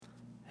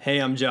Hey,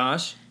 I'm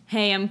Josh.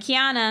 Hey, I'm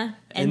Kiana.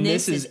 And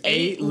this is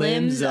 8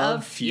 Limbs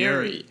of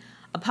Fury,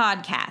 a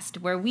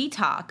podcast where we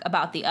talk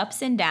about the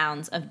ups and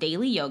downs of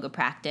daily yoga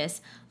practice,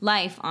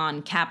 life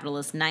on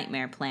capitalist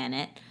nightmare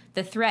planet,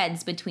 the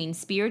threads between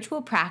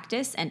spiritual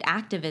practice and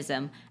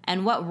activism,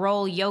 and what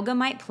role yoga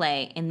might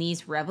play in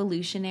these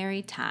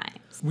revolutionary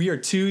times. We are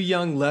two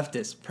young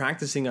leftists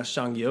practicing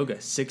Ashtanga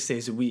Yoga 6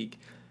 days a week.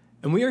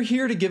 And we are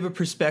here to give a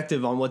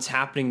perspective on what's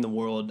happening in the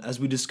world as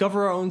we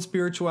discover our own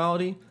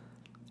spirituality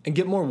and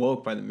get more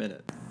woke by the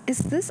minute.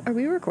 Are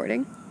we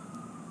recording?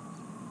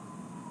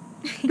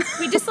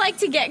 We just like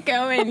to get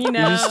going, you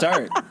know. You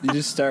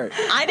just start.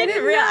 I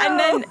didn't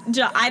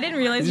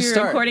realize we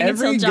were recording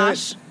until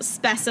Josh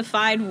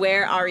specified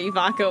where Ari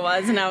Vaka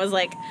was, and I was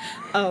like,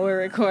 "Oh, we're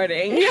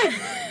recording."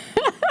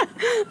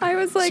 I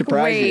was like,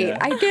 wait,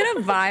 I get a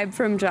vibe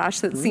from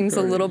Josh that seems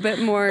a little bit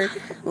more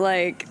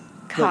like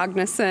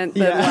cognizant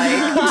than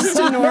like just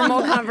a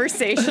normal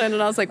conversation,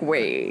 and I was like,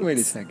 wait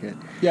a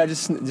second. Yeah,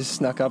 just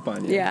snuck up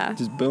on you. Yeah,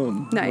 just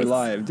boom. Nice. We're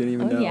live. Didn't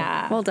even know.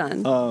 Yeah, well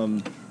done.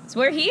 So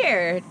we're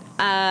here.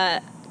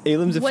 8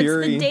 Limbs of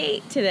Fury. What's the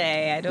date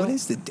today? What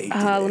is the date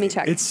today? Let me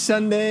check. It's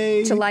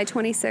Sunday, July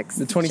 26th.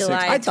 The 26th.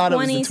 July I thought 26th. It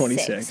was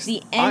the 26th.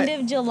 The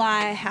end of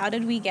July. How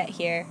did we get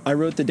here? I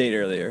wrote the date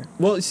earlier.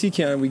 Well, see,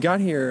 Kiana, we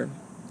got here.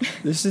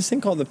 There's this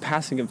thing called the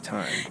passing of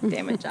time.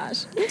 Damn it,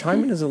 Josh.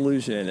 Time is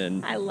illusion,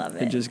 and I love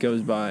it. It just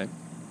goes by.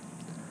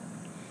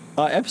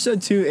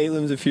 Episode 2, 8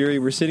 Limbs of Fury.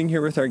 We're sitting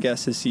here with our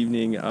guest this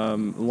evening,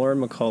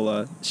 Lauren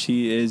McCullough.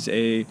 She is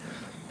a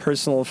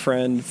personal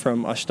friend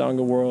from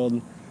Ashtanga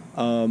World.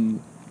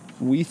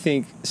 We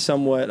think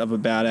somewhat of a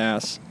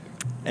badass.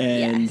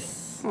 And,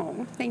 yes.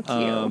 Oh, thank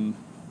you.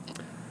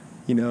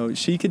 You know,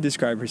 she could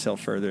describe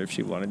herself further if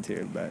she wanted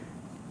to, but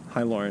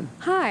hi, Lauren.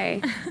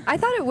 Hi. I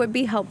thought it would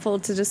be helpful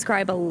to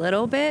describe a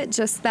little bit,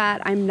 just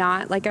that I'm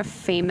not like a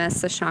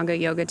famous Ashtanga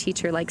yoga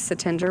teacher like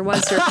Satinder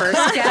was, your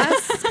first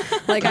guest.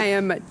 Like, I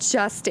am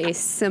just a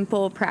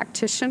simple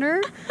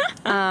practitioner.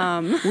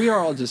 We are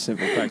all just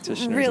simple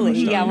practitioners. Really,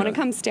 yeah, when it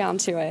comes down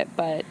to it,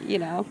 but, you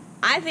know.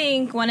 I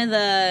think one of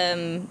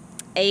the,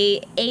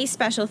 a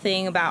special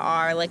thing about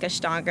our, like,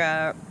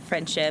 Ashtanga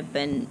friendship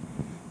and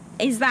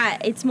is that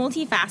it's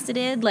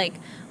multifaceted. Like,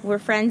 we're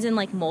friends in,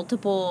 like,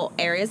 multiple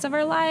areas of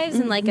our lives,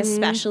 and, like,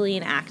 especially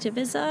in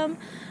activism.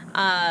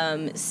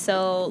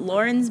 So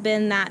Lauren's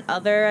been that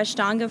other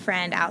Ashtanga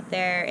friend out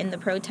there in the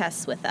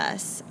protests with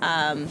us.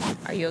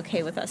 Are you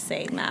okay with us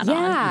saying that?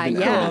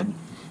 Yeah.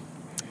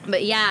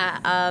 But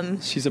yeah.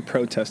 She's a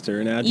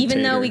protester, an agitator.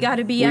 Even though we got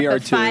to be up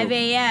at 5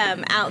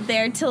 a.m., out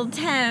there till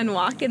 10,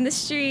 walking the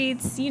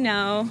streets, you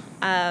know.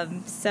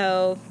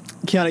 So...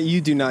 Kiana, you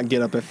do not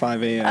get up at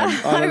 5 a.m.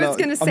 I was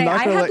going to say,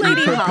 I had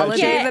Lady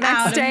Holiday the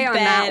next day on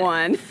that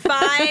one.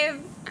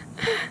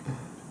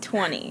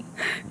 5:20.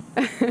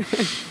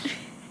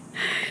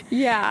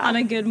 Yeah. On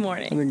a good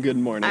morning. On a good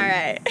morning. All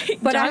right.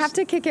 But Josh, I have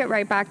to kick it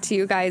right back to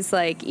you guys.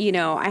 Like, you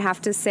know, I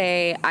have to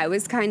say I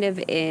was kind of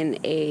in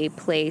a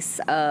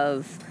place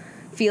of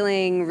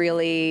feeling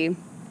really,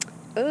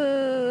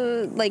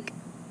 like,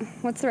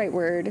 what's the right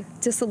word?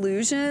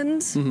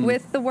 Disillusioned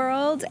with the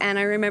world. And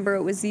I remember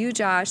it was you,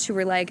 Josh, who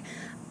were like,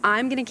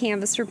 I'm going to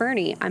canvas for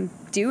Bernie. I'm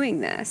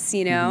doing this,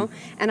 you know?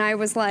 And I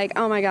was like,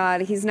 oh my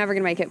God, he's never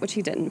going to make it, which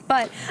he didn't.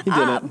 But,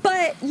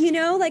 you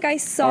know, like I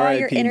saw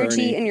your energy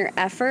Bernie. And your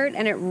effort,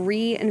 and it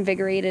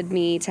reinvigorated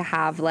me to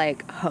have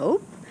like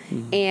hope.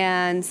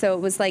 And so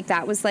it was like,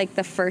 that was like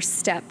the first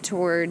step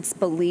towards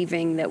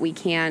believing that we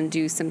can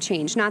do some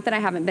change. Not that I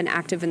haven't been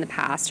active in the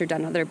past or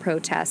done other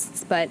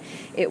protests, but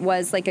it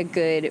was like a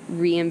good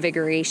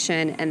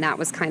reinvigoration, and that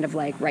was kind of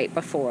like right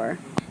before.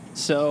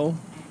 So,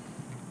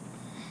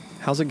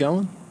 how's it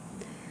going?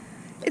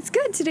 It's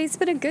good. Today's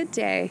been a good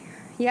day.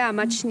 Yeah,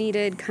 much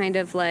needed kind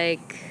of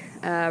like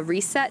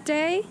reset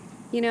day,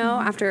 you know,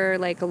 after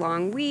like a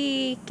long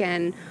week.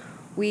 And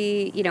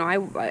we, you know,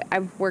 I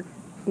worked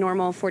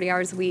normal 40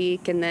 hours a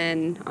week, and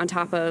then on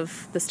top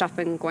of the stuff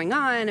been going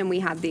on, and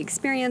we had the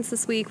experience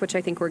this week, which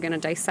I think we're going to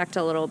dissect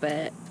a little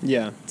bit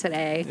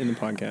today in the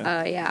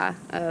podcast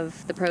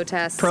of the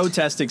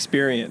protest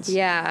experience,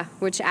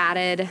 which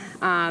added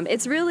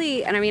it's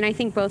really, and I mean, I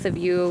think both of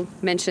you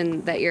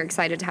mentioned that you're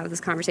excited to have this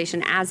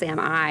conversation, as am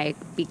I,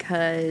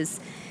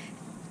 because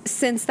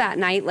since that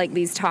night, like,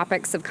 these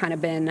topics have kind of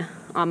been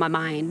on my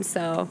mind,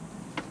 so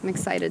I'm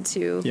excited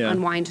to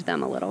unwind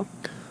them a little.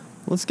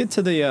 Let's get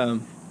to the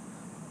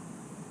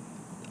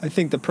I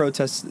think the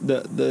protests,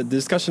 the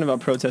discussion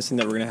about protesting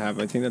that we're going to have,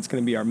 I think that's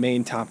going to be our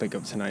main topic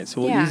of tonight.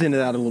 So we'll ease into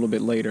that a little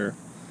bit later.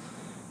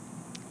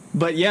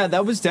 But yeah,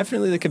 that was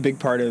definitely like a big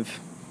part of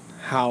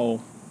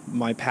how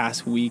my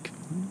past week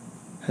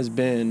has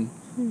been.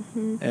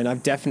 And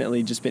I've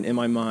definitely just been in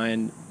my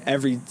mind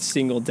every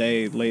single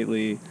day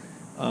lately,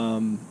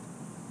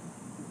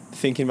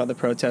 thinking about the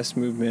protest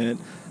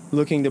movement,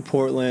 looking to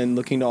Portland,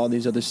 looking to all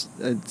these other,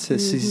 to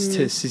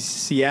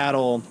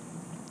Seattle,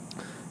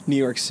 New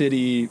York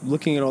City,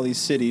 looking at all these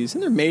cities,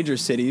 and they're major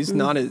cities,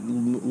 not as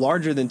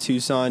larger than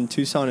Tucson.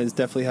 Tucson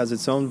definitely has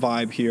its own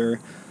vibe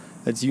here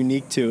that's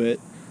unique to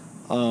it.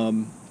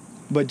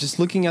 but just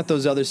looking at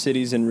those other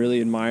cities and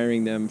really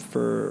admiring them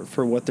for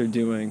what they're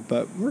doing.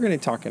 But we're gonna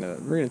talk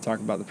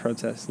about the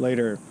protests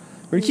later.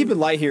 We're gonna keep it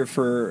light here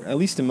for at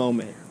least a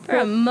moment. For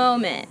a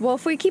moment. Well,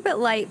 if we keep it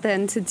light,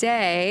 then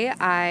today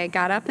I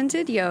got up and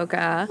did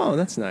yoga. Oh,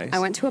 that's nice. I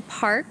went to a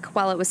park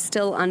while it was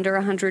still under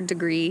 100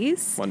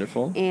 degrees.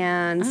 Wonderful.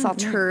 And saw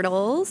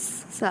turtles,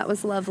 so that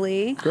was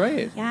lovely.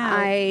 Great. Yeah.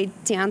 I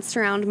danced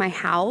around my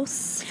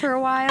house for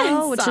a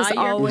while, which saw is your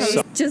always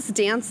post. just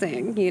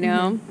dancing, you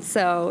know?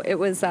 So it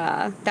was,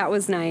 that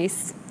was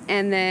nice.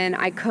 And then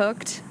I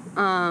cooked,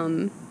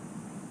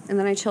 and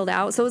then I chilled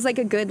out. So it was like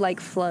a good like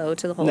flow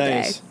to the whole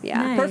Nice. day.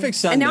 Yeah. Nice. Perfect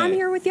Sunday. And now I'm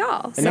here with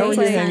y'all. And now we're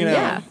it's here like, hanging out.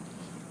 yeah.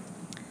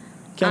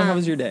 Kiana, how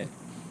was your day?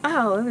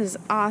 Oh, it was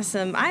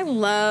awesome.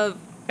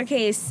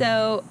 Okay,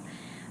 so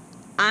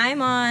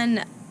I'm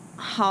on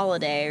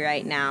holiday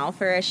right now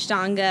for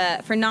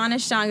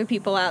non-Ashtanga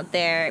people out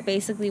there.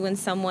 Basically, when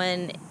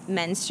someone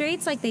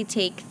menstruates, like they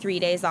take 3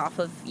 days off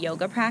of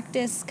yoga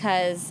practice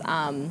because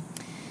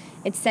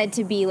it's said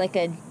to be like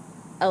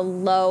a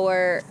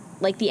lower,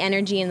 like the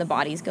energy in the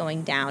body's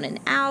going down and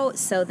out.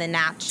 So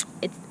that's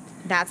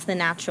the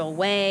natural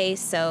way.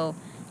 So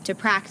to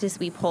practice,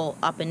 we pull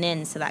up and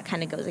in, so that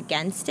kind of goes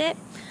against it.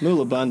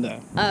 Mula Bandha.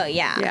 Oh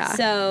yeah. Yeah.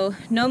 So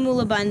no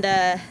Mula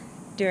Bandha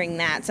during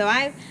that. So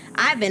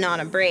I've been on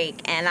a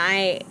break, and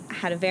I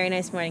had a very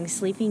nice morning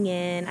sleeping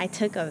in. I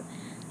took a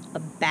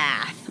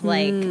bath,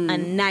 like a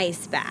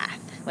nice bath,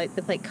 like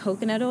with like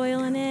coconut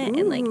oil in it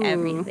and like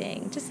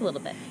everything, just a little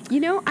bit. You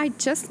know, I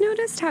just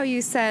noticed how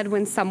you said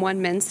when someone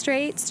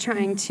menstruates,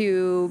 trying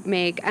to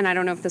make, and I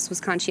don't know if this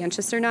was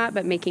conscientious or not,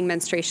 but making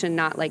menstruation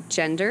not like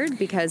gendered,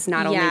 because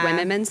not only Yeah.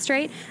 women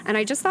menstruate. And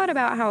I just thought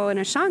about how in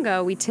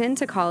Ashtanga we tend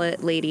to call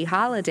it Lady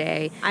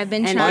Holiday. I've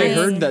been And trying. I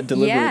heard that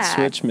deliberate yeah,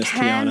 switch, Miss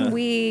can Tiana.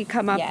 we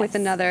come up with Yes.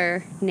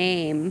 another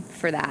name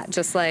for that?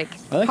 Just like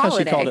I like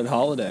holiday. how she called it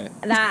holiday.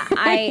 That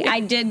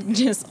I did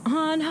just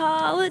on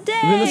holiday.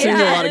 You've been listening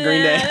to a lot of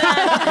Green Day.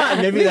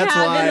 Maybe that's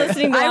have been why.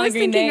 listening to I all was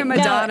Green thinking Day. of No.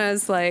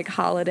 Madonna's like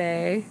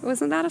Holiday.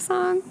 Wasn't that a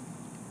song?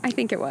 I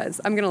think it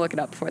was. I'm gonna look it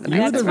up before the You're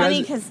next That's the one.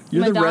 funny resi- 'cause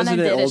you're the Madonna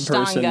resident did old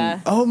person.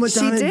 Ashtanga. Oh,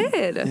 She Madonna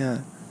did. Yeah.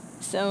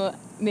 So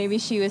maybe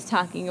she was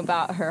talking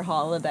about her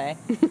holiday.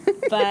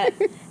 But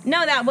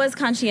no, that was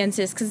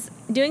conscientious, because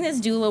doing this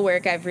doula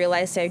work, I've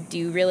realized I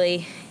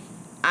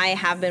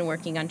have been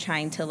working on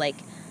trying to like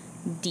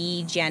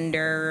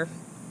de-gender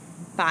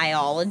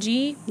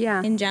biology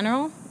Yeah. in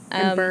general.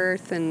 And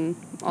birth and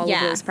all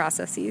yeah. of those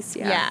processes.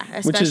 Yeah.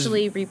 Yeah, Which is-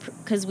 especially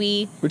because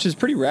Which is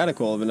pretty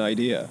radical of an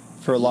idea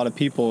for a lot of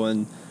people,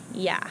 and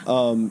yeah.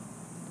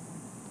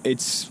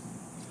 it's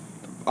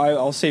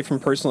I'll say from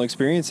personal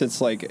experience,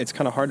 it's like it's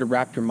kind of hard to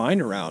wrap your mind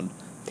around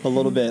a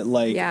little bit,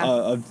 like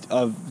Yeah.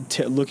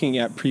 looking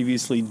at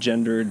previously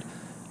gendered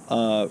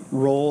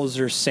roles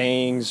or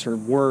sayings or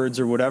words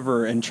or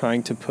whatever, and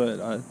trying to put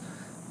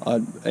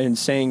and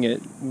saying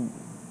it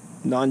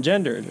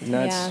non-gendered, and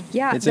that's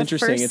Yeah, it's the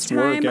interesting. first It's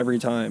work time every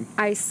time.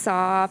 I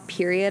saw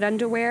period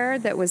underwear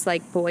that was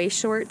like boy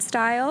short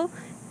style,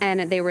 and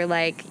they were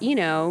like,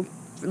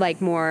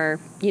 like more,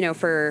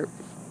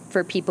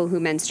 for people who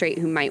menstruate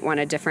who might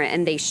want a different,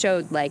 and they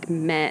showed like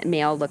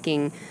male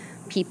looking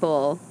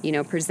people,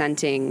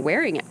 presenting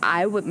wearing it.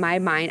 I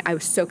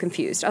was so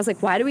confused. I was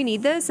like, why do we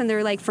need this? And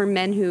they're like, for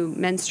men who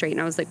menstruate. And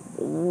I was like,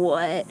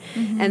 what?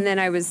 And then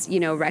I was,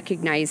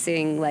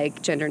 recognizing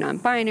like gender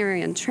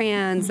non-binary and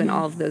trans and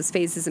all of those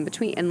phases in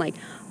between, and like,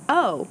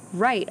 oh,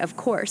 right, of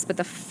course. But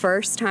the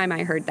first time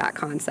I heard that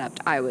concept,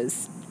 I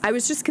was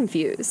just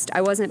confused.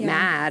 I wasn't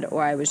mad,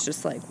 or I was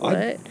just like,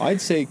 what? I'd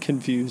say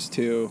confused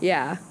too.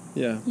 Yeah.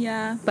 Yeah.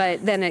 Yeah.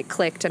 But then it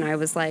clicked, and I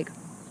was like,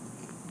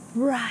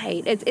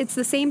 right. It's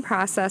the same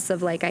process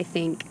of like, I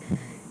think,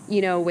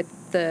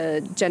 with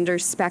the gender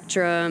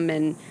spectrum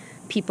and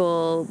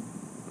people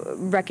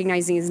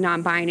recognizing as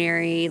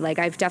non-binary, like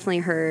I've definitely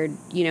heard,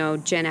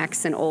 Gen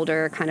X and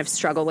older kind of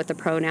struggle with the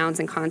pronouns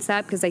and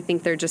concept, because I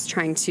think they're just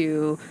trying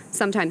to,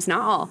 sometimes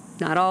not all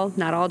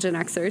Gen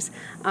Xers,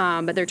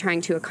 but they're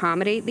trying to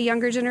accommodate the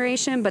younger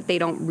generation, but they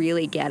don't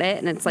really get it.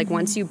 And it's like,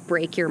 once you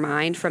break your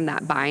mind from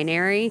that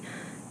binary,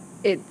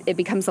 it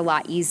becomes a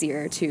lot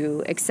easier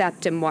to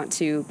accept and want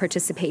to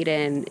participate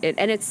in it,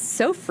 and it's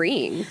so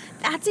freeing.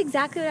 That's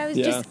exactly what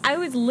Yeah. I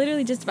was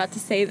literally just about to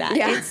say that.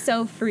 Yeah. It's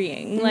so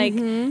freeing. Like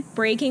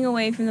breaking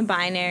away from the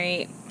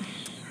binary.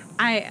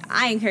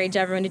 I encourage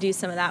everyone to do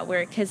some of that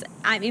work, because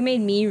it made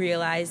me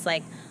realize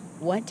like,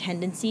 what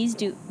tendencies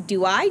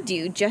do I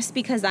do just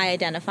because I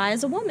identify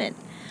as a woman?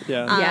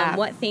 Yeah.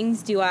 What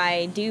things do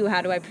I do?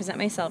 How do I present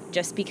myself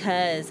just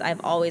because I've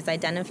always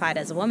identified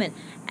as a woman?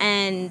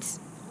 And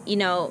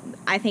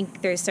I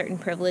think there's certain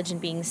privilege in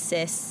being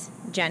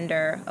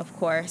cisgender, of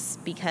course,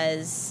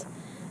 because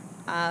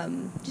I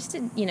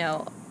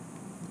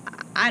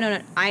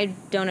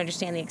don't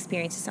understand the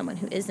experience of someone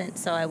who isn't,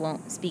 so I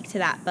won't speak to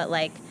that. But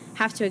like,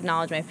 have to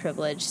acknowledge my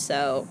privilege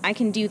so I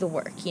can do the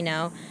work.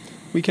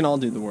 We can all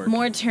do the work.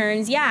 More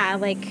terms,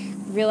 like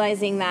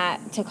realizing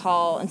that to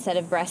call, instead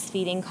of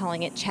breastfeeding,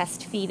 calling it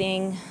chest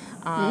feeding.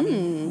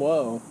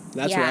 Whoa,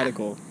 that's Yeah.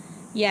 radical.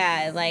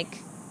 Yeah, like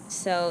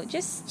So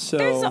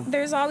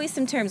there's always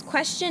some terms.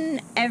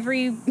 Question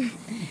every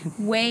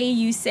way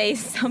you say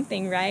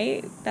something,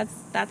 right? That's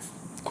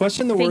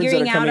question the words that are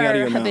figuring out coming out of our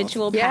your mouth.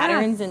 habitual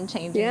patterns and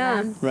changing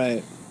them.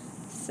 Right.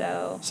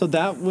 So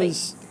that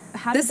was.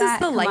 How did This that is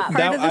the come light up?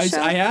 part of the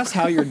show. I asked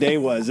how your day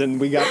was, and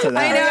we got to that.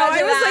 I know.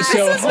 I was like,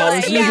 So, this is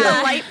supposed to be yeah.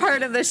 the light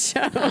part of the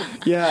show.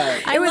 Yeah.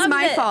 I It was loved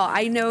my it. fault.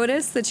 I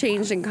noticed the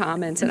change in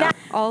comments and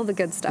all the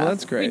good stuff. Well,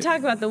 that's great. We talk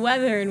about the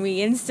weather and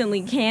we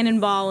instantly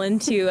cannonball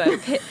into a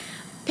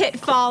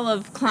pitfall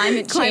of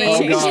climate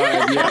change. Oh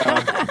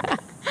God,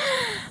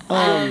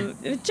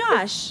 yeah.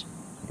 Josh,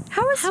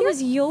 How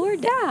was your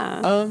day?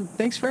 Yeah.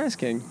 Thanks for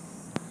asking.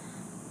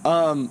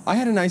 I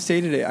had a nice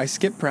day today. I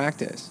skipped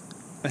practice.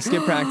 I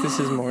skipped practice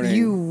this morning.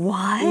 You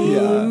what?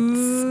 Yeah.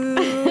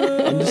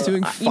 I'm just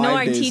doing 5 days You know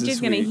our this teacher's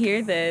going to week.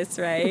 hear this,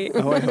 right?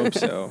 Oh, I hope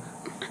so.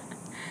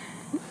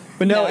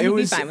 But no, No, it he'd be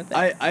was. fine with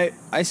it.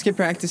 I skipped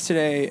practice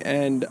today,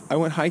 and I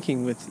went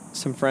hiking with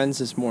some friends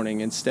this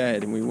morning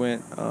instead, and we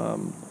went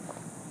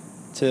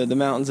to the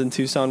mountains in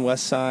Tucson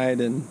West Side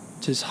and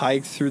just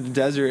hiked through the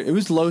desert. It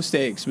was low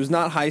stakes. It was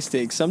not high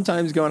stakes.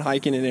 Sometimes going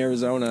hiking in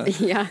Arizona,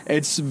 Yeah.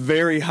 it's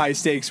very high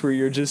stakes where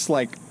you're just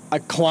like. I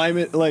climb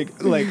it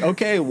like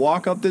okay,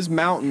 walk up this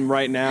mountain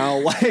right now,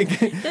 like.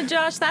 So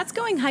Josh, that's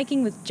going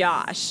hiking with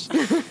Josh.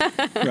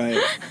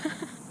 Right.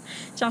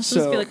 Josh will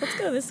just be like, let's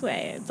go this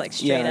way. It's like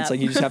straight up. Yeah, it's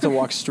like you just have to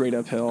walk straight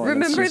uphill. and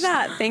it's Remember just-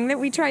 that thing that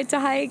we tried to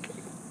hike?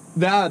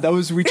 That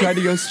was we tried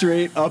to go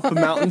straight up a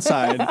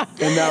mountainside,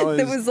 and that was.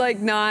 That was like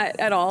not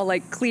at all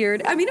like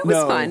cleared. I mean, it was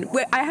No. fun.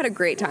 I had a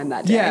great time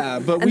that day. Yeah,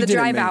 but and we the didn't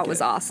drive make out it. was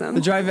awesome.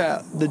 The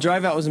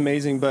drive out was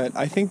amazing, but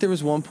I think there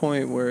was one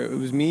point where it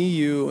was me,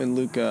 you, and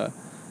Luca,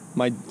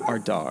 our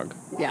dog.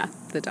 Yeah,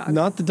 the dog.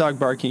 Not the dog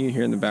barking you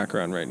hear in the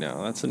background right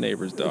now. That's the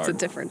neighbor's dog. It's a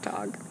different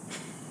dog.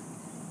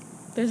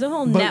 There's a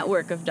whole But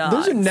network of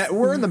dogs.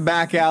 We're in the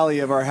back alley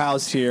of our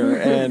house here,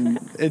 and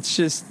it's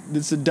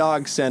a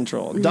dog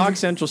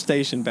central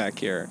station back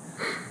here.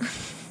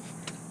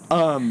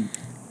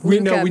 We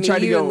Luca, tried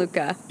to you go. and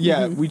Luca.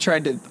 Yeah, we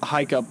tried to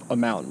hike up a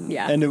mountain.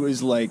 Yeah. and it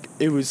was like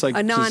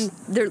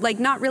They're like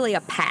not really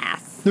a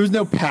path. there was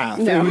no path.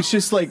 No. It was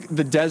just like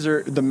the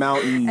desert, the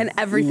mountain, And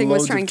everything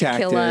was loads trying of to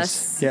kill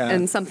cactus. us. Yeah,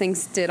 And some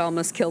things did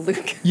almost kill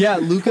Luke. yeah.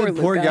 Luca,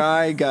 poor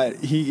Luca. guy,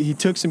 he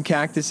took some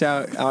cactus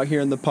out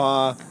here in the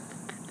paw,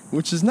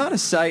 which is not a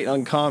sight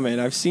uncommon.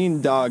 I've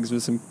seen dogs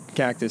with some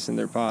cactus in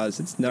their paws.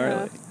 It's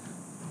gnarly.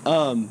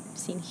 I've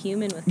seen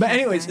human with But cacti.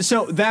 anyways,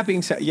 so that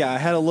being said, yeah, I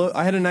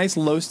had a nice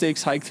low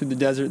stakes hike through the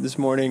desert this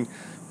morning.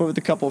 Went with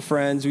a couple of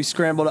friends. We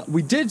scrambled up.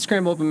 We did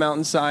scramble up a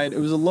mountainside. It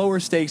was a lower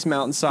stakes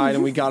mountainside,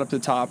 and we got up to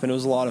the top, and it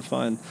was a lot of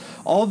fun.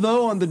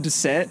 Although on the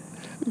descent,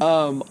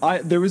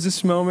 there was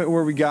this moment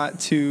where we got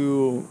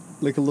to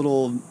like a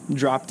little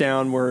drop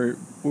down where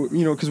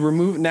because we're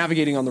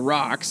navigating on the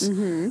rocks,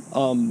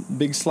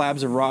 big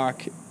slabs of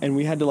rock, and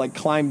we had to like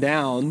climb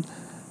down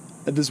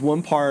at this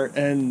one part,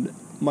 and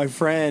my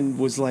friend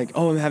was like,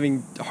 "Oh, I'm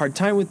having a hard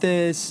time with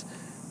this."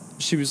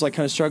 She was like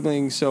kind of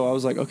struggling, so I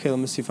was like, "Okay, let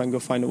me see if I can go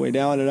find a way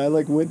down." And I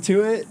like went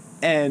to it,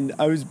 and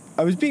I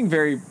was being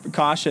very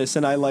cautious,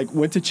 and I like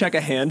went to check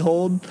a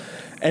handhold,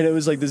 and it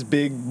was like this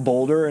big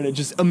boulder, and it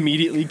just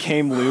immediately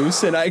came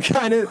loose, and I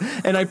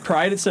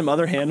pried at some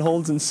other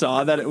handholds and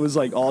saw that it was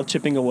like all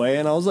chipping away,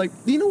 and I was like,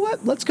 "You know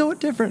what? Let's go a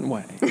different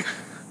way."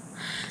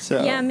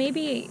 So Yeah,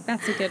 maybe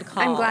that's a good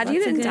call. I'm glad you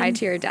That's a didn't good- die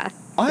to your death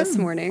this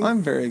morning.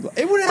 I'm very glad.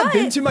 It wouldn't have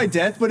been to my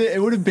death, but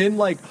it would have been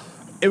like,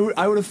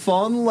 I would have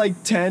fallen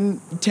like 10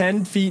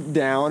 feet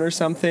down or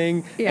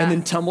something, Yeah. and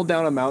then tumbled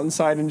down a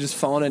mountainside and just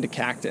fallen into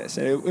cactus.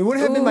 And it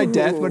wouldn't have been my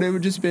death, but it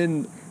would just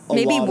been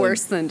Maybe lot of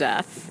worse than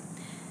death.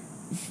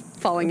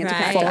 Falling into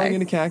Right. cacti. falling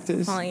into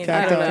cactus. Falling into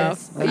I don't know.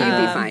 cactus. But you'd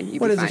be fine.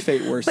 You'd What be is a fine.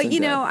 fate worse But than you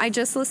know, death? I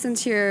just listened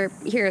to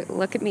here,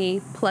 look at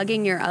me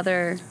plugging your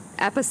other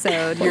episode,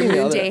 your Plugging the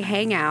Moon other- Day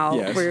Hangout,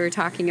 Yes. where we were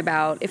talking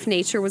about if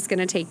nature was going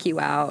to take you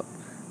out,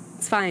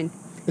 it's fine.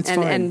 It's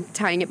and, fine. And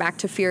tying it back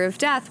to fear of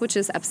death, which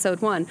is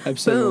episode 1.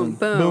 Episode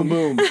boom, one.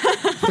 Boom, boom.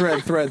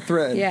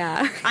 thread.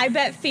 Yeah. I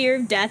bet fear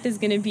of death is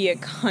going to be a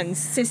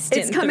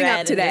consistent It's coming up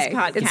thread today. in this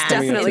podcast. It's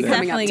definitely It's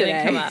coming up definitely today.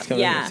 gonna come up. It's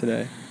coming Yeah. up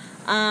today.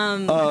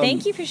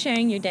 Thank you for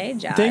sharing your day,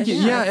 Josh. Thank you.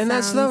 Yeah, that and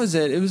that sounds- was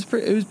it. It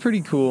was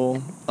pretty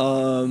cool.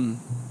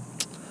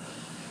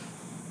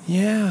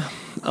 Yeah.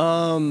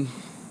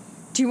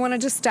 Do you want to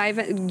just dive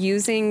in,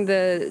 using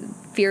the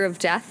fear of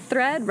death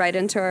thread right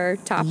into our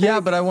topic? Yeah,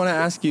 but I want to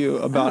ask you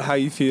about how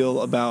you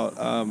feel about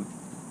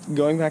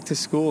going back to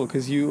school,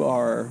 because do you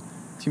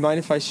mind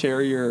if I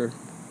share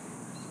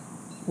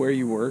where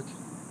you work?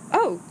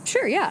 Oh,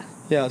 sure, yeah.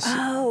 Yes.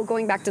 Oh,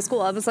 going back to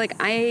school. I was like,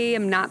 I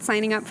am not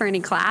signing up for any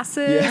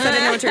classes. Yeah. I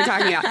didn't know what you were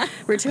talking about.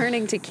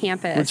 Returning to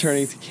campus.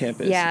 Returning to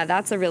campus. Yeah,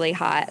 that's a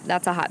hot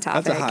topic.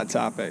 That's a hot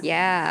topic.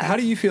 Yeah. How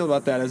do you feel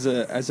about that as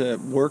a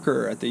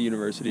worker at the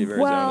University of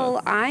Arizona?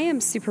 Well, I am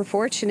super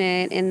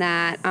fortunate in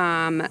that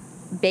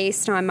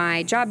based on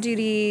my job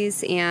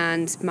duties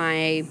and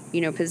my,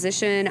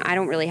 position, I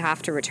don't really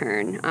have to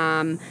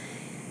return.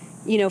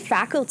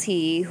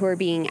 faculty who are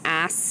being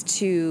asked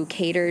to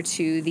cater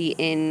to the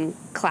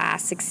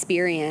in-class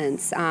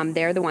experience,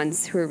 they're the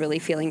ones who are really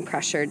feeling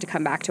pressured to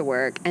come back to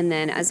work. And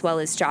then as well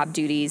as job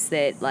duties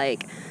that,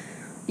 like,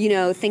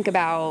 think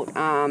about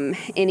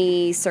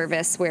any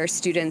service where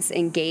students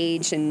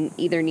engage and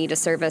either need a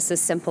service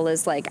as simple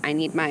as, like, I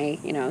need my,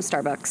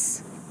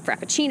 Starbucks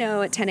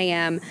Frappuccino at 10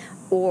 a.m.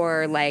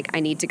 or, like,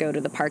 I need to go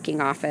to the parking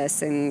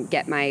office and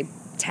get my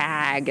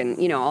tag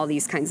and, all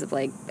these kinds of,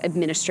 like,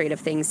 administrative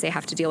things they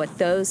have to deal with.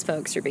 Those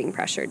folks are being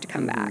pressured to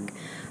come back.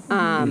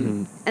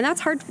 And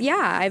that's hard.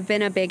 Yeah, I've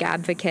been a big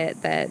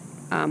advocate that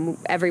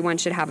everyone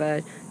should have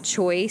a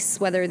choice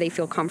whether they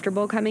feel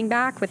comfortable coming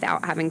back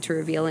without having to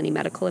reveal any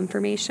medical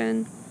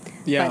information.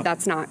 Yeah. But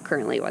that's not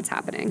currently what's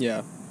happening.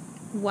 Yeah.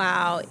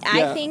 Wow.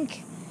 Yeah. I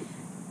think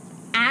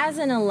as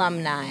an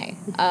alumni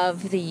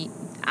of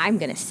I'm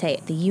going to say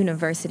it, the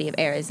University of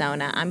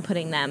Arizona, I'm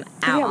putting them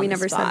out Yeah, on we the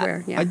never spot. said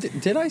where. Yeah.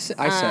 I said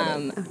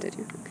it. Oh, did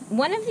you? Okay.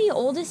 One of the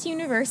oldest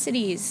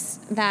universities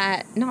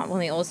not one of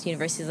the oldest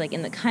universities, like,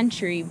 in the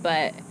country,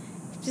 but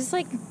just,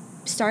 like,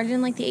 started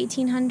in, like, the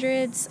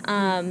 1800s.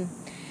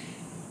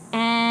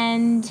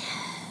 And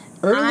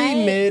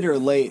Early, mid, or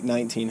late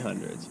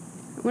 1900s?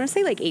 I want to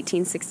say, like,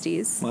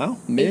 1860s. Wow.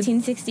 Mid?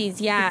 1860s,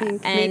 yeah. I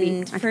think And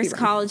maybe. I could be first wrong.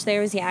 college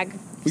there was the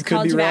We could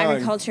College be of wrong.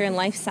 Agriculture and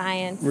Life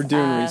Science. We're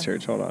doing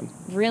research. Hold on.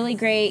 Really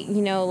great,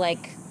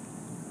 like,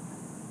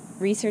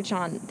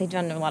 they've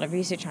done a lot of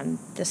research on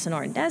the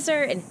Sonoran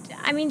Desert. And,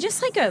 I mean,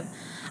 just like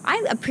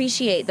I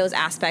appreciate those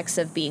aspects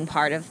of being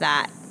part of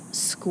that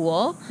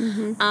school.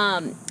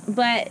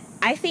 But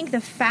I think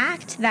the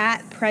fact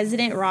that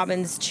President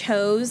Robbins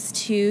chose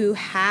to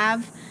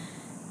have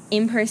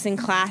in-person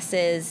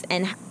classes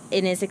and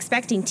is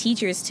expecting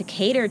teachers to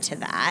cater to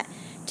that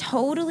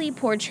totally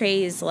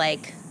portrays,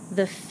 like,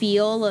 the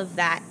feel of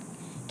that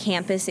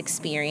campus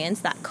experience,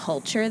 that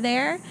culture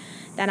there,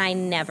 that I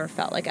never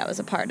felt like I was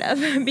a part of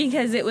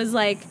because it was,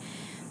 like,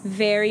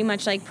 very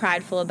much, like,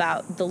 prideful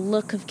about the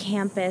look of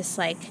campus,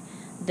 like,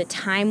 the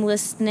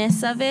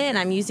timelessness of it. And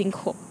I'm using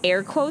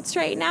air quotes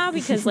right now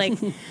because, like,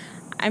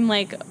 I'm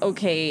like,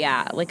 okay,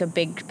 yeah, like a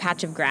big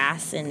patch of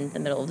grass in the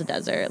middle of the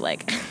desert,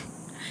 like,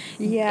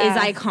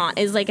 Yeah.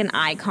 is like an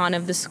icon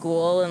of the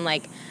school. And,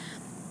 like,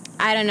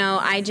 I don't know,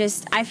 I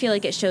feel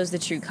like it shows the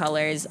true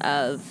colors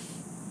of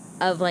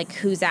like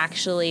who's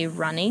actually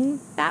running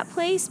that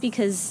place,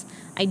 because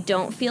I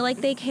don't feel like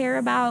they care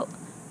about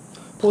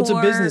Well, it's a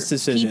poor business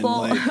decision.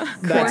 people, Like, poor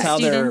that's how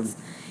students.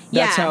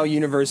 That's Yeah. how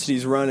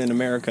universities run in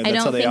America. That's I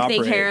how don't they think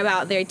operate. they care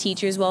about their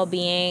teachers'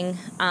 well-being.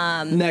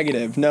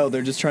 Negative. No,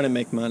 they're just trying to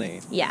make money.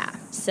 Yeah,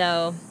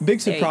 so Big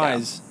there you go.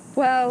 surprise.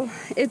 Well,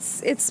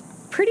 it's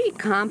pretty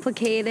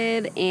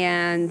complicated,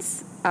 and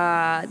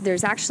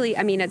there's actually,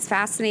 I mean, it's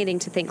fascinating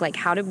to think, like,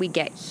 how did we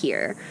get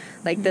here?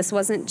 Like, this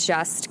wasn't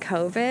just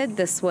COVID.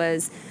 This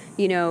was,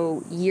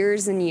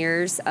 years and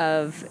years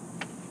of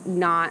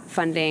not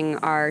funding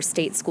our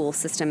state school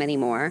system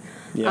anymore.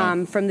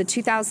 Yeah. From the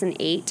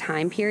 2008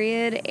 time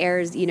period,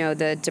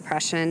 the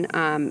Depression,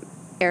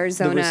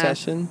 Arizona... The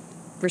recession?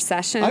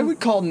 Recession? I would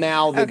call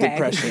now the Okay.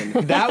 depression.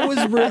 That was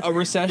a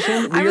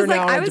recession. We I was are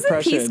now in I a was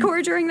depression. in Peace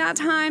Corps during that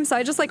time, so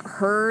I just, like,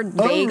 heard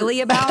vaguely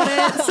about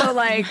it. So,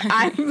 like,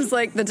 I was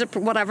like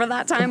whatever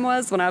that time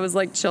was when I was,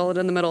 like, chilling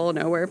in the middle of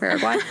nowhere,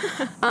 Paraguay.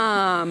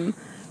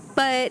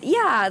 But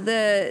yeah,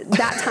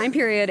 that time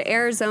period,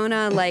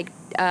 Arizona, like,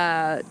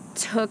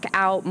 took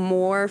out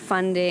more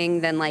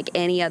funding than, like,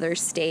 any other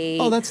state.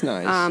 Oh, that's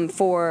nice.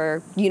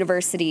 For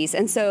universities.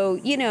 And so,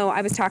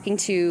 I was talking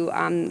to,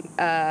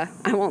 I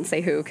won't say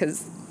who,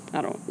 because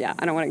I don't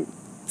want to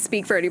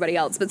speak for anybody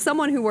else, but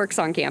someone who works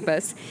on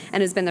campus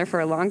and has been there for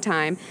a long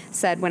time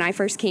said, when I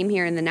first came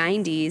here in the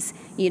 90s,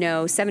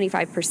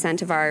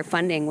 75% of our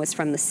funding was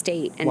from the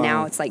state, and Wow.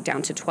 now it's, like,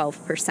 down to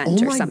 12%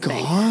 Oh or my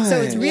something. God. So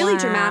it's really Wow.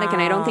 dramatic,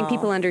 and I don't think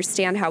people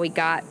understand how we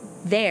got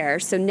there.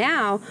 So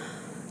now,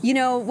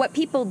 what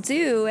people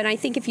do, and I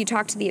think if you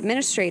talk to the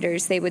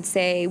administrators, they would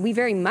say, we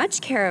very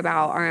much care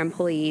about our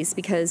employees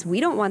because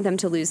we don't want them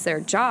to lose their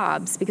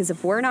jobs, because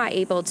if we're not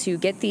able to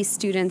get these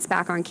students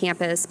back on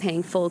campus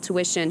paying full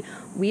tuition,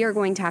 we are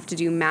going to have to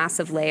do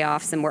massive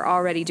layoffs, and we're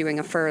already doing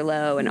a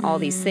furlough and all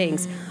these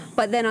things.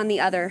 But then on the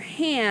other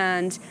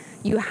hand,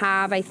 you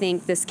have, I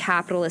think, this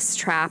capitalist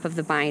trap of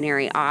the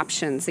binary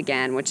options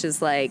again, which is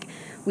like,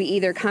 we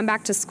either come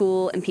back to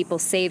school and people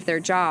save their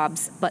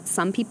jobs, but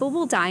some people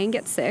will die and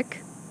get sick.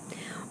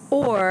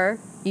 Or,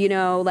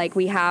 like,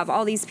 we have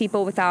all these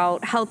people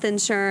without health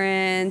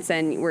insurance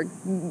and we're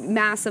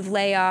massive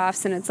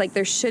layoffs, and it's like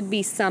there should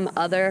be some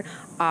other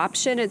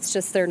option. It's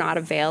just they're not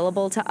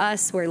available to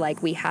us. Where,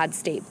 like, we had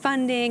state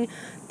funding.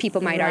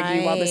 People might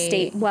argue,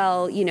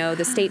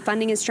 the state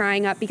funding is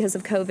drying up because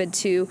of COVID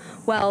too.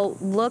 Well,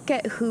 look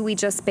at who we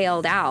just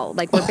bailed out.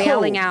 Like, we're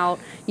bailing out,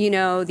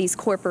 these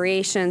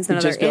corporations and We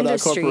other just bailed out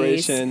industries.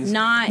 corporations.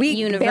 not We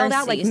universities. bailed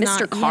out, like,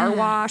 Mr. Car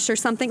Wash or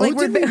something. Like,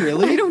 did we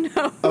really? I don't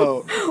know.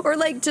 Oh. Or,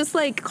 like, just,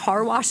 like,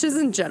 car washes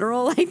in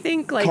general, I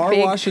think. Like, Car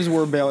big, washes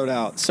were bailed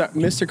out. So,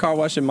 Mr. Car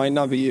Wash, it might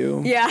not be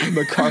you. Yeah.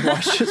 But car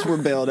washes were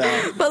bailed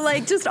out. But,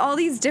 like, just all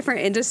these different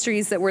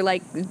industries that we're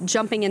like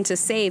jumping in to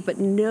save, but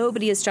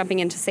nobody is jumping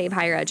in to save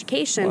higher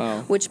education,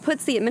 which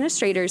puts the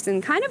administrators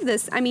in kind of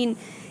this, I mean,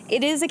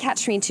 it is a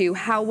catch-22.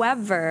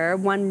 However,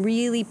 one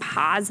really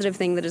positive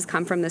thing that has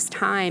come from this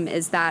time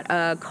is that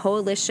a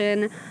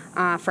coalition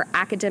for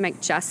academic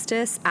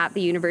justice at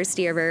the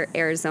University of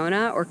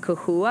Arizona, or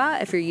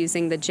CAHUA, if you're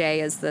using the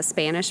J as the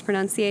Spanish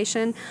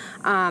pronunciation,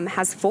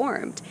 has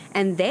formed.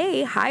 And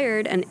they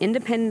hired an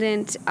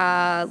independent,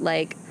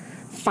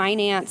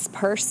 finance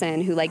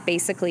person who, like,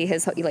 basically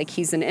he's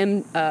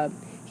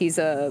he's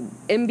a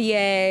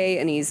MBA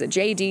and he's a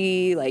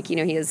JD,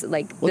 he is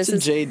like... What's a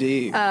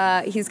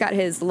JD? He's got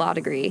his law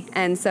degree.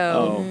 And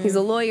so he's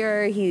a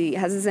lawyer, he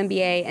has his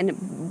MBA, and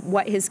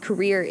what his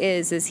career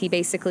is he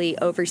basically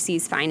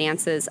oversees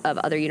finances of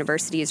other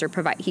universities, or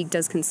he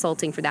does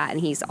consulting for that, and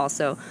he's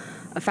also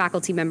a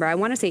faculty member, I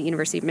want to say at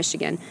University of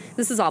Michigan.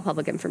 This is all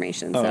public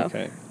information,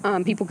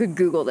 people could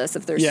Google this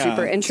if they're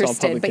super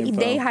interested. But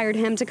they hired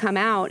him to come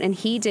out, and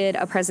he did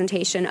a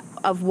presentation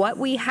of what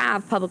we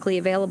have publicly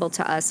available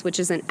to us, which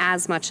isn't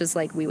as much as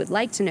we would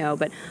like to know,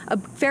 but a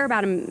fair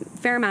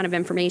amount of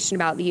information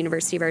about the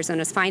University of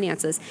Arizona's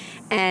finances,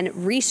 and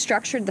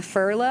restructured the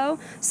furlough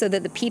so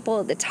that the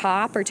people at the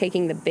top are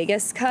taking the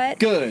biggest cut.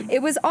 Good.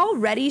 It was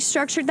already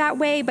structured that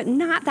way, but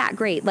not that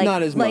great.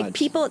 Not as much.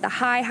 People at the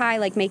high,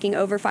 making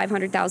over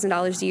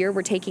 $500,000 a year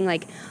were taking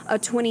a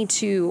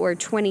 22 or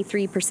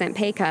 23%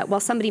 pay cut, while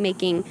somebody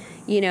making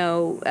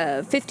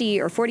 $50,000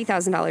 or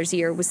 $40,000 a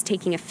year was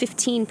taking a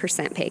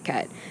 15% pay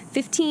cut.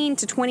 15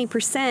 to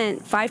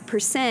 20%,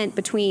 5%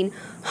 between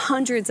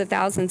hundreds of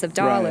thousands of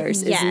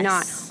dollars is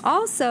not.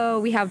 Also,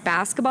 we have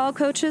basketball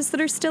coaches that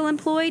are still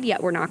employed,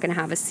 yet we're not going to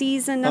have a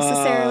season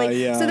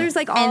necessarily. So there's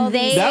all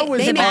these.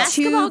 The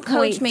basketball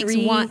coach makes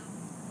 2.3.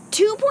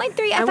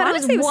 I thought it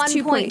was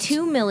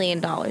 $1.2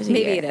 million a year.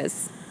 Maybe it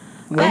is.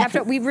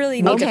 We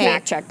really need to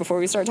fact check before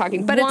we start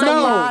talking. But it's a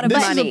lot of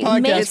money. This is a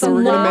podcast where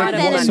we're going to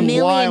make some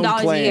wild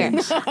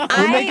claims.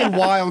 We're making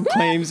wild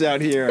claims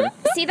out here.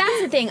 See,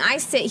 that's the thing. I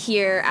sit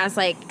here as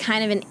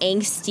kind of an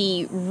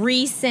angsty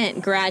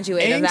recent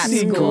graduate of that school.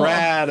 Angsty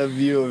grad of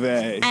U of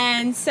A.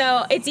 And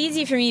so it's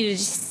easy for me to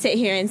just sit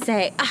here and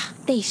say,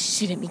 they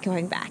shouldn't be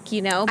going back,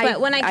 But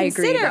when I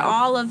consider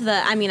all of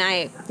the,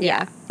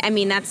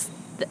 that's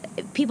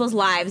people's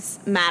lives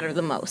matter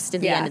the most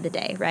at the end of the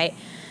day, right?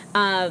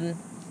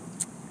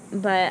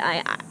 But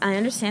I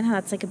understand how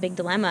that's a big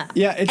dilemma.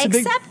 Yeah, it's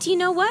Except, you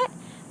know what?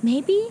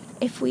 Maybe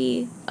if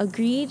we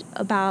agreed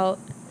about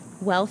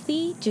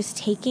wealthy just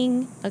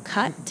taking a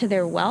cut to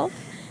their wealth,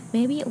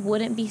 maybe it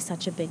wouldn't be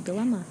such a big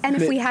dilemma. And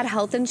if we had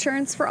health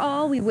insurance for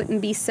all, we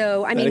wouldn't be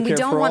so... I mean, we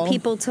don't want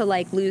people to,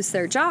 lose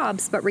their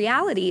jobs, but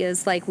reality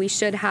is, we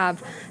should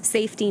have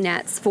safety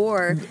nets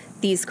for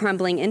these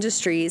crumbling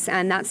industries,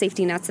 and that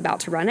safety net's about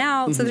to run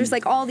out. So there's,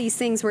 all these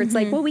things where it's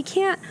well, we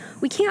can't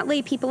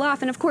lay people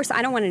off. And, of course,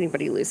 I don't want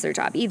anybody to lose their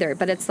job either,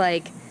 but it's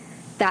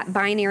that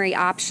binary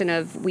option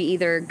of we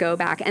either go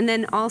back. And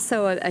then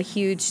also a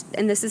huge,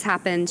 and this has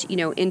happened,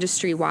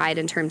 industry-wide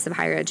in terms of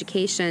higher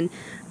education,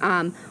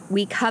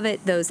 we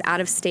covet those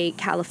out-of-state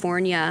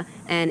California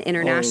and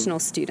international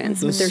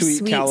students. Those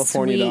sweet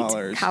California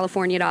dollars.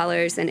 California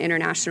dollars and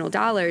international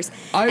dollars.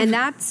 And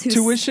that's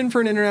tuition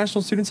for an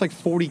international student's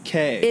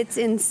 $40K. It's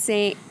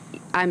insane.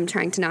 I'm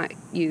trying to not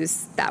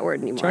use that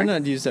word anymore. Try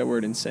not to use that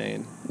word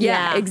insane.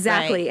 Yeah,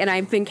 exactly. Right. And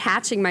I've been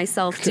catching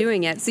myself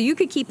doing it. So you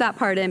could keep that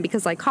part in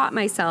because I caught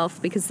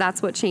myself, because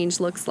that's what change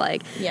looks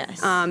like.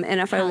 Yes. And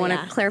if I want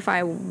to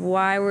clarify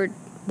why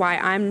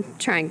I'm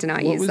trying to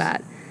not use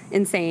that,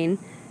 insane.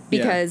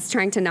 Because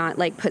trying to not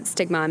put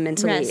stigma on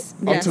mentally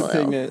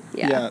ill.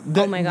 Yeah.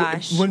 Oh my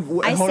gosh.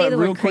 I say the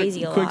word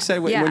crazy a lot. Quick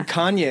segue. When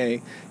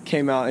Kanye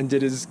came out and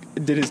did his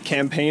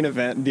campaign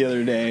event the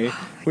other day,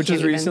 which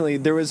was recently,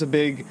 there was a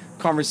big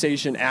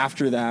conversation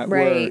after that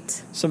where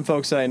some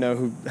folks that I know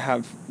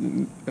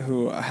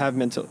who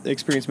have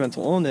experienced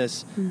mental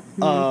illness,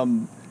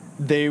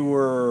 they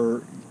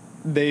were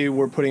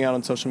putting out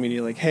on social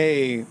media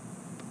hey,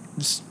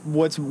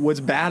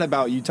 what's bad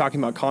about you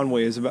talking about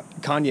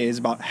Kanye is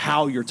about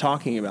how you're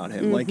talking about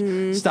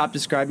him. Stop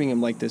describing him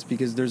like this,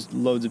 because there's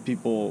loads of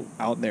people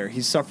out there.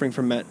 He's suffering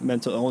from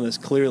mental illness,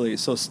 clearly,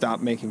 so stop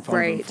making fun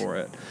of him for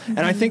it.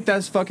 And I think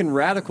that's fucking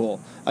radical.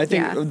 I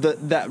think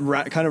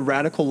kind of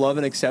radical love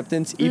and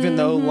acceptance, even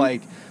though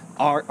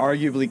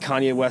arguably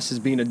Kanye West is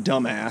being a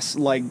dumbass,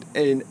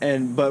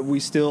 but we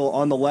still,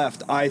 on the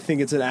left, I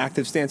think it's an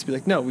active stance to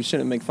be no, we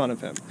shouldn't make fun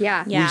of him.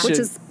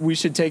 We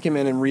should take him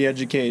in and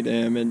re-educate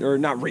him, or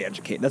not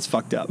re-educate, that's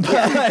fucked up.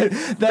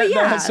 that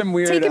has some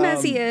weird... Take him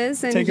as he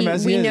is, and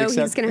we know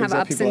he's going to have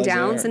ups and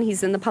downs, and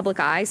he's in the public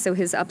eye, so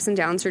his ups and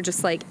downs are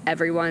just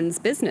everyone's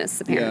business,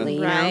 apparently.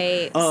 You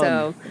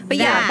know?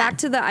 Back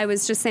to I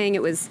was just saying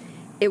it was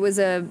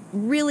a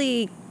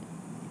really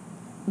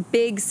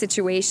big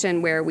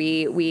situation where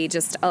we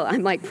just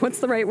I'm what's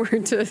the right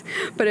word to,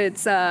 but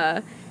it's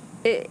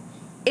it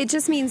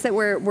just means that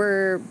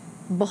we're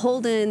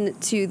beholden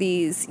to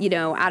these,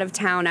 out of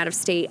town, out of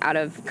state, out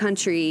of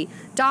country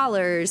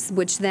dollars,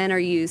 which then are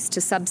used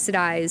to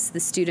subsidize the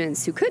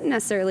students who couldn't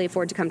necessarily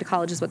afford to come to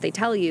college, is what they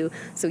tell you.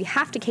 So we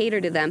have to cater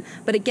to them.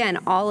 But again,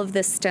 all of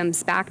this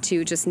stems back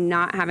to just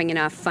not having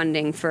enough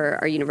funding for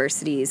our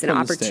universities and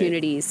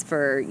opportunities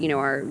for,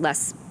 our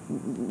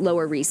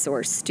lower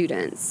resource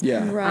students.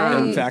 Yeah, right.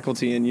 And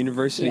faculty and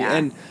university.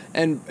 Yeah.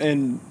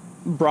 And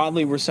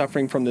broadly, we're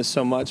suffering from this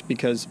so much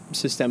because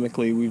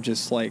systemically we've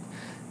just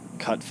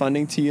cut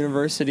funding to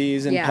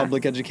universities and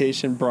public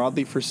education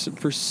broadly for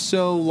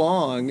so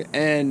long,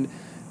 and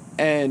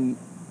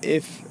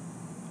if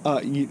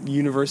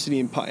university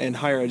and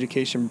higher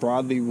education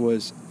broadly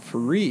was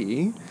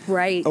free,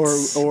 right,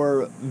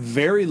 or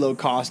very low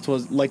cost,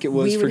 was like it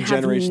was for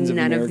generations of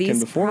American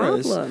before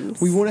us,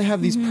 we wouldn't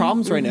have these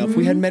problems right now. If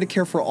we had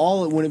Medicare for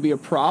all, it wouldn't be a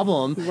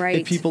problem. Right.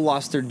 If people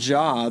lost their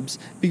jobs,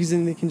 because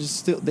then they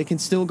can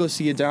still go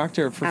see a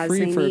doctor for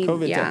free for a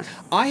COVID test.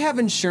 I have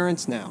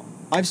insurance now.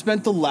 I've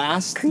spent the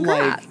last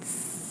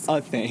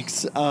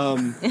thanks.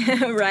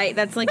 Right,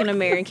 that's like an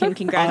American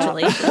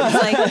congratulations.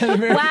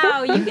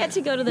 Wow, you get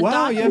to go to the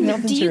doctor. You have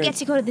health Do insurance. you get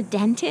to go to the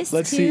dentist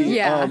Let's too? see.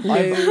 Yeah.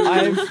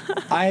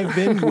 I've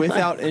been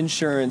without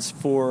insurance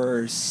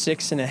for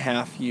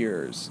 6.5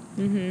 years.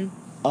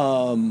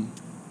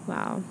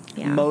 Wow.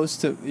 Yeah.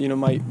 Most of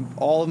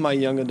all of my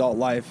young adult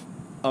life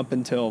up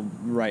until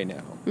right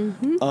now.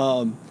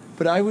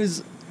 But I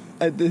was.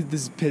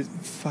 This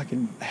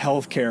fucking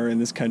healthcare in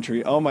this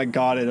country. Oh my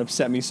God, it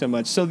upset me so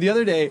much. So the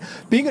other day,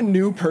 being a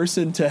new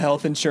person to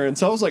health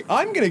insurance, I was like,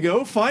 I'm going to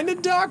go find a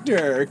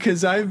doctor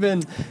because I've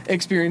been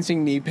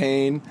experiencing knee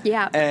pain.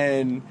 Yeah.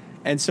 And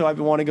so I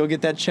want to go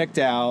get that checked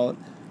out.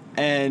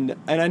 And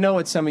I know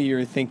what some of you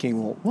are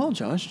thinking, well,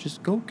 Josh,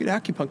 just go get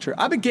acupuncture.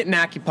 I've been getting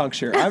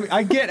acupuncture.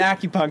 I get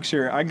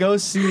acupuncture. I go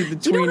see the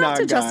Tweenog guy. You don't have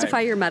to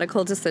justify your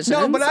medical decisions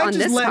no, but I'm on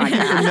just this letting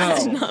podcast.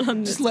 people know. Not on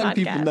this just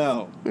letting people podcast.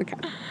 know. Okay.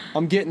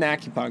 I'm getting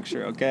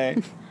acupuncture, okay?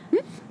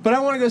 But I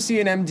want to go see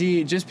an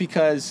MD just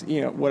because,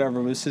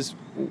 whatever. This is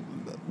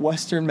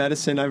Western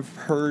medicine, I've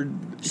heard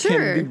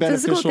can be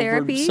beneficial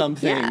for some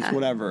things,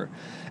 whatever.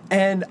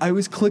 And I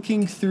was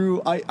clicking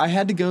through, I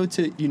had to go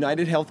to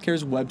United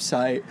Healthcare's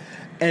website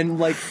and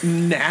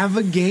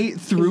navigate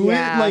through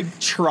it,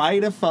 try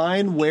to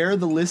find where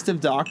the list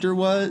of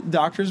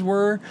doctors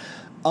were.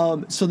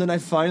 So then I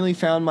finally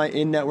found my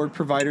in-network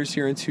providers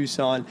here in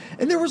Tucson,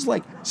 and there was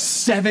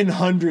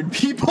 700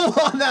 people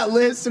on that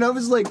list, and I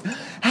was like,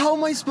 how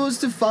am I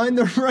supposed to find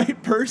the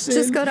right person?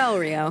 Just go to El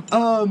Rio.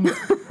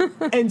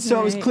 And so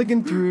I was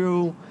clicking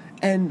through,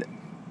 and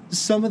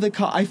some of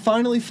I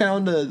finally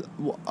found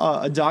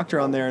a doctor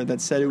on there that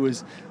said it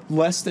was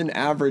less than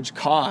average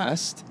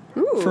cost.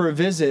 Ooh. For a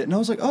visit, and I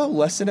was like, oh,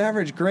 less than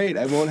average, great.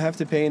 I won't have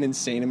to pay an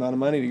insane amount of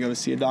money to go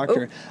see a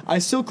doctor. I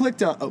still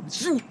clicked on,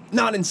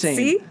 not insane.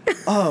 See?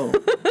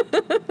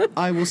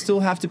 I will still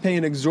have to pay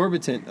an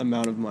exorbitant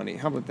amount of money.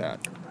 How about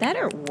that?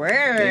 Better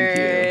word.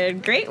 Thank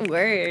you. Great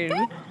word.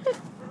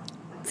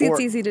 See,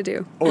 it's easy to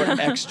do. Or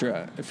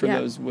extra, for Yeah.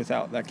 those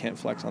that can't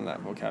flex on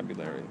that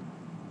vocabulary.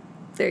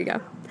 There you go.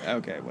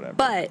 Okay, whatever.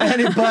 But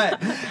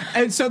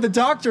and so the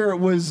doctor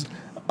was,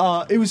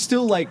 it was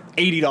still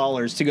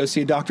 $80 to go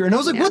see a doctor. And I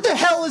was like, what the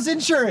hell is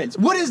insurance?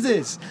 What is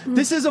this?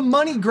 This is a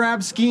money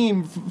grab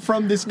scheme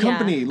from this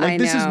company. I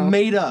This is know.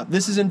 made up.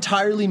 This is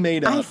entirely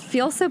made up. I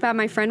feel so bad.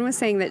 My friend was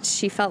saying that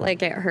she felt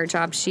like at her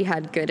job she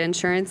had good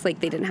insurance, they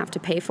didn't have to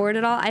pay for it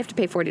at all. I have to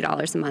pay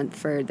 $40 a month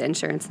for the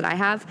insurance that I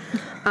have.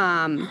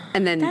 And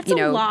then, That's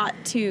a lot,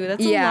 too.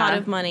 That's a lot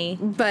of money.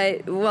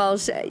 But,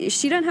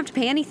 she doesn't have to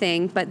pay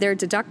anything, but their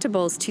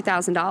deductible is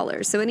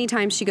 $2,000. So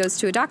anytime she goes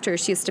to a doctor,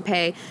 she has to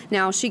pay.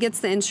 Now, she gets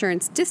the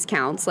insurance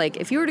discounts.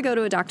 If you were to go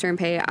to a doctor and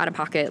pay out of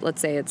pocket, let's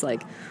say it's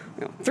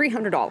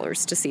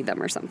 $300 to see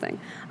them or something.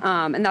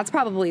 And that's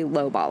probably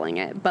lowballing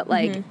it. But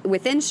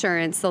with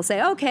insurance, they'll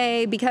say,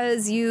 okay,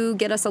 because you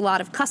get us a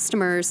lot of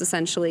customers,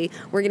 essentially,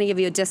 we're going to give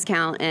you a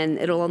discount and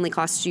it'll only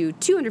cost you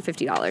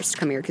 $250 to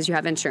come here because you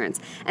have insurance.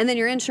 And then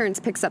your insurance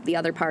picks up the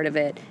other part of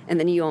it, and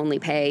then you only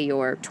pay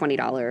your $20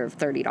 or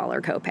 $30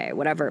 copay,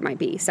 whatever it might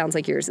be. Sounds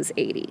like yours is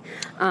 $80.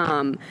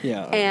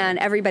 And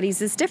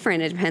everybody's is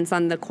different. It depends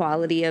on the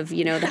quality of,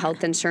 the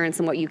health insurance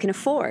and what you can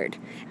afford.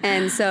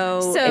 And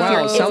so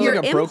if your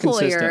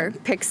employer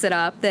picks it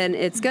up, then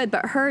it's good.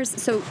 But for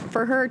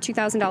her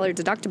 $2,000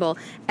 deductible,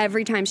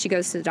 every time she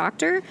goes to the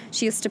doctor,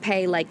 she has to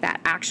pay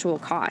that actual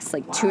cost,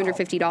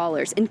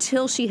 $250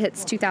 until she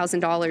hits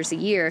 $2,000 a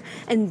year.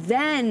 And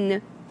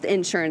then the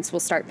insurance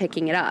will start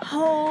picking it up.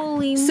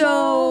 Holy So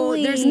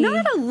moly. there's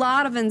not a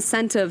lot of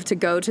incentive to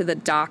go to the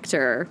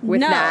doctor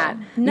with that.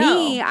 No.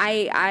 Me,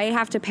 I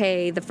have to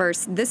pay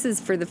this is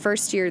for the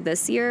first year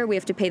this year, we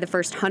have to pay the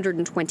first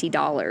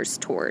 $120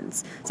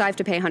 towards. So I have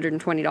to pay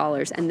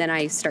 $120 and then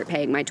I start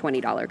paying my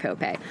 $20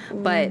 copay.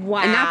 But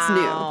and that's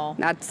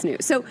new. That's new.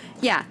 So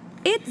yeah.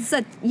 It's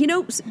you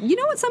know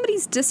what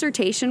somebody's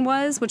dissertation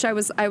was, which I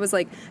was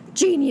like,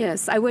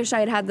 genius. I wish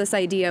I had this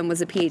idea and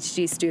was a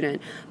PhD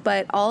student.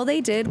 But all they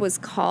did was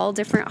call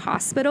different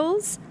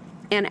hospitals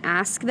and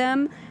ask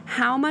them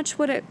how much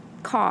would it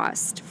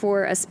cost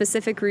for a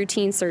specific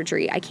routine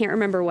surgery, I can't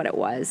remember what it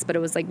was, but it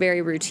was like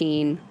very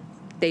routine,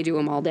 they do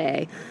them all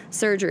day,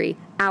 surgery,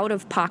 out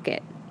of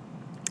pocket.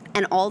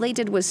 And all they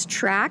did was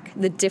track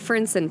the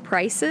difference in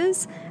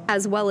prices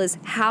as well as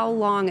how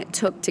long it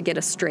took to get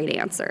a straight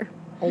answer.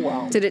 Oh,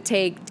 wow.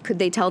 Could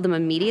they tell them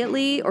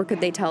immediately, or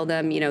could they tell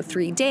them,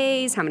 3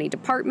 days? How many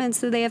departments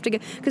do they have to go?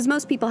 Because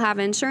most people have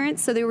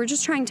insurance, so they were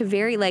just trying to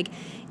vary, like,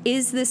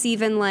 is this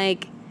even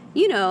like,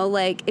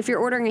 like if you're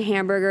ordering a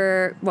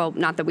hamburger, well,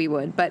 not that we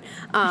would, but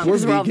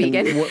because we're all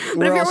vegan.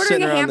 But if you're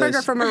ordering a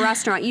hamburger from a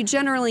restaurant, you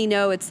generally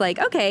know it's like,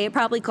 okay, it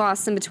probably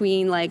costs them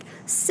between like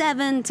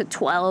 $7 to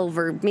 $12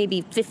 or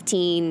maybe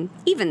 $15,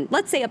 even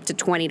let's say up to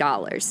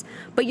 $20.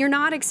 But you're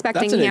not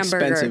expecting That's an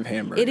expensive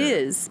hamburger. It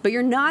is, but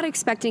you're not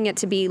expecting it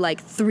to be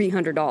like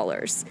 $300.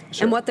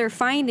 Sure. And what they're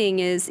finding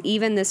is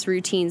even this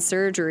routine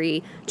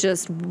surgery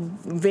just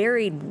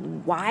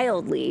varied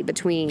wildly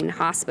between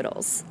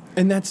hospitals.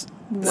 And that's...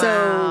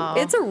 Wow.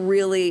 It's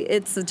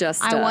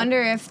just... I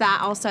wonder if that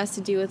also has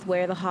to do with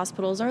where the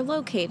hospitals are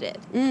located.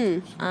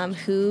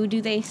 Who do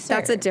they serve?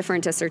 That's a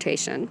different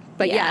dissertation.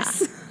 But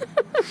yes.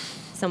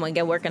 Someone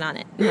get working on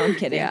it. No, I'm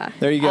kidding. Yeah.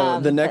 There you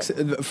go.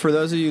 For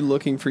those of you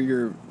looking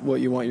for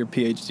what you want your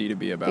PhD to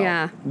be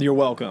about, you're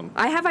welcome.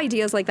 I have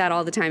ideas like that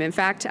all the time. In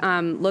fact,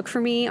 look for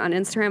me on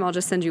Instagram. I'll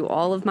just send you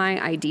all of my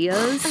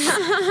ideas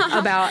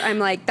about. I'm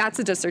like, that's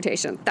a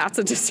dissertation. That's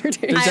a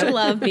dissertation. I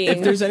love being.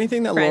 If there's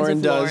anything that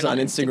Lauren does Lauren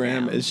on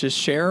Instagram, is just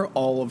share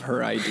all of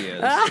her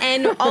ideas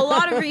and a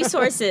lot of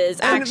resources.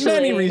 Actually,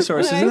 many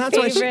resources, and that's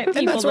why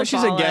she's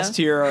follow. a guest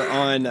here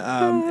on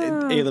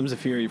Alem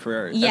Zafiri for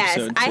our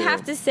episode 2. I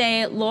have to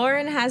say,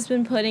 Lauren has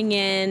been putting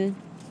in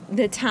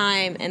the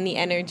time and the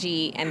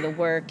energy and the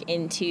work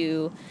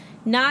into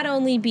not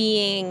only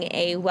being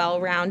a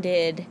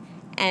well-rounded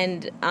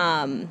and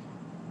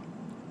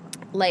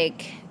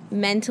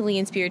mentally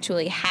and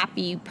spiritually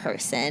happy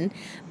person,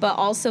 but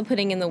also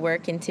putting in the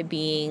work into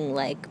being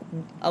like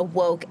a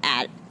woke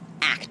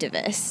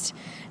activist,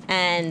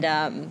 and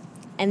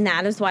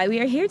that is why we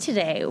are here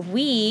today.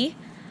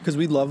 Because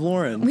we love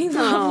Lauren. We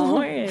love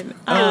Lauren.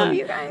 I love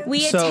you guys.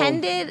 We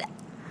attended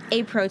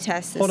a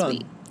protest this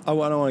week.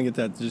 Oh, I don't want to get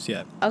that just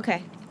yet.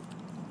 Okay.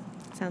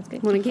 Sounds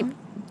good. Want to keep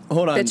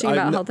Hold on. bitching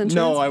about health insurance?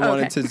 No, I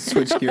wanted to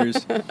switch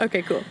gears.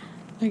 Okay, cool.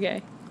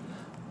 Okay.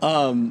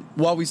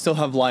 While we still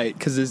have light,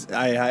 because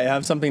I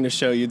have something to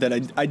show you that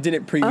I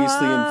didn't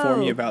previously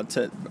inform you about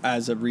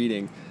as a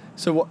reading.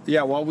 So,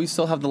 while we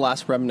still have the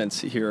last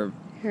remnants here.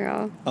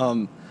 Here,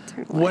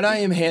 what I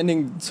am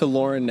handing to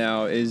Lauren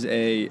now is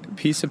a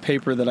piece of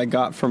paper that I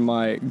got from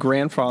my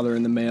grandfather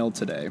in the mail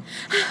today.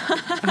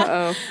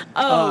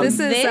 This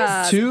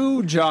is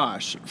to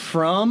Josh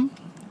from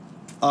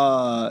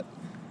Dr.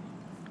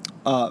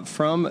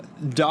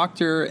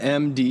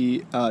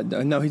 MD.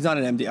 No, he's not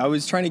an MD. I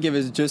was trying to give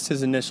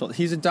his initial.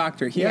 He's a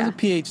doctor. He has a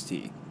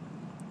PhD.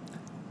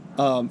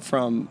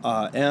 From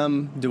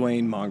M.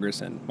 Dwayne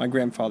Mongerson, my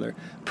grandfather.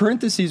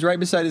 Parentheses right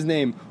beside his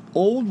name.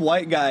 Old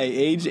white guy,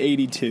 age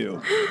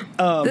 82.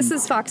 This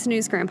is Fox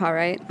News Grandpa,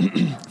 right?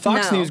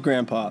 Fox News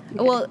Grandpa.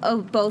 Well,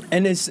 both.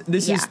 And this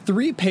is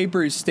 3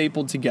 papers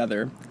stapled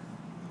together.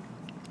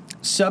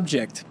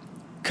 Subject: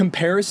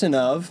 comparison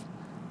of ...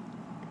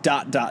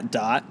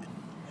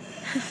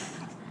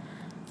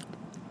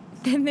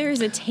 Then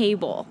there's a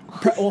table.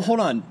 Well, hold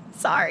on.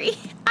 Sorry.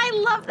 I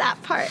love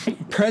that part.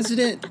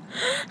 President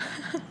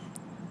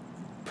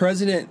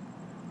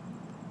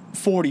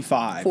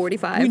 45.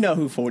 45. We know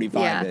who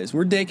 45 is.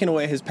 We're taking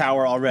away his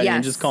power already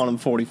and just calling him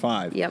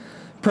 45. Yep.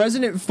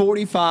 President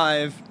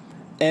 45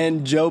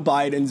 and Joe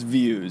Biden's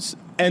views.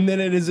 And then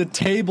it is a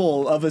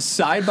table of a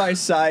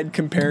side-by-side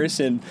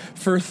comparison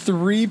for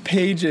 3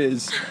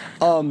 pages,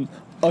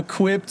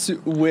 equipped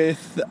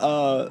with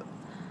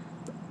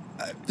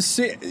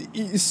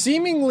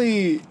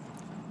seemingly,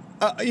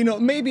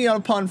 maybe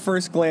upon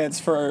first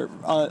glance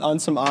on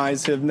some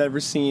eyes who have never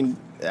seen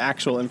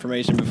actual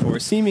information before,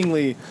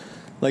 seemingly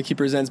like he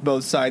presents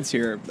both sides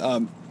here,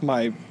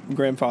 my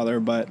grandfather,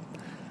 but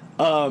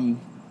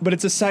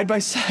it's a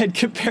side-by-side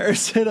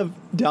comparison of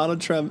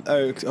Donald Trump,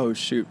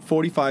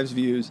 45's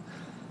views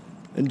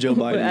and Joe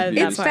Biden's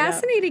views. It's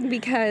fascinating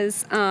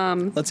because I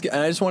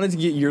just wanted to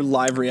get your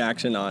live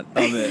reaction of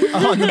it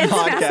on the it's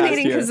podcast. It's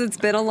fascinating because it's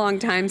been a long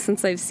time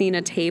since I've seen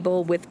a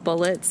table with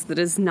bullets that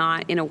is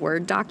not in a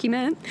Word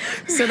document.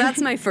 So that's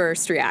my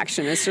first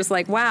reaction. It's just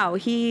like, wow,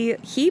 he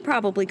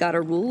probably got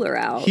a ruler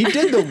out. He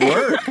did the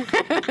work.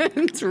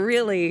 It's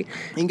really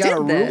he got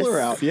a ruler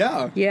out.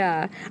 Yeah.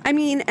 Yeah. I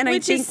mean, and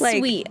Which I think is like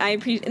sweet. I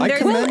appreciate.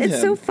 It's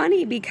so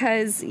funny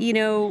because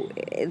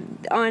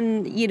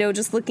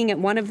just looking at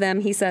one of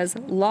them, he says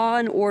law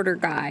and order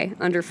guy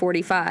under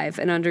 45,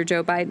 and under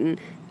Joe Biden,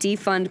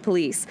 defund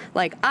police.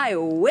 Like, I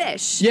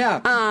wish. Yeah.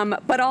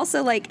 But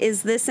also, like,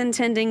 is this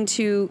intending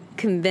to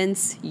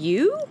convince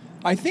you?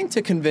 I think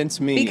to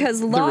convince me.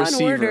 Because law and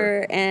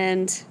order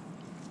and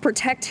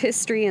protect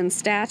history and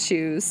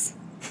statues.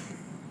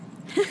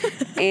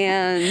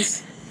 And,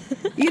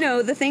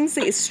 the things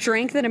that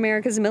strengthen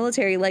America's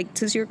military, like,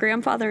 does your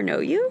grandfather know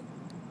you?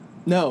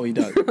 No, he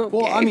doesn't. Okay.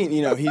 Well, I mean,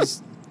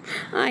 he's.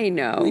 I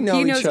know. We know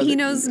he knows. each other. He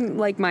knows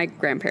like my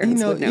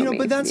grandparents would know me.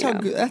 But that's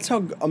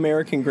how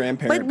American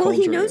grandparent But he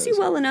culture knows is. you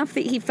well enough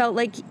that he felt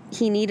like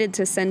he needed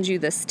to send you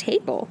this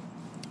table.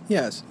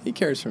 Yes, he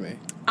cares for me.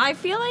 I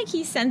feel like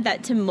he sent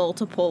that to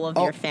multiple of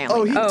your family.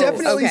 Oh, he members.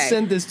 definitely okay.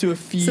 sent this to a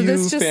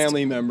few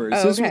family members.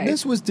 Oh, okay.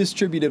 This was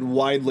distributed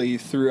widely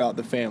throughout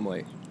the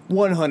family,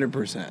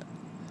 100%.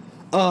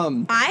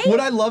 What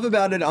I love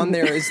about it on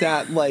there is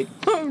that, like,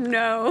 Oh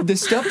no. the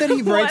stuff that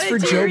he writes for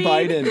did you Joe read?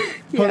 Biden.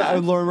 Hold Yeah.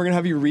 on, Lauren, we're gonna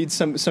have you read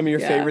some of your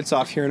Yeah. favorites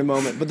off here in a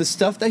moment. But the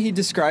stuff that he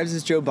describes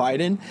as Joe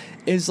Biden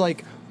is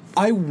like,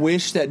 I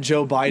wish that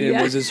Joe Biden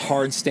Yeah. was as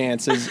hard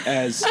stance as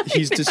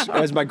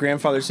as my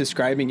grandfather's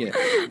describing it.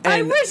 I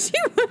And wish he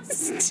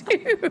was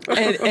too.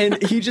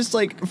 and he just,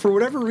 like, for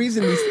whatever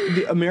reason,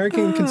 the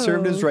American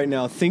conservatives right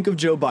now think of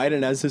Joe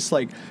Biden as this,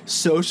 like,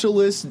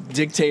 socialist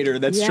dictator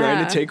that's trying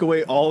Yeah. to take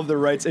away all of the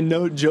rights. And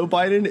no, Joe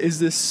Biden is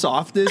the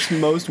softest,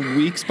 most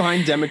weak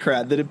spine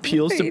Democrat that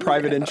appeals to I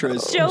private know.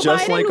 interests, Joe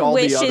just Biden like all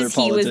the wishes other he was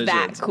politicians.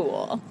 that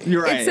cool.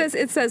 You're right.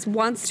 It says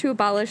wants to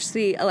abolish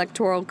the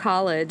electoral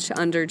college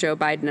under Joe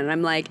Biden, and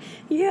I'm like,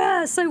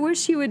 yes, I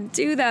wish he would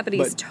do that, but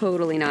he's But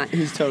totally not.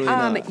 he's totally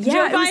not. Yeah,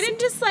 Joe it was- Biden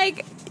just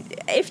like,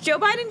 if Joe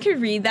Biden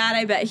could read that,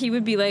 I bet he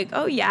would be like,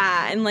 oh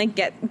yeah, and like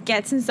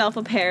gets himself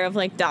a pair of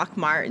like Doc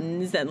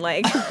Martens and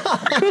like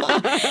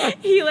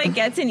he like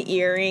gets an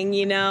earring,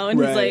 and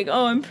he's Right. like,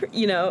 oh, I'm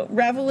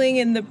reveling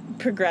in the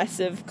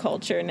progressive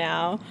culture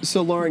now.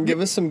 So, Lauren, give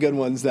us some good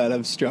ones that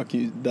have struck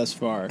you thus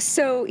far.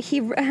 So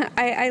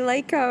I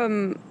like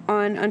on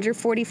under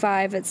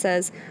 45 it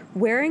says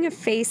wearing a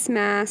face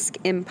mask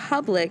in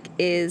public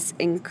is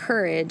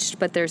encouraged,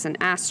 but there's an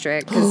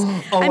asterisk.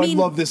 I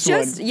love this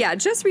one. Yeah,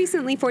 just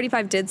recently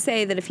 45 did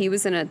say that if he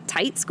was in a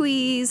tight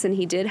squeeze and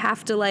he did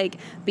have to like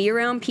be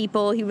around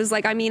people, he was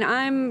like, I mean,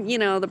 I'm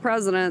the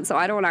president, so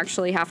I don't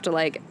actually have to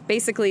like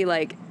basically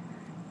like.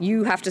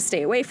 You have to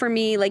stay away from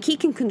me. Like, he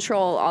can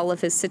control all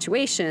of his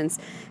situations.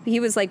 He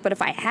was like, but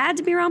if I had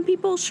to be around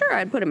people, sure,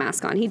 I'd put a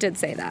mask on. He did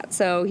say that.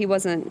 So he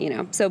wasn't,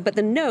 but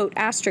the note,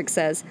 asterisk,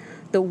 says,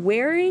 the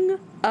wearing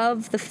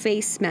of the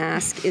face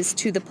mask is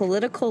to the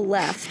political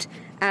left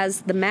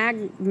as the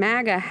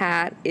MAGA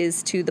hat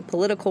is to the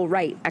political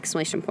right,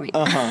 exclamation point.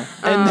 And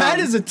that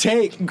is a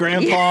take,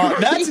 Grandpa. Yeah.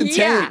 That's a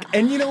Yeah. take.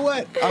 And you know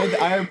what?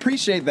 I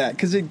appreciate that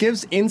because it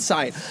gives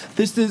insight.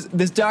 This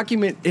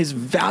document is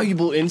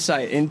valuable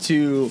insight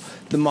into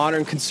the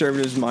modern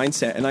conservative's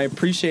mindset, and I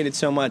appreciate it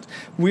so much.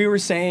 We were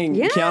saying,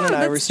 Yeah, Kiana and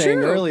I were that's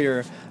saying true.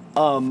 earlier,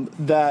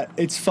 that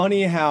it's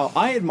funny how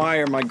I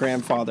admire my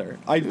grandfather.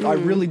 I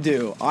really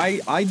do.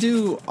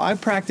 I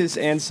practice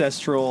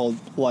ancestral,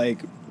 like,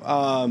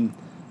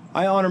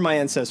 I honor my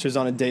ancestors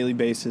on a daily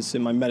basis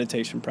in my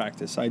meditation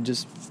practice.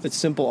 It's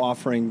simple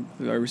offering.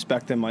 I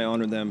respect them. I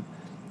honor them.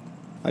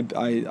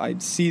 I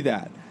see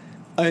that.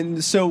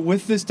 And so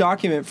with this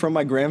document from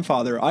my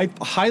grandfather, I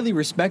highly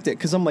respect it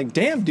because I'm like,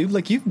 damn, dude,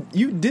 like you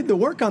did the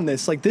work on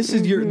this. Like this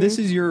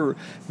is your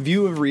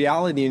view of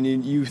reality,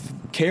 and you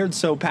cared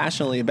so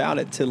passionately about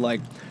it to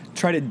like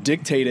try to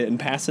dictate it and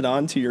pass it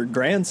on to your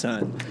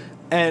grandson.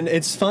 And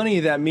it's funny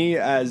that me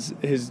as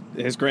his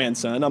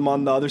grandson, I'm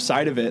on the other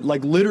side of it,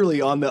 like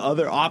literally on the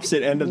other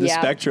opposite end of the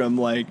spectrum,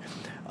 like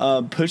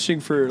pushing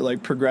for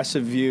like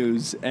progressive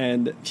views.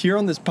 And here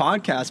on this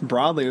podcast,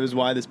 broadly, it was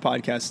why this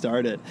podcast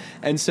started.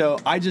 And so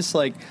I just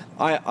like,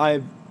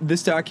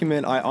 this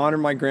document, I honor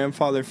my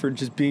grandfather for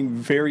just being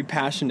very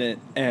passionate,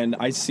 and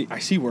I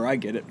see where I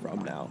get it from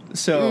now.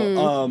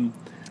 So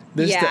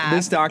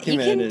this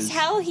document you can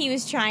tell he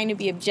was trying to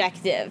be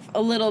objective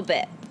a little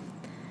bit.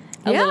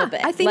 A Yeah, little bit.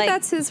 I think Like,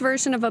 that's his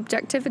version of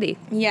objectivity.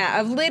 Yeah,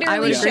 of I would literally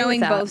agree with showing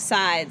that. both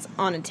sides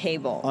on a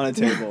table. on a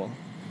table.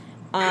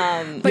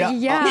 But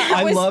That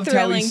I was loved how he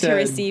thrilling to said,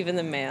 receive in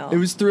the mail. it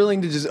was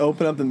thrilling to just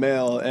open up the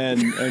mail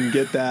and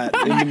get that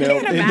in the mail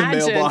can in the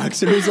imagine.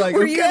 mailbox. And it was like,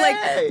 Were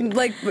okay. you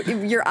like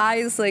your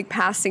eyes like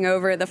passing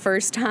over the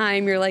first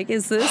time? You're like,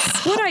 is this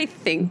what I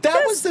think?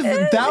 That was this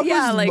the is? that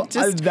Yeah, was like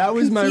just that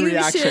was my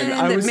reaction. confusion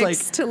I that was like,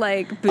 mixed to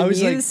like I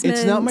was like, bemusement.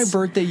 it's not my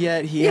birthday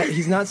yet.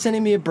 He's not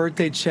sending me a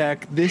birthday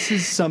check. This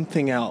is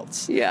something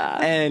else. Yeah.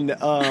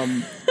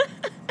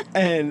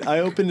 And I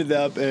opened it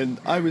up, and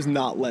I was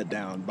not let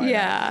down by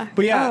Yeah. that.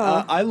 But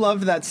Oh. I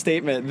loved that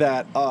statement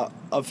that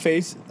a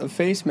face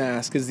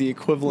mask is the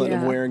equivalent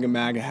of Yeah. wearing a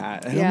MAGA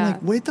hat. And Yeah. I'm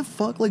like, wait, the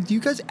fuck? Like, do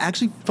you guys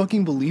actually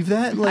fucking believe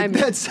that? Like, I'm-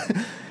 that's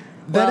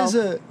Well,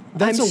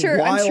 that's I'm a sure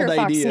wild Fox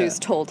idea. News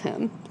told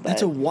him.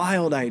 That's a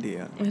wild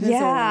idea.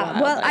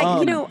 Yeah. Well,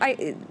 wild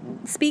I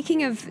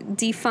speaking of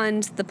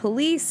defund the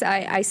police,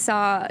 I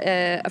saw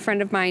a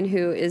friend of mine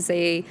who is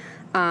a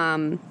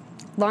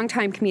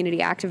longtime community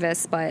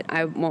activist, but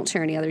I won't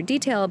share any other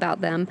detail about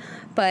them.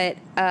 But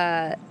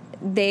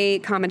they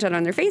commented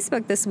on their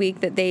Facebook this week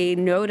that they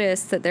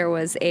noticed that there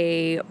was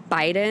a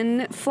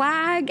Biden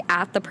flag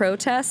at the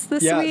protest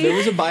this week. Yeah, there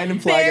was a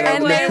Biden flag at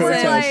And the they were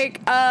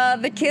protest.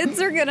 like, the kids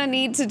are going to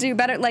need to do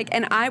better. Like,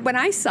 and when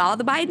I saw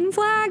the Biden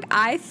flag,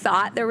 I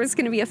thought there was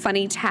going to be a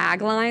funny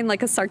tagline,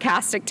 like a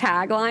sarcastic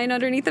tagline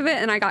underneath of it.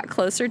 And I got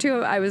closer to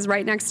it. I was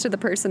right next to the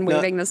person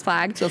waving this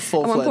flag it's a at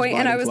full-fledged one point.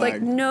 And I Biden was flag.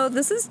 like, no,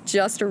 this is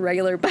just a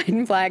regular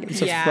Biden flag.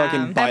 It's a fucking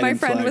Biden And my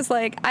friend flag. was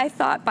like, I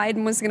thought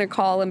Biden was going to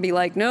call and be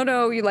like,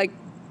 no, you like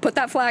put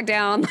that flag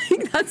down.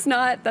 Like that's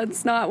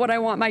not what I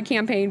want my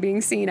campaign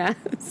being seen as.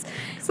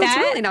 So that's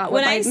really not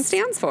what Biden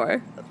stands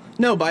for.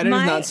 No, Biden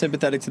is not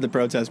sympathetic to the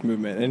protest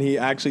movement, and he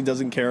actually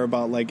doesn't care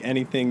about like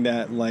anything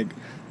that like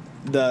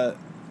the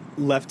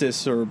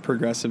leftists or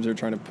progressives are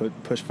trying to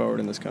push forward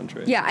in this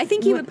country. Yeah, I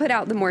think he would put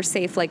out the more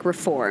safe like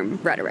reform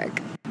rhetoric.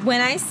 When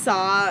I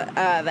saw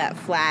that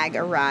flag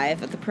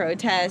arrive at the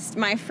protest,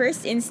 my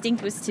first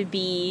instinct was to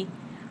be.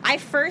 I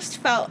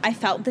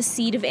felt the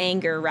seed of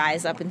anger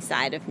rise up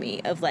inside of me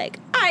of like,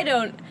 I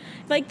don't,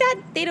 like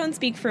that, they don't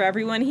speak for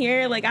everyone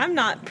here. Like, I'm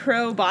not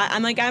pro-Biden.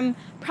 I'm like, I'm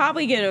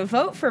probably going to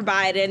vote for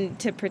Biden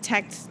to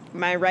protect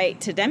my right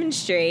to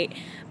demonstrate.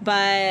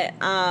 But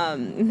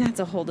that's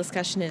a whole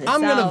discussion in itself.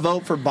 I'm going to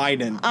vote for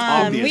Biden,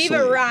 obviously.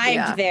 We've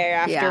arrived there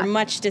after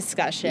much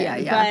discussion.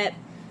 Yeah.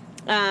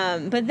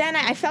 But then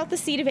I felt the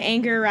seed of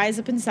anger rise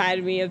up inside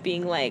of me of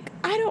being like,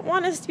 I don't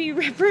want us to be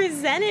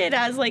represented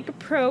as like a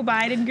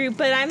pro-Biden group.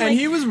 But I'm like,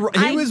 he was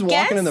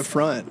walking in the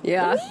front.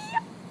 Yeah.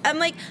 I'm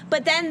like,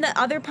 but then the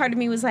other part of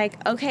me was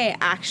like, okay,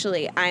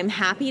 actually, I'm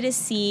happy to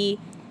see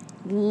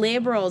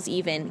liberals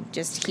even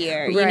just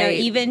here. You know, Right.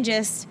 even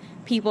just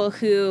people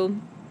who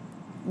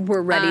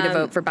Were ready to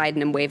vote for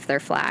Biden and wave their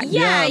flag.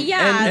 Yeah.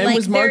 And like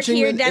was they're marching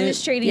here with-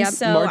 demonstrating. Yep.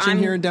 So marching I'm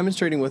here and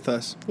demonstrating with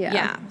us.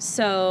 Yeah.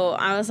 So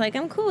I was like,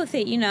 I'm cool with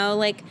it. You know,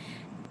 like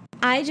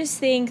I just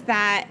think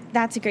that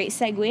that's a great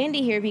segue into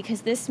here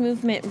because this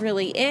movement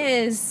really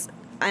is,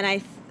 and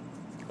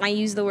I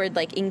use the word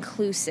like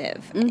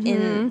inclusive.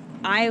 And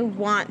I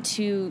want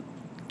to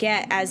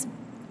get as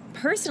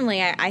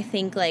personally, I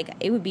think like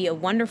it would be a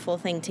wonderful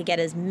thing to get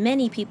as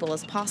many people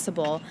as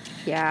possible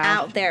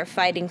out there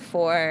fighting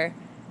for,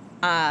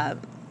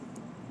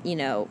 you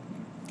know,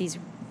 these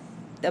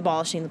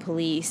abolishing the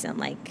police and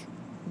like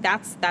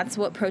that's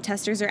what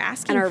protesters are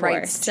asking And our for.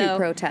 rights to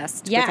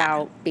protest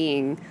without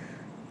being,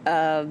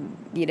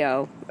 you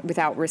know,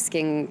 without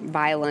risking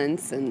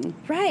violence and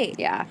right.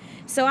 Yeah.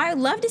 So I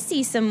would love to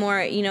see some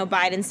more, you know,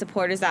 Biden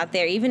supporters out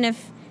there, even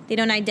if they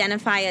don't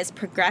identify as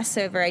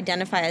progressive or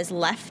identify as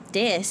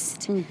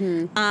leftist.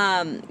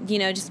 You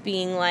know, just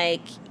being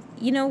like,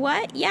 you know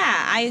what?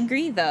 Yeah, I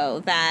agree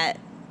though that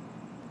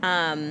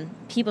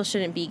people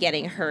shouldn't be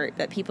getting hurt,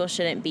 that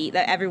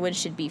everyone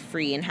should be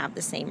free and have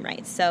the same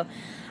rights. So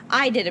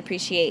I did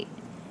appreciate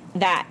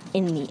that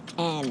in the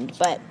end,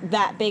 but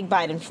that big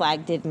Biden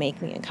flag did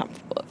make me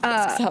uncomfortable. So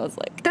I was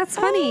like, that's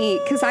funny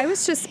because I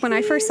was just when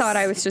I first saw it,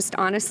 I was just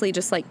honestly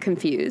just like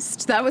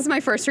confused. That was my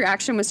first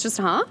reaction was just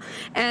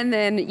and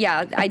then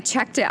I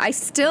checked it. I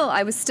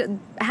was still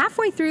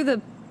halfway through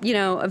the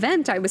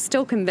event, I was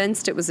still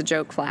convinced it was a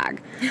joke flag.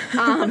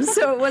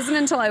 So it wasn't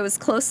until I was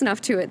close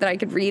enough to it that I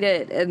could read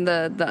it in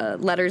the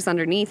letters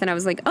underneath, and I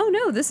was like, oh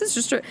no, this is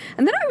just and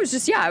then I was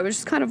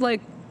just kind of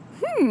like,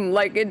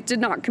 like it did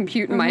not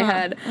compute in my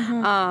head.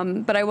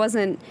 But I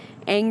wasn't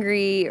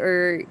angry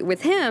or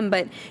with him,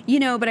 but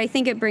I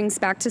think it brings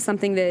back to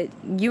something that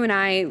you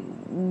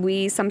and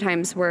we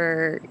sometimes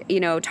were,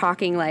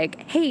 talking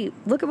like, hey,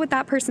 look at what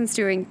that person's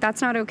doing.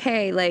 That's not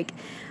okay. Like,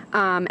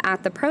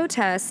 at the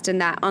protest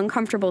and that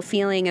uncomfortable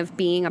feeling of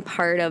being a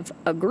part of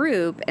a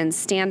group and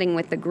standing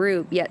with the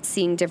group, yet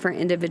seeing different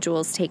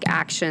individuals take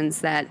actions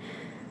that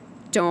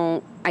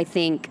don't, I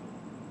think,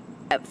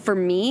 for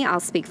me, I'll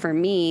speak for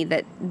me,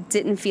 that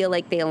didn't feel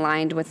like they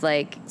aligned with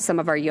like some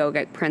of our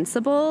yogic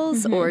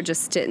principles or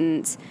just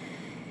didn't.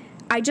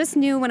 I just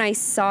knew when I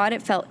saw it,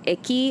 it felt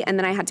icky. And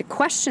then I had to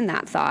question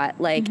that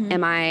thought. Like,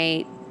 am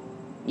I,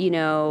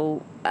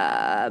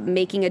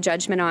 making a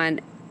judgment on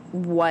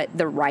what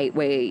the right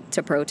way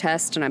to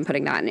protest, and I'm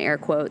putting that in air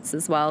quotes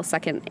as well,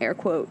 second air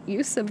quote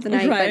use of the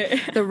night,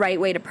 but the right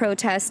way to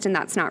protest, and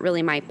that's not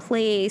really my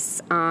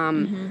place,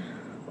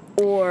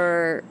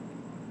 or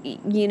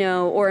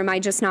am I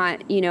just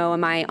not,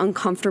 am I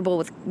uncomfortable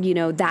with,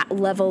 that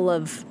level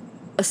of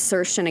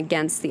assertion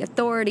against the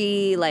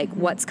authority, like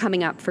what's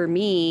coming up for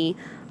me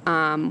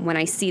when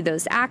I see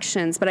those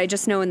actions, but I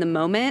just know in the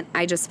moment,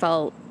 I just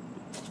felt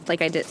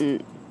like I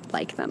didn't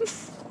like them.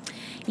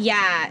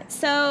 Yeah,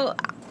 so...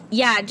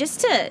 Yeah,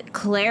 just to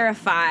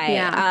clarify,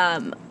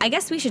 I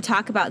guess we should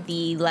talk about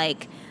the,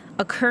 like,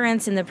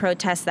 occurrence in the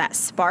protest that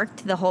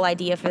sparked the whole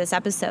idea for this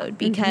episode,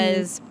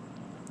 because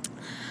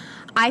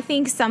I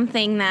think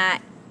something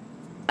that,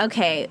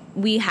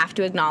 we have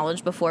to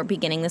acknowledge before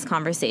beginning this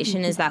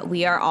conversation is that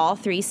we are all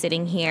three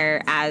sitting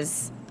here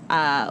as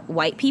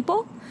white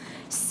people,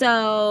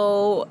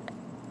 so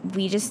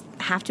we just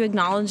have to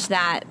acknowledge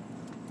that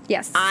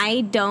yes,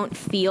 I don't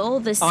feel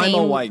the same... I'm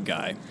a white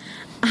guy.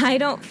 I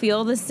don't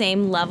feel the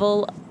same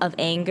level of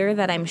anger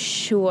that I'm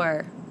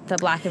sure the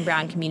Black and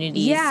brown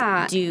communities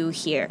do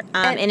here.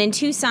 And in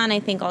Tucson, I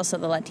think also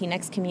the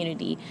Latinx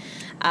community,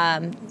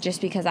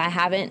 just because I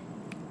haven't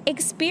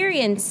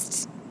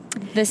experienced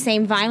the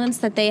same violence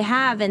that they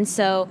have. And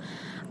so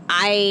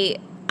I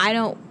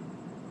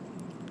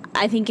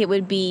think it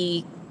would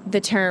be,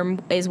 the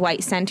term is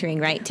white centering,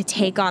 right? To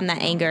take on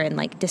that anger and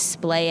like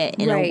display it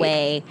in a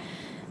way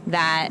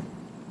that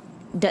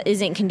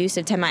isn't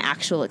conducive to my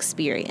actual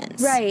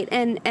experience. Right.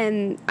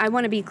 And I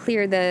want to be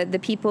clear, the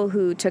people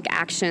who took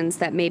actions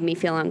that made me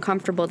feel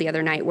uncomfortable the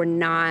other night were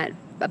not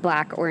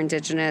Black or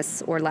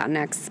Indigenous or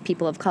Latinx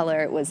people of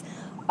color. It was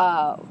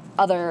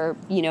other,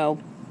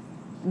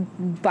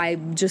 by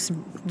just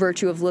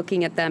virtue of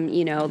looking at them,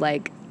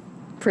 like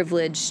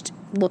privileged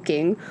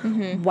looking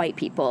white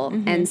people.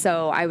 And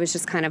so I was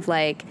just kind of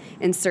like,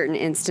 in certain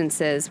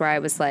instances where I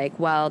was like,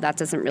 well, that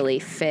doesn't really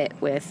fit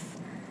with,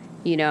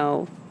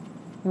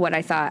 what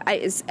I thought.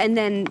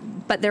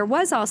 But there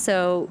was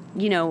also,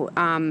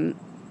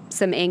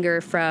 some anger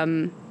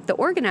from the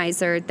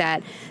organizer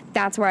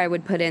that's where I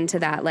would put into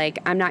that. Like,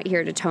 I'm not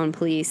here to tone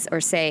police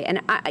or say, and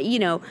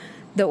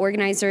the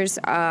organizers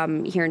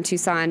here in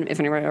Tucson, if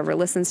anyone ever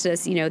listens to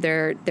this,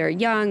 they're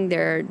young,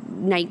 they're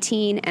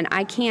 19, and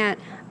I can't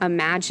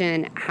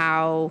imagine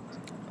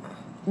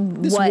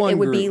what it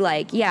would be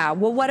like. Yeah,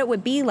 well, what it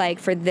would be like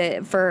for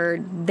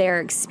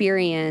their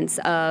experience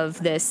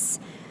of this,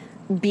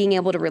 being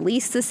able to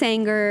release this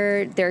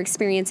anger, they're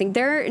experiencing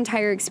their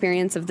entire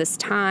experience of this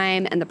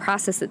time and the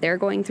process that they're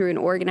going through in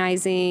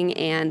organizing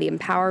and the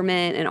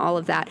empowerment and all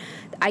of that.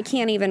 I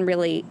can't even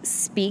really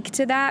speak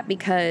to that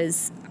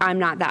because I'm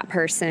not that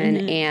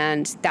person,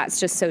 and that's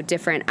just so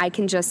different. I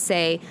can just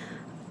say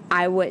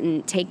I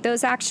wouldn't take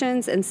those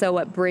actions, and so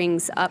what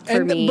brings up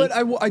for me... But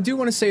I do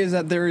want to say is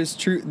that there is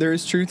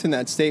truth in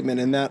that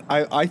statement, and that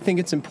I think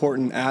it's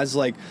important as,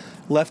 like,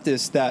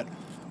 leftists that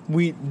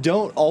we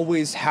don't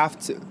always have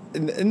to...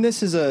 And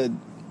this is a...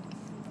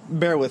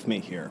 Bear with me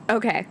here.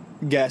 Okay.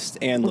 Guest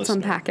and listener.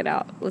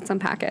 Let's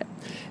unpack it.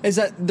 Is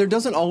that there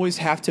doesn't always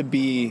have to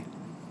be...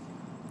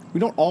 We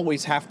don't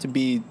always have to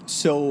be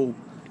so...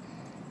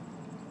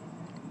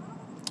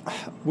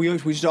 We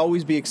should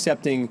always be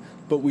accepting,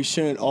 but we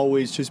shouldn't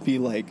always just be,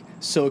 like,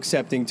 so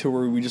accepting to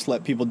where we just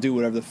let people do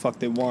whatever the fuck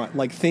they want.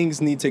 Like,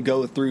 things need to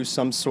go through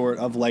some sort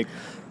of, like,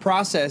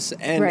 process.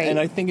 And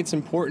I think it's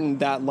important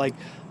that, like,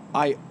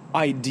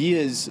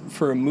 ideas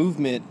for a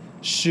movement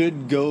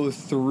should go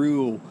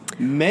through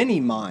many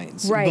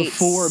minds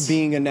before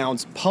being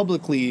announced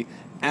publicly,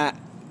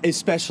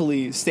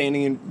 especially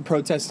standing and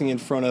protesting in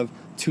front of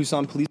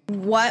Tucson police.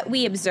 What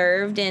we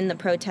observed in the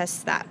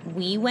protests that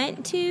we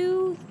went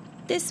to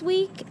this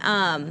week,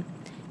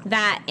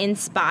 that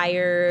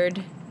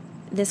inspired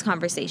this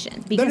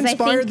conversation. Because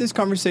this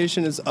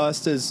conversation is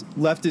us as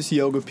leftist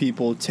yoga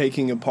people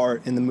taking a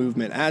part in the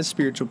movement. As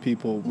spiritual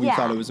people, we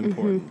thought it was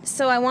important.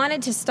 So I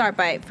wanted to start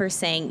by first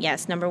saying,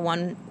 yes, number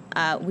one,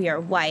 we are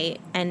white,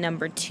 and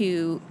number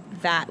two,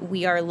 that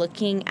we are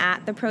looking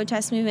at the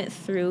protest movement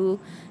through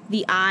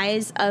the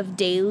eyes of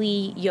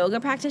daily yoga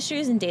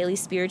practitioners and daily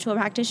spiritual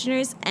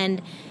practitioners.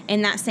 And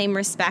in that same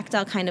respect,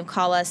 I'll kind of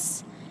call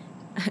us...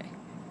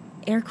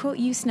 air quote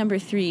use number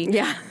 3.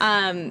 Yeah.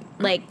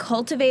 Like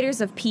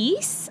cultivators of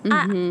peace,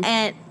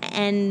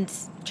 and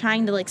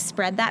trying to like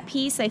spread that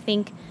peace. I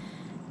think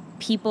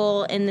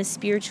people in the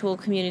spiritual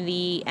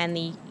community and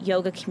the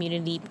yoga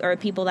community, or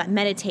people that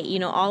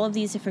meditate, all of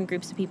these different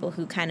groups of people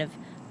who kind of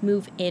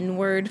move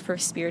inward for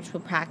spiritual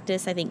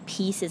practice, I think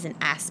peace is an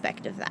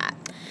aspect of that.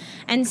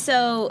 And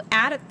so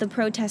at the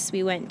protests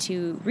we went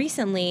to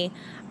recently,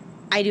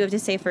 I do have to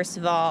say, first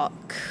of all,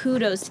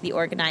 kudos to the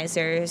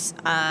organizers,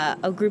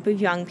 a group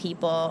of young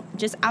people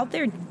just out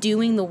there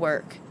doing the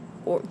work,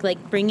 or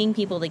like bringing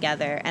people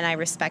together, and I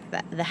respect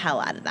the hell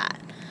out of that.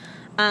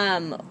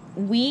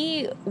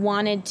 We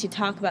wanted to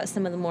talk about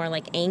some of the more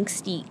like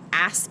angsty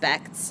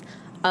aspects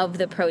of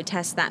the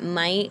protest that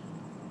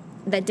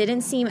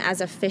didn't seem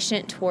as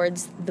efficient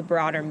towards the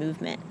broader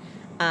movement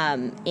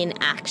in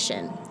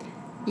action.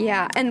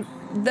 Yeah, and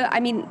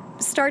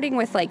starting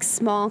with like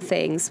small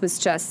things was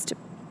just,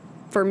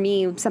 for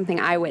me, something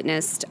I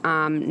witnessed,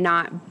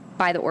 not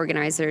by the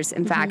organizers.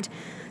 In fact,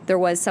 there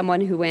was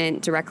someone who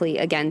went directly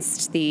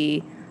against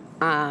the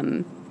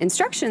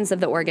instructions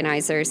of the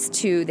organizers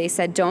they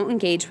said, don't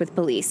engage with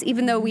police,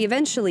 even though we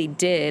eventually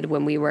did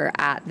when we were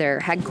at their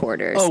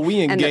headquarters. Oh,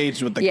 we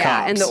engaged with the cops.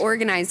 Yeah, and the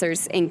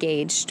organizers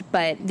engaged,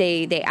 but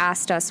they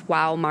asked us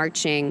while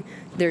marching,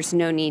 there's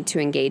no need to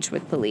engage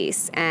with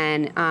police.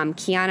 And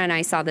Kiana and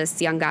I saw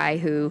this young guy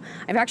who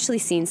I've actually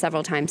seen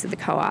several times at the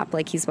co-op.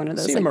 Like, he's one of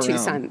those like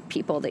Tucson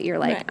people that you're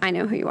like, right. I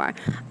know who you are.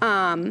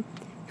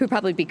 Who'd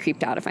probably be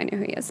creeped out if I knew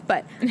who he is.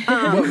 But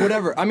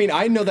whatever. I mean,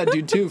 I know that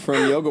dude too from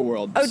Yoga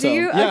World. Oh, do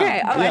you? Yeah,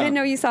 okay. Oh, yeah. I didn't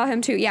know you saw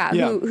him too. Yeah.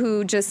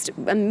 Who just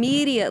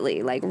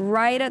immediately, like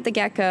right at the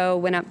get-go,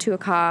 went up to a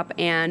cop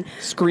and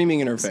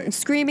screaming in their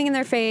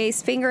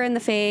face, finger in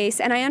the face.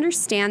 And I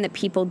understand that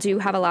people do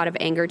have a lot of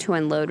anger to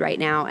unload right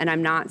now. And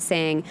I'm not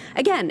saying,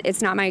 again,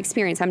 it's not my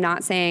experience. I'm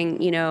not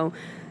saying,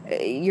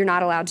 you're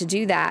not allowed to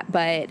do that.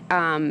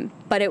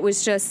 But it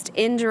was just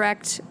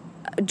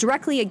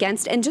directly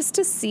against, and just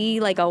to see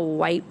like a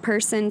white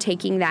person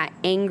taking that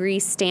angry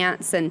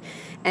stance and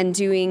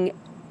doing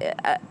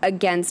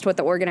against what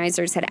the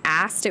organizers had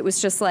asked, it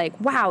was just like,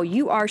 wow,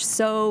 you are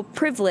so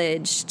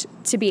privileged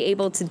to be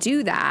able to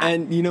do that.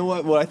 And you know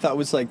what I thought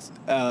was like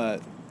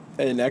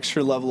an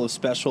extra level of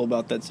special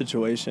about that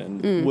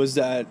situation was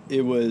that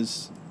it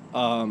was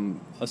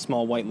a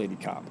small white lady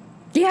cop.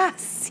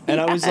 Yes. And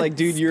I was like,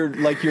 dude, you're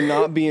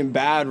not being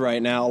bad right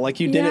now.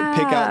 Like, you didn't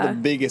pick out the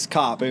biggest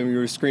cop and you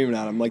were screaming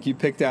at him. Like, you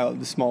picked out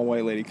the small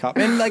white lady cop.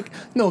 And like,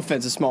 no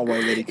offense to small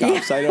white lady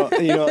cops. I don't,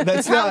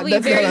 that's probably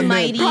not, that's very not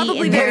mighty, probably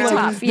and very very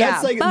tough. Yeah,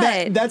 that's like,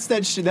 but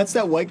that's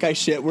that white guy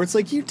shit where it's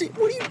like,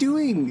 what are you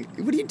doing?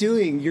 What are you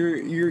doing?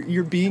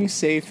 You're being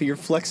safe. You're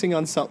flexing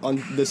on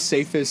the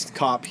safest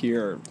cop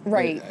here.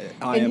 right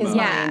IMO. in his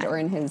mind, or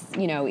in his,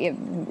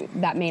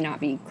 that may not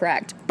be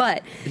correct,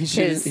 but He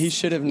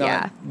should have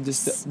not.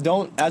 Just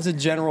don't, as a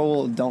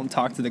general, don't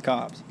talk to the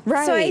cops.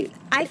 right. So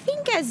I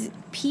think as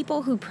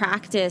people who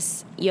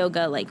practice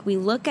yoga, like we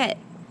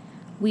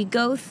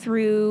go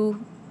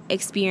through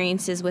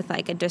experiences with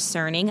like a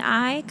discerning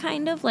eye,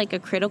 kind of like a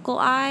critical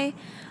eye.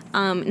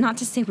 Not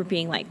to say we're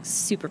being like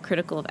super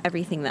critical of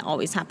everything that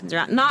always happens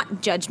around, not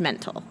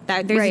judgmental.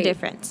 There's a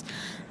difference.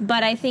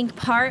 But I think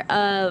part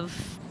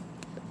of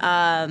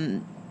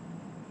kind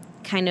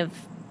of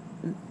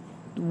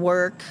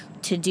work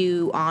to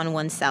do on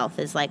oneself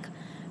is like,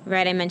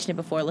 right, I mentioned it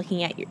before,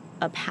 looking at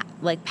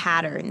like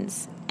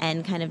patterns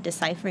and kind of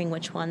deciphering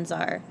which ones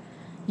are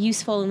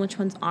useful and which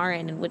ones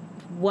aren't, and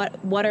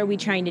what are we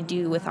trying to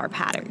do with our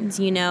patterns,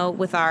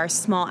 with our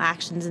small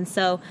actions. And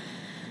so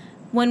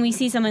when we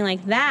see something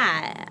like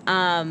that,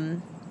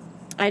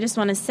 I just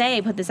want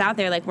to put this out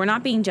there, like, we're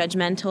not being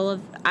judgmental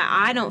of,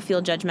 I don't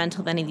feel judgmental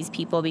of any of these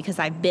people because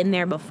I've been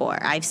there before.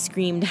 I've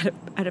screamed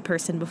at a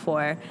person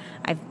before.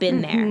 I've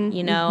been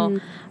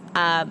there,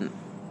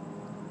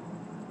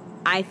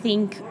 I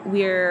think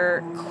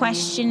we're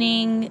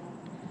questioning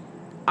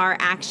our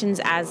actions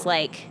as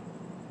like,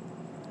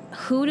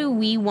 who do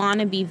we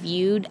want to be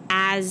viewed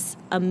as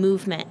a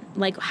movement?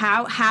 Like,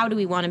 how do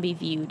we want to be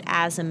viewed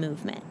as a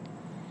movement?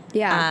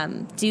 Yeah.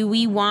 Do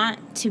we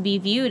want to be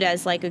viewed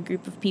as like a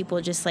group of people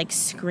just like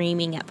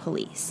screaming at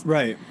police?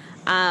 Right.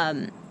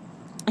 And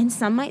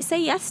some might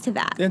say yes to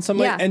that. And some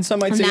might say yes to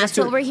it. And that's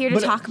what we're here to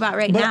talk about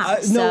right now.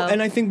 No,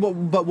 and I think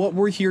what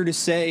we're here to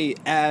say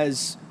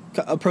as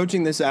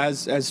approaching this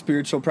as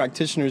spiritual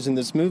practitioners in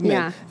this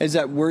movement is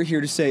that we're here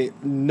to say,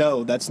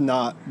 no, that's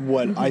not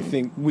what I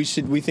think we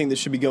think this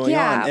should be going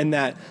on. And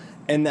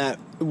that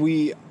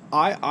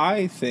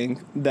I think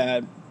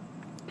that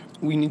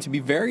we need to be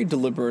very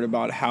deliberate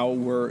about how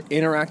we're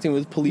interacting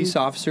with police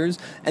officers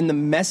and the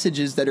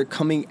messages that are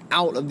coming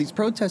out of these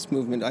protest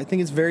movements. I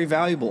think it's very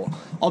valuable.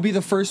 I'll be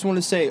the first one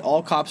to say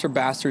all cops are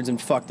bastards and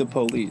fuck the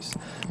police.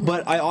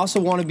 But I also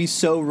want to be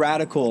so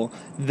radical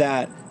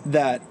that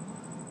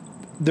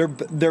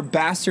they're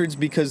bastards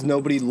because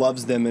nobody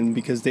loves them and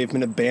because they've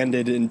been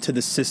abandoned into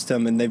the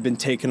system and they've been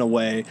taken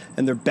away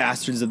and they're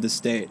bastards of the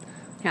state.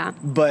 Yeah.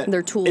 But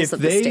they're tools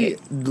of the state.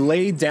 If they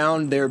lay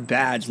down their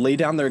badge, lay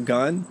down their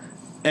gun,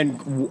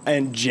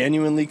 and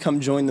genuinely come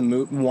join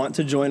want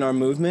to join our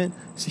movement,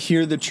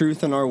 hear the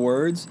truth in our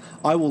words,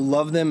 I will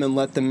love them and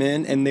let them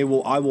in, and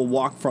I will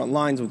walk front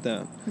lines with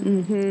them.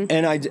 Mm-hmm.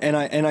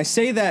 And I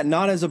say that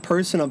not as a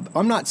person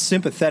I'm not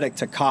sympathetic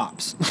to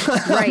cops.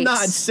 Right. I'm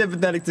not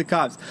sympathetic to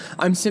cops.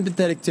 I'm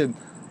sympathetic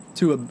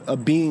to a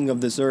being of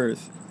this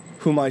earth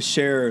whom I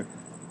share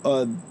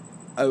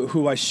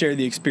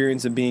the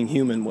experience of being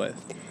human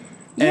with.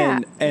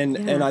 And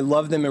I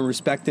love them and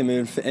respect them,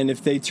 and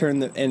if they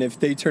turn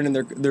in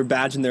their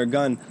badge and their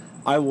gun,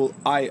 I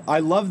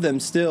love them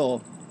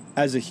still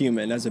as a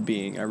human, as a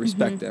being. I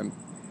respect them.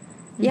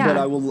 Yeah. But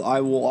I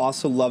will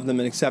also love them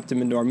and accept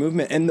them into our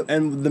movement. And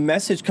the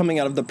message coming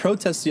out of the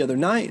protest the other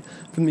night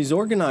from these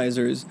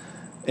organizers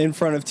in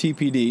front of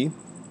TPD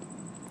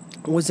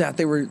was that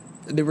they were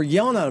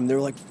yelling at him. They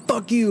were like,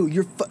 "Fuck you!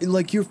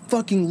 You're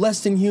fucking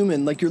less than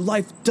human. Like, your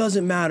life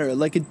doesn't matter.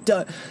 Like it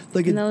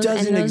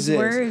doesn't exist."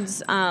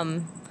 Words,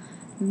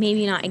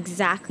 maybe not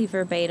exactly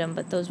verbatim,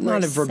 but those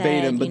words not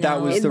verbatim, but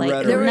that was the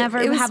rhetoric. They'll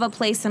never have a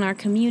place in our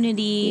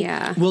community.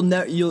 Yeah.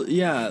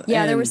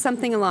 There was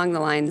something along the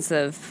lines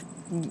of,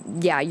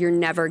 you're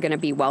never going to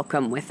be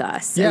welcome with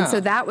us. Yeah. And so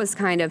that was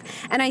kind of,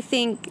 and I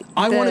think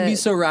I want to be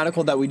so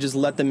radical that we just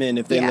let them in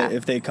if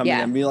they come in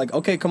and be like,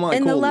 okay, come on,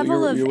 and cool, the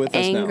level you're of with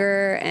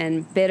anger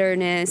and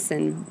bitterness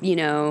and,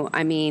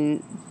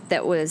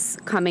 that was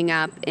coming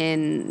up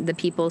in the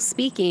people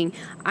speaking,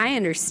 I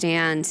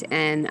understand.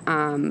 And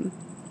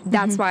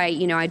that's why,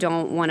 I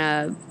don't want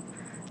to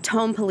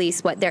tone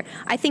police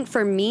I think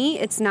for me,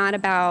 it's not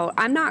about,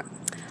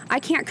 I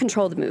can't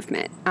control the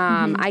movement.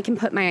 I can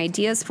put my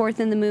ideas forth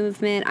in the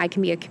movement. I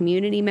can be a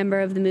community member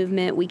of the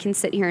movement. We can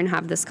sit here and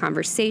have this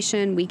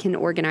conversation. We can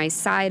organize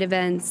side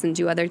events and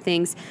do other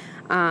things.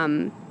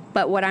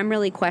 But what I'm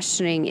really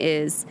questioning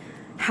is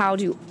how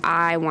do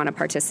I want to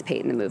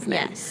participate in the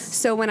movement? Yes.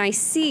 So when I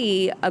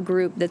see a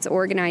group that's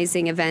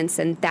organizing events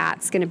and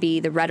that's going to be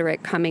the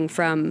rhetoric coming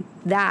from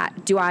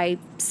that, do I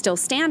still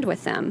stand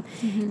with them?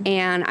 Mm-hmm.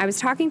 And I was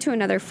talking to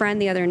another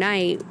friend the other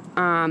night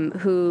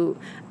who,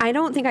 I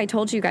don't think I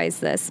told you guys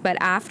this, but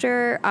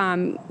after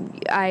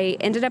I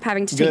ended up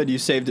having to Good, you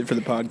saved it for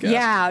the podcast.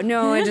 Yeah,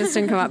 no, it just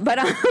didn't come up.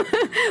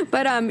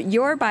 But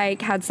your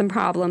bike had some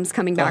problems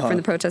coming back from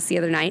the protest the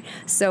other night.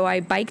 So I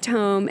biked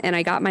home and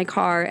I got my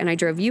car and I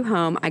drove you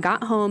home. I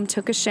got home,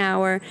 took a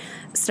shower,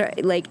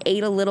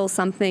 ate a little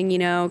something,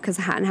 because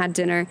I hadn't had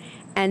dinner.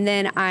 And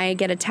then I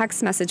get a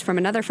text message from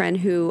another friend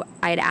who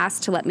I had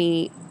asked to let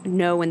me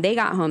know when they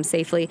got home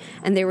safely.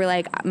 And they were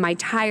like, my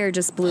tire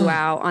just blew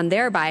out on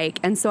their bike.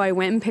 And so I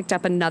went and picked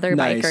up another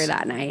biker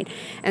that night.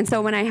 And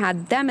so when I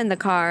had them in the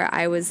car,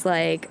 I was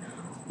like,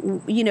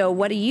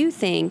 what do you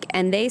think?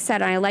 And they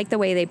said, and I like the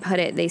way they put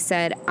it, they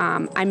said,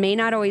 I may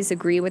not always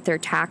agree with their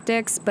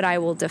tactics, but I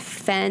will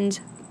defend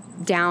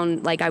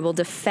them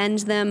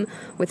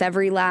with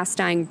every last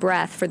dying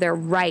breath for their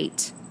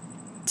right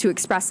to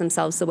express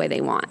themselves the way they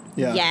want.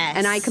 Yeah. Yes.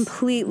 And I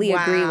completely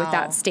agree with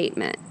that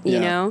statement, you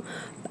know?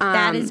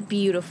 That is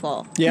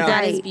beautiful. Yeah.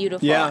 That is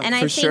beautiful. Yeah, and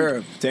I for think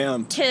sure.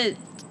 Damn. To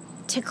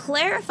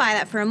clarify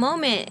that for a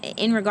moment,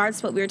 in regards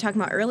to what we were talking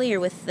about earlier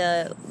with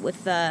the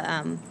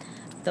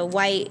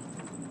white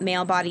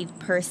male-bodied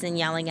person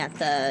yelling at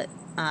the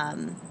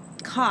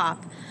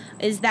cop,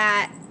 is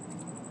that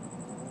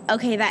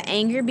that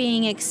anger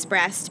being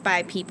expressed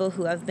by people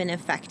who have been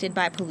affected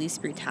by police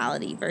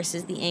brutality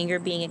versus the anger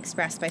being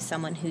expressed by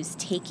someone who's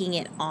taking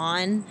it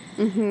on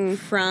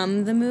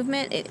from the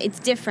movement, it's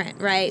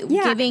different, right?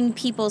 Yeah. Giving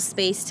people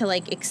space to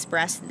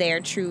express their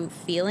true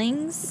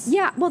feelings.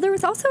 Yeah, well, there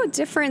was also a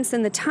difference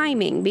in the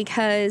timing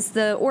because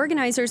the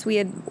organizers, we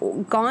had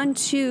gone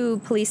to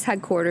police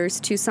headquarters,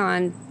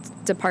 Tucson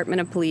Department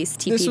of Police,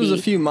 TPD. This was a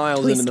few miles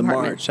Police into the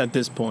Department. march at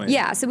this point.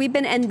 Yeah, so we've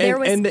been, and there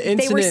was, and the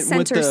they were incident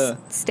with center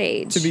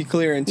stage. To be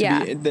clear, and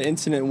the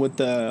incident with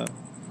that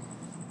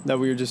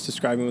we were just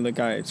describing with the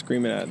guy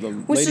screaming at the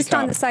was lady just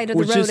cop, on the side of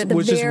the road at the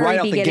very right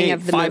beginning out the gate,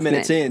 of the 5 movement.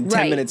 minutes in,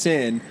 10 minutes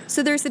in.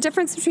 So there's a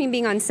difference between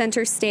being on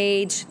center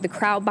stage, the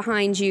crowd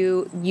behind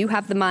you, you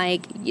have the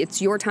mic,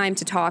 it's your time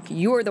to talk,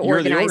 you're the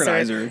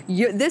organizer.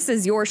 This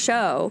is your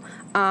show,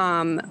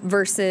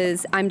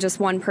 versus I'm just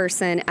one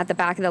person at the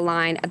back of the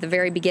line at the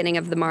very beginning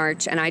of the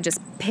march, and I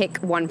just pick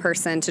one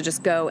person to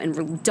just go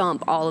and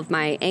dump all of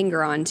my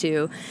anger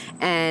onto.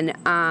 And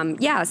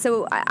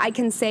so I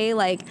can say,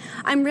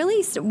 I'm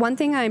really, one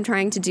thing I'm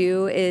trying to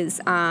do is,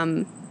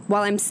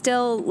 while I'm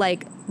still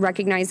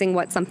recognizing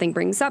what something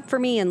brings up for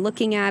me and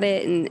looking at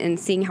it and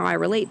seeing how I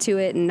relate to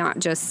it and not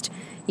just,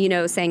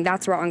 saying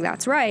that's wrong,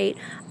 that's right.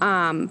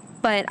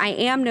 But I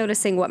am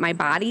noticing what my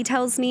body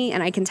tells me,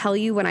 and I can tell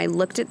you when I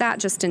looked at that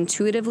just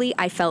intuitively,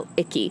 I felt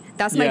icky.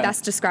 That's my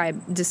best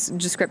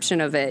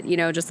description of it.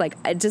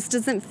 It just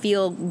doesn't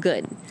feel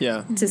good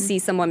to see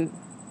someone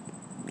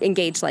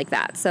engaged like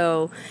that.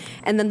 So,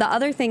 and then the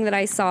other thing that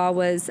I saw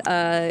was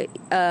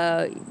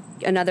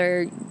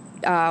another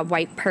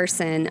white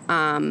person,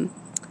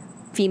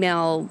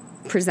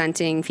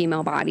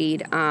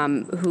 female-bodied,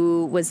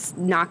 who was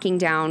knocking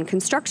down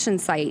construction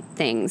site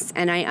things.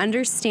 And I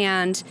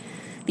understand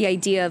the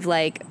idea of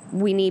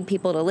we need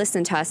people to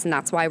listen to us, and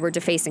that's why we're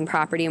defacing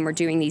property and we're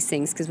doing these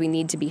things because we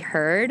need to be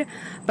heard.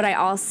 But I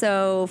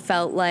also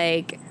felt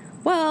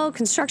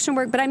construction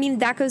work, but I mean,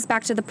 that goes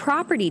back to the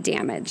property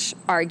damage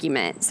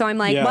argument. So I'm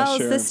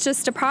is this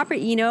just a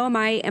property, am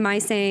I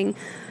saying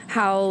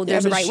how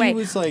there's a right way? She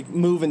was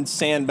moving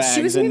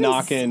sandbags and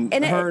knocking.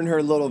 Her and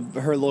her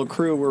little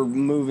crew were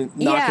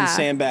knocking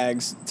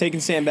sandbags, taking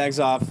sandbags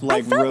off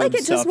I felt road it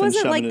just stuff and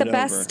wasn't the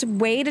best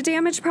way to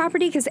damage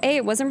property because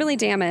it wasn't really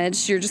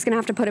damaged. You're just gonna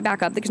have to put it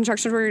back up. The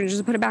construction worker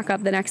just put it back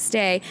up the next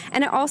day,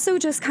 and it also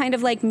just kind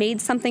of made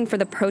something for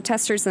the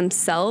protesters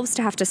themselves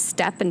to have to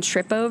step and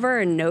trip over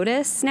and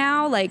notice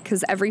now,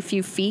 because every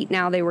few feet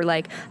now they were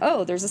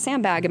oh, there's a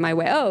sandbag in my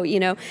way. Oh,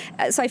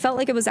 so I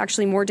felt it was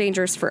actually more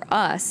dangerous for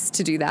us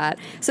to do that.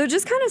 So it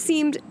just kind of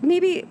seemed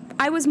maybe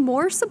I was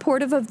more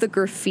supportive of the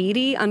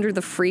graffiti under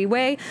the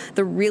freeway,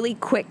 the really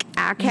quick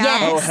ACAB.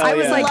 Yes. I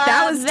was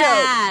that was dope.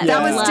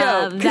 That was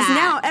dope. Because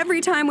now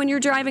every time when you're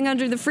driving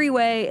under the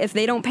freeway, if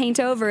they don't paint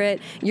over it,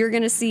 you're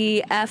going to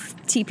see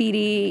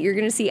FTPD, you're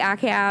going to see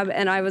ACAB,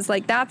 and I was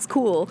that's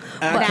cool.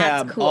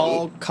 ACAB, cool.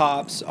 All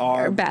cops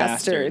are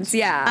bastards.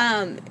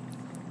 Yeah.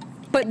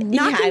 But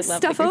knocking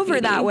stuff over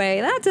that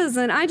way, that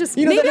doesn't, I just,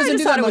 maybe that I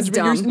just thought it was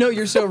dumb.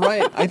 You're so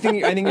right. I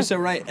think you're so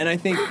right. And I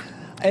think,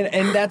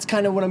 and that's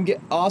kind of what I'm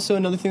also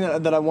another thing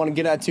that I want to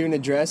get at too and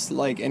address,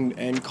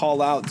 and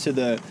call out to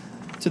the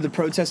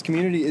protest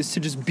community is to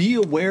just be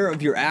aware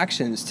of your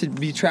actions, to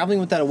be traveling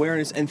with that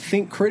awareness and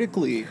think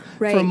critically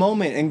for a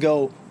moment and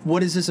go,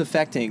 what is this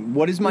affecting?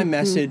 What is my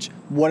message?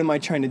 What am I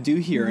trying to do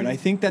here? And I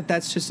think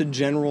that's just a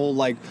general,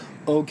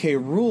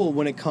 rule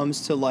when it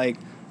comes to,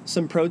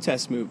 some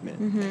protest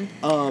movement,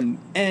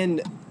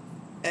 and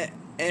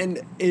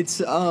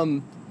it's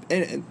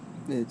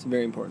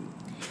very important.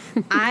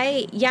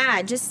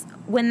 Just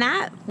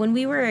when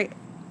we were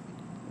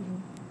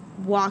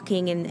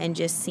walking and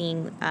just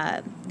seeing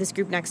this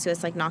group next to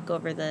us like knock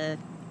over the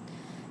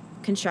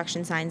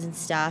construction signs and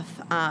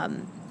stuff.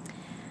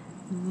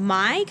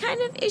 My kind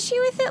of issue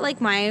with it,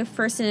 like my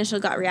first initial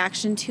gut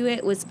reaction to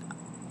it was,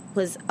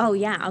 oh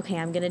yeah, okay,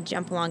 I'm gonna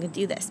jump along and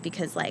do this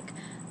because like,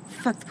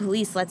 fuck the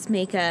police. Let's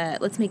make a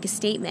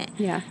statement.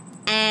 Yeah.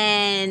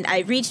 And I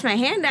reached my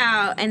hand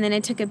out, and then I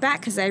took it back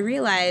because I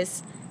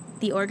realized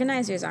the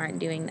organizers aren't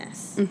doing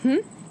this. Mm-hmm.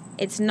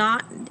 It's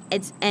not.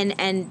 It's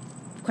and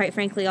quite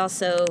frankly,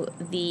 also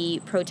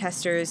the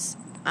protesters,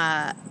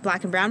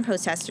 Black and brown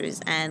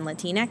protesters, and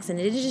Latinx and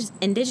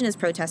indigenous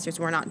protesters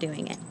were not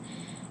doing it.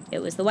 It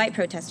was the white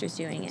protesters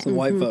doing it. Some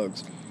white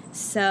folks.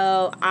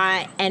 So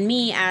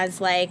me as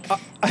like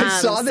I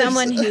saw this.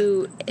 someone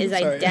who is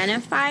Sorry.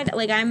 identified,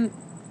 like I'm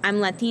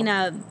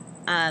Latina.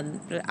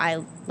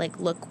 I like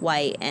look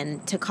white,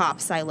 and to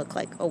cops I look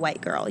like a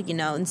white girl, you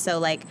know. And so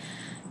like,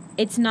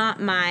 it's not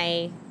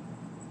my.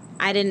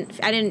 I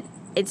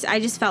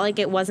just felt like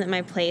it wasn't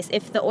my place.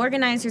 If the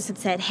organizers had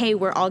said, "Hey,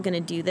 we're all gonna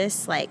do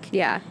this," like,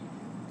 Yeah.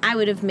 I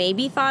would have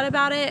maybe thought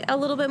about it a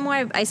little bit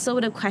more. I still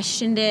would have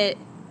questioned it,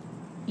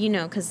 you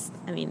know, because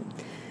I mean,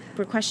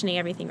 we're questioning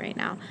everything right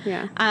now.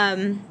 Yeah.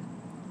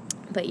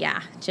 But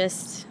yeah,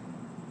 just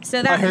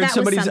so that I heard that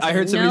somebody. was something. I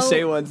heard somebody No-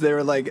 say once they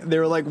were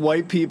like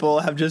white people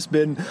have just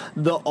been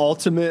the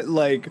ultimate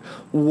like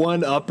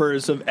one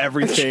uppers of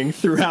everything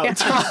throughout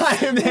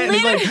time,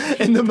 and like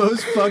in the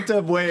most fucked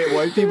up way.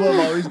 White people have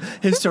always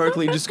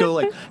historically just go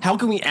like, how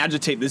can we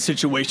agitate this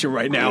situation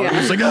right now? And Yeah.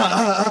 it's like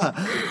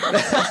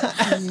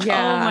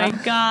Yeah. Oh my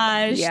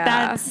gosh, Yeah.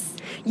 that's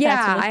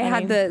Yeah, really I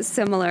had funny. the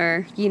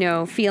similar,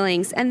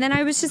 feelings. And then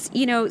I was just,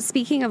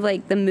 speaking of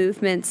like the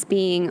movements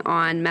being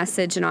on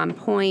message and on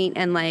point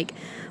and like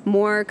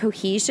more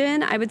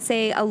cohesion, I would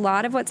say a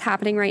lot of what's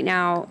happening right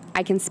now,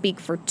 I can speak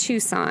for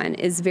Tucson,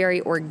 is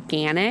very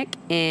organic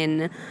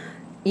in,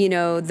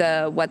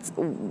 the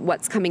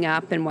what's coming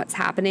up and what's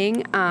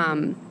happening.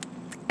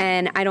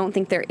 And I don't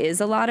think there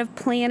is a lot of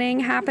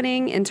planning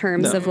happening in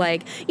terms of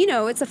like,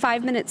 it's a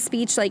 5-minute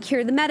speech, like here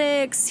are the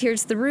medics,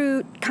 here's the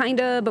route, kind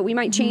of, but we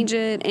might change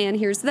it, and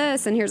here's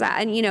this, and here's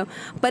that. And,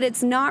 but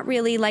it's not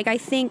really like, I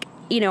think,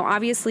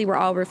 obviously we're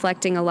all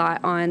reflecting a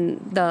lot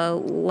on the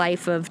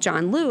life of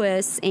John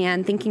Lewis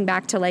and thinking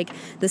back to like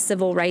the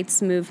civil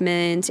rights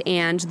movement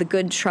and the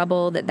good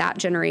trouble that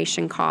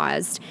generation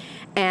caused.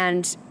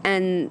 And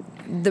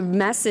the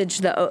message,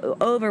 the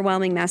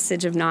overwhelming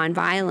message of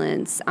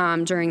nonviolence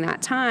during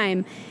that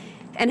time,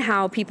 and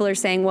how people are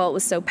saying, well, it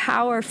was so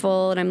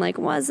powerful. And I'm like,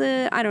 was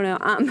it? I don't know.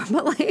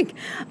 But like,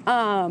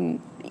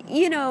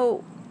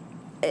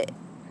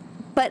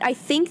 but I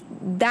think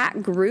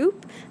that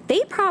group,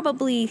 they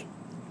probably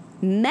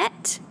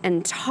met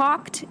and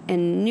talked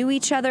and knew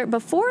each other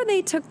before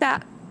they took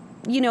that.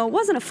 It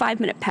wasn't a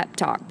 5-minute pep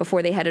talk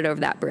before they headed over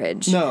that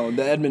bridge. no,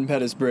 the Edmund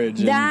Pettus Bridge.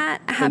 That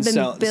had been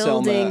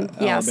building,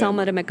 Selma,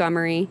 Selma to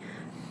Montgomery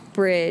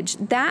Bridge.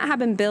 That had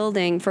been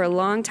building for a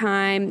long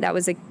time. That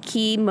was a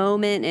key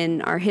moment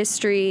in our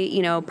history.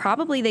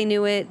 Probably they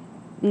knew it,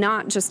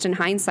 not just in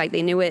hindsight.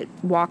 They knew it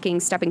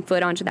stepping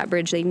foot onto that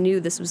bridge. They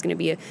knew this was going to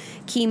be a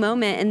key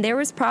moment. And there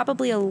was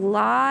probably a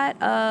lot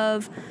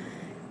of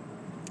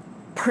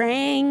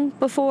praying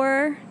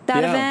before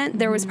that event.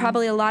 There was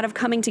probably a lot of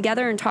coming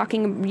together and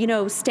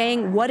talking,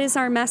 staying, what is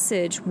our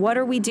message? What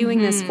are we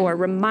doing this for?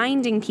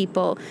 Reminding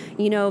people,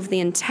 of the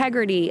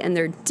integrity and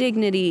their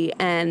dignity,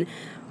 and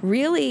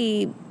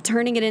really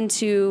turning it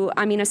into,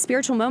 a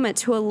spiritual moment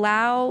to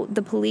allow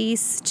the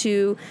police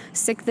to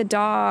sick the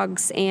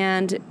dogs.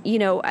 And,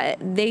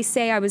 they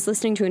say, I was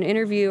listening to an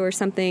interview or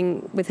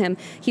something with him,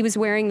 he was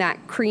wearing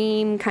that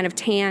cream kind of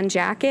tan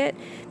jacket,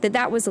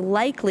 that was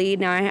likely,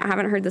 now I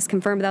haven't heard this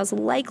confirmed, but that was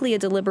likely a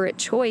deliberate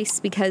choice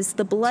because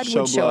the blood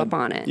would show up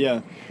on it.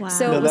 Yeah. Wow.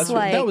 So No, it was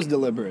like, that was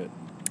deliberate.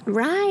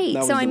 right.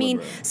 That So was I mean,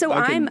 deliberate. so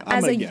I'm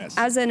as gonna guess.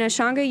 as an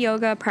Ashtanga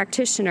yoga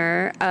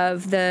practitioner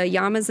of the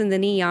yamas and the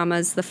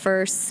niyamas, the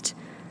first,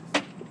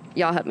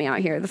 y'all help me out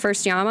here, the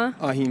first yama?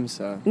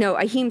 Ahimsa. No,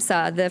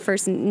 ahimsa, the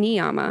first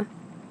niyama.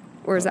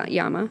 Or is that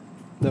yama?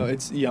 No,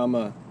 it's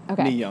Yama.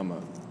 Okay.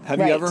 Niyama. Have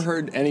Right. you ever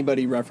heard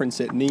anybody reference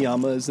it,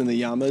 Niyamas and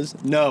the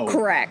Yamas? No.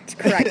 Correct.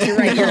 You're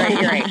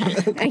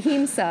right.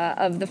 Ahimsa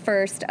of the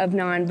first of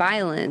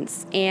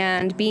nonviolence.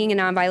 And being a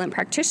nonviolent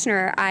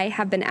practitioner, I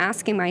have been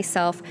asking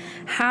myself,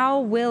 how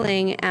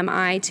willing am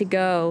I to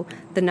go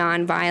the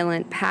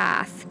nonviolent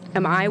path?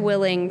 Am I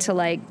willing to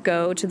like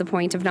go to the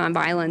point of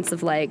nonviolence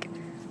of like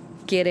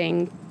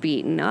getting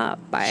beaten up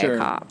by Sure. a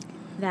cop?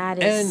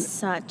 That is And-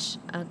 such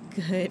a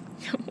good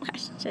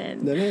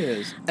question. That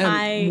is.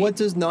 And what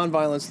does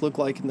nonviolence look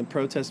like in the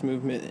protest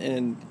movement?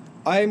 And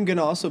I'm going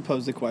to also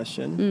pose the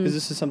question, because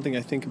this is something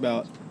I think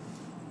about.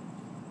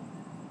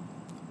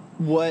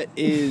 What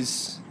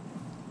does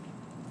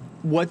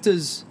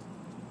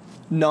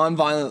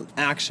nonviolent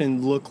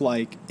action look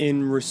like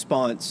in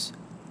response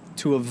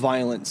to a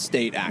violent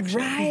state action?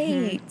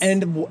 Right.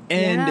 And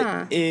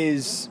Yeah.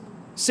 is,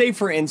 say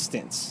for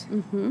instance,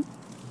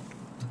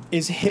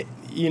 is hit,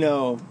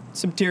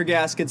 some tear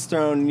gas gets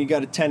thrown and you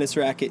got a tennis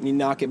racket and you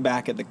knock it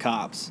back at the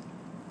cops.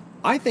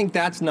 I think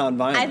that's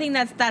nonviolent. I think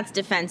that's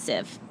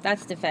defensive.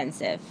 That's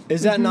defensive.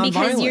 Is that nonviolent?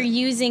 Because you're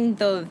using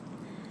the...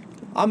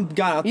 got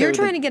out there. You're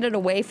trying to get it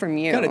away from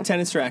you. Got a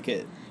tennis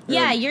racket.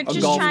 Yeah, you're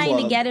just trying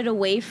to get it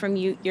away from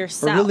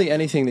yourself. Or really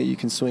anything that you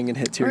can swing and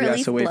hit tear Or at gas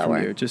least away blower.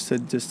 from you. Just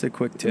a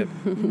quick tip.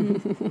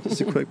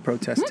 Just a quick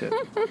protest tip.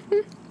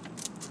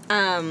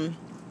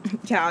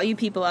 Yeah, all you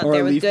people out Or a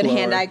there with leaf good blower.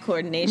 hand-eye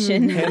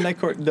coordination.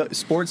 The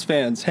sports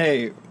fans,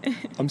 hey,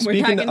 I'm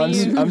speaking. talking to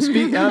you. I'm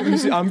speaking.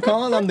 I'm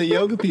calling on the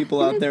yoga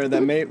people out there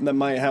that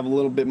might have a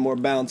little bit more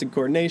balance and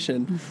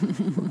coordination.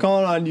 We're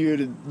calling on you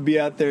to be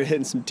out there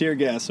hitting some tear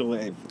gas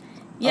away.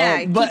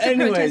 Yeah, But keep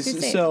the protesters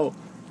anyways, safe. so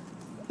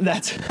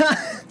that's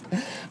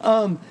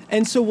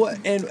and so what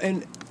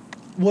and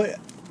what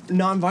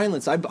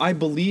nonviolence. I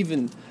believe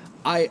in.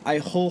 I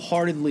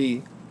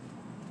wholeheartedly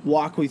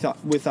walk with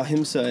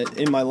ahimsa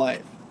in my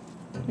life.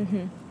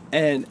 Mm-hmm.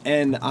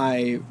 And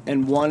I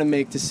want to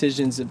make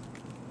decisions and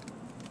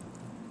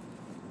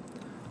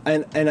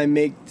I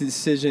make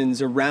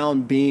decisions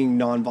around being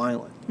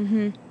nonviolent.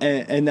 Mm-hmm.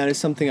 And that is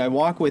something I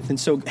walk with. And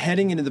so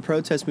heading into the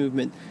protest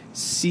movement,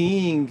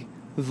 seeing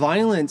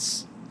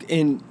violence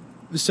in,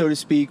 so to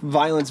speak,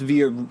 violence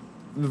via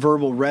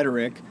verbal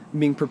rhetoric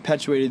being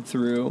perpetuated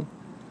through,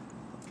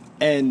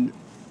 and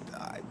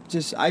I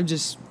just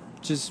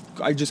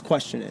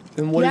question it.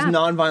 And what does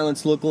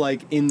nonviolence look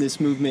like in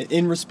this movement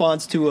in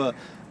response to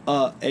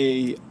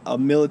a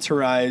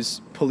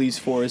militarized police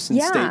force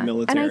and state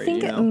military? And I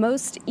think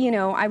most,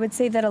 I would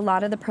say that a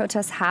lot of the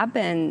protests have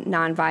been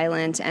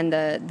nonviolent, and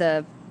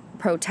the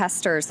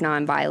protesters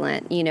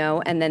nonviolent,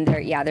 and then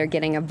they're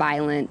getting a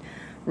violent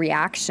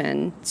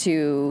reaction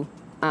to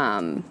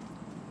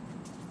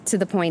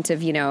the point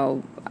of,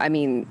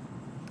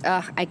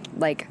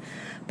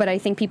 but I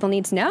think people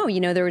need to know,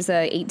 there was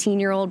a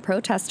 18-year-old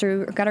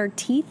protester who got her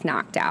teeth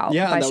knocked out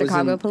by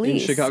Chicago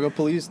police. In Chicago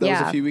police. That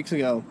was a few weeks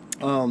ago.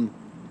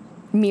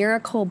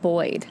 Miracle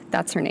Boyd.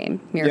 That's her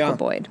name. Miracle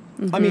Boyd.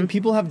 Mm-hmm. I mean,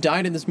 people have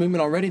died in this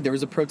movement already. There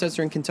was a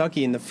protester in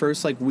Kentucky in the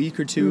first week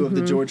or two of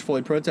the George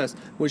Floyd protest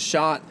was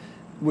shot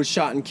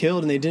and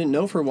killed, and they didn't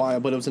know for a while,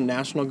 but it was a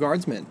National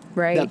Guardsman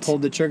that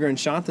pulled the trigger and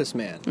shot this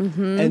man.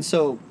 Mm-hmm. And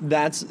so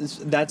that's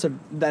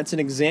an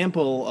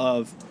example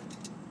of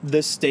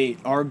the state,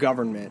 our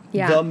government,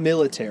 the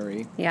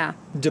military,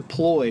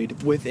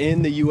 deployed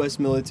within the U.S.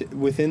 military,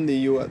 within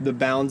the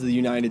bounds of the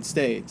United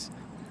States,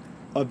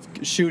 of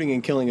shooting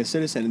and killing a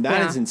citizen. And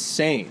that is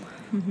insane.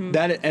 Mm-hmm.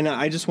 And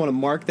I just want to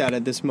mark that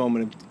at this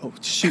moment.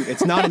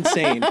 It's not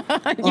insane.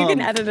 You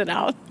can edit it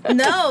out.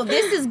 No,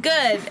 this is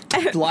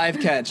good. Live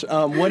catch.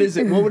 What is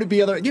it? What would it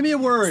be? Give me a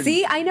word.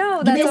 See, I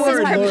know. This That's is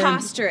Lauren.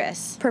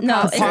 preposterous.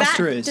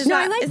 Preposterous.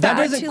 That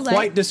doesn't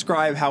quite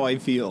describe how I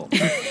feel.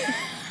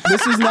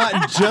 This is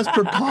not just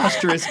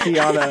preposterous,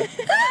 Kiana.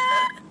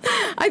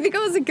 I think it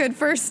was a good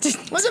first.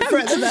 What's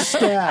a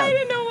stab? I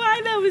don't know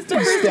why that was the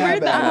first Stab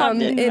word that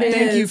popped in.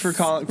 Thank you for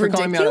calling me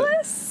out.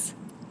 Ridiculous?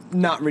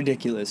 Not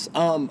ridiculous.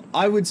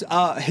 I would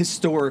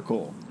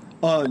historical,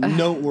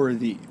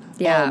 noteworthy.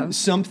 Yeah.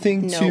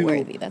 Something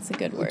Noteworthy. That's a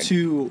good word.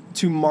 To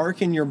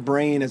mark in your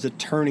brain as a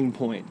turning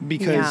point,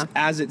 because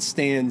as it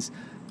stands,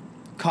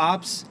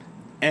 cops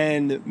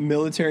and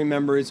military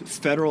members,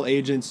 federal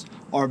agents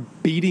are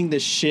beating the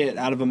shit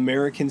out of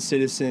American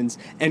citizens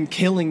and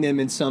killing them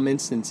in some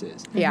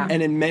instances. Yeah.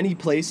 And in many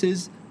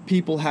places,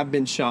 people have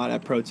been shot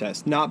at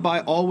protests. Not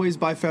always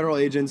by federal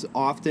agents.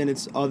 Often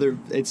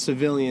it's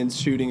civilians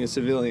shooting a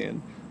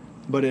civilian.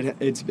 But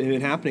it's been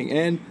happening.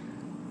 And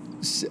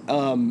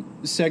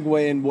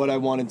segue in what I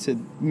wanted to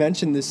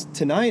mention this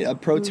tonight, a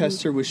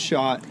protester was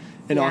shot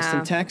in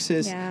Austin,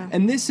 Texas. Yeah.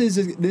 And this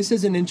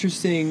is an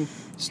interesting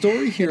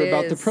story here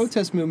about the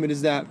protest movement,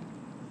 is that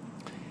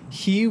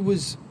he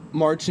was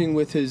marching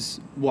with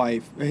his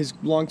wife, his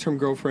long-term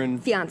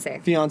girlfriend, fiance,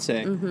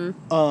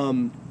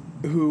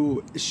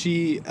 who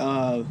she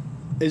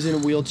is in a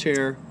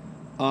wheelchair.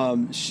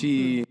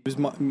 She was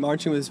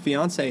marching with his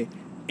fiance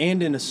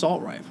and an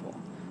assault rifle.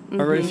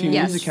 I read a few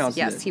news accounts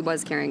of this. He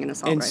was carrying an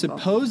assault and rifle.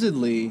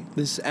 supposedly,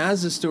 this,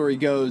 as the story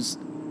goes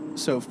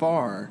so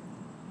far,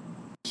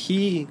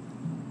 he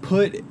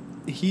pointed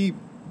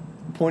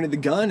the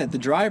gun at the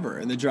driver,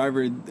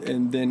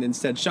 and then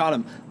instead shot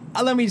him.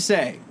 Let me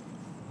say,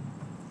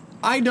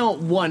 I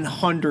don't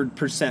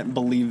 100%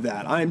 believe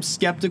that. I am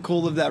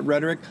skeptical of that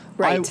rhetoric.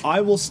 Right.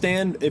 I will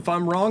stand, if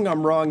I'm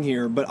wrong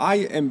here, but I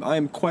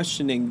am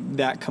questioning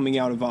that coming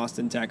out of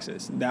Austin,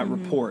 Texas, that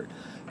report.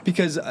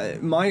 Because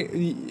in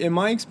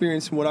my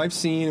experience, what I've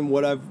seen and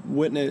what I've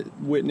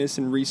witnessed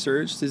and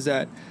researched is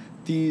that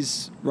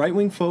these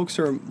right-wing folks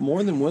are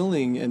more than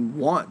willing and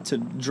want to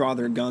draw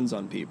their guns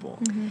on people.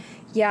 Mm-hmm.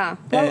 Yeah.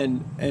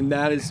 Well, and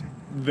that is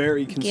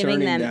very concerning.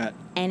 Giving them that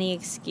any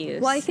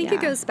excuse. Well, I think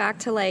it goes back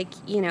to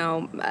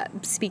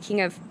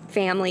speaking of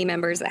family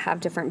members that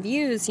have different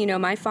views,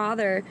 my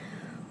father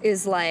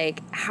is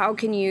like, how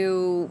can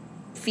you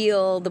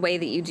feel the way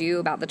that you do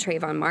about the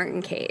Trayvon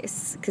Martin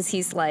case? Because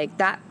he's like,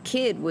 that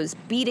kid was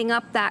beating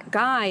up that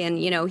guy, and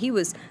he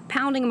was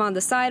pounding him on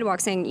the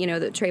sidewalk, saying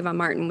that Trayvon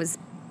Martin was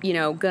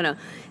gonna,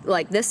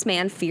 like, this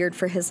man feared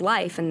for his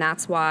life, and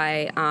that's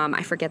why,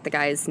 I forget the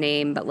guy's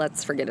name, but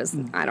let's forget his,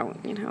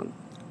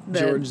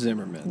 George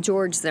Zimmerman.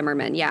 George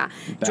Zimmerman, yeah.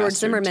 Bastard, George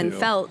Zimmerman too.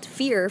 felt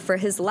fear for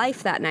his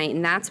life that night,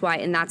 and that's why,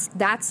 and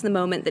that's the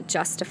moment that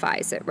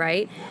justifies it,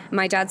 right?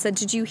 My dad said,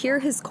 "Did you hear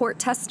his court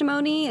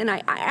testimony?" And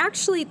I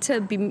actually,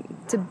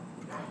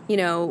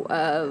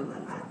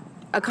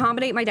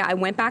 accommodate my dad, I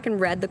went back and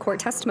read the court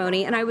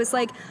testimony, and I was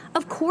like,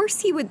 of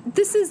course he would.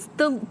 This is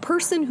the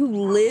person who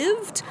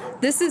lived.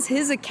 This is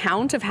his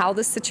account of how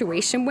the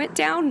situation went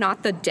down,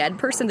 not the dead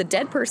person. The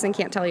dead person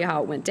can't tell you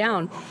how it went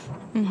down.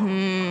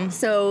 Mm-hmm.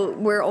 So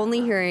we're only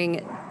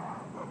hearing.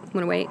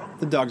 Want to wait?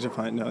 The dogs are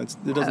fine. No, it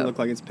doesn't look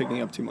like it's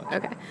picking up too much.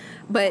 Okay.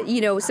 But,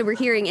 so we're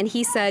hearing, and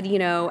he said,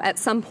 at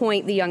some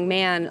point the young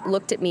man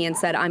looked at me and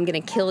said, "I'm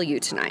going to kill you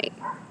tonight."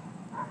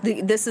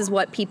 This is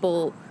what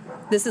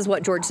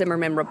George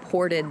Zimmerman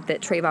reported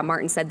that Trayvon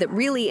Martin said, that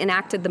really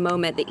enacted the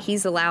moment that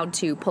he's allowed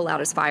to pull out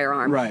his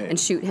firearm and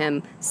shoot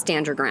him,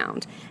 stand your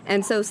ground.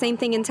 And so same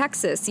thing in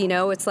Texas,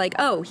 it's like,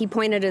 oh, he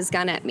pointed his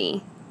gun at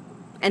me.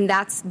 And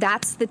that's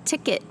the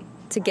ticket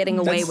to getting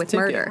away with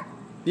murder.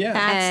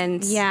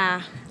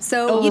 Yeah.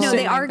 So,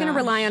 they are going to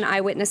rely on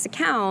eyewitness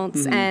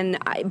accounts,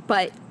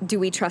 but do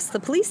we trust the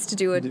police to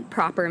do a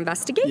proper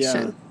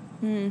investigation?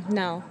 Yeah.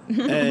 No.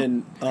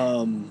 And,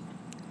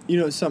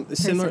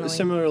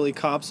 similarly,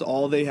 cops,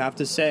 all they have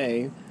to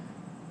say,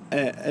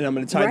 and I'm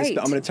going to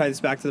tie this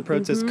back to the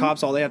protest. Mm-hmm.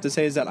 Cops, all they have to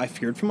say is that I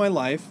feared for my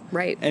life.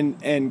 Right.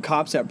 And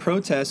cops at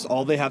protests,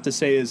 all they have to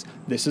say is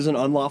this is an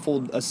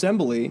unlawful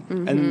assembly,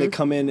 and then they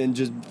come in and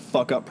just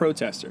fuck up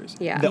protesters.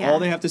 Yeah. All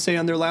they have to say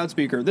on their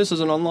loudspeaker, this is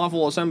an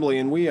unlawful assembly,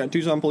 and we at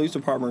Tucson Police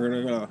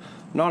Department are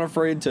not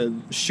afraid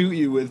to shoot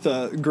you with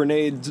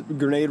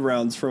grenade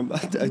rounds from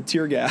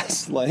tear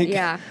gas.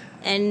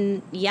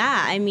 And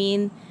I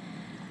mean.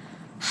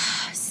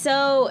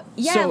 So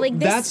this.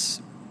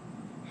 That's.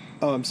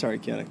 Oh, I'm sorry,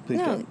 Kiana. Please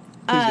go.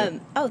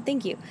 Oh,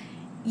 thank you.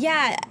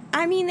 Yeah,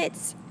 I mean,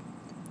 it's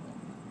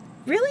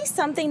really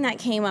something that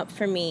came up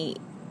for me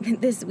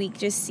this week,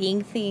 just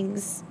seeing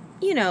things,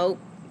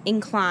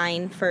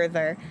 incline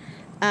further,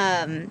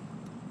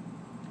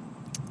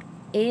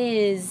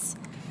 is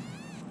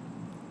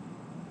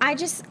I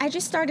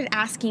just started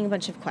asking a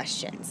bunch of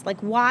questions. Like,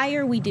 why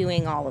are we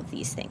doing all of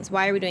these things?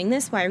 Why are we doing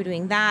this? Why are we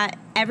doing that?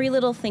 Every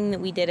little thing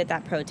that we did at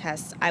that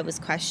protest, I was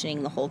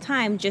questioning the whole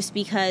time, just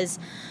because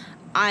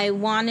I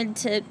wanted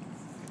to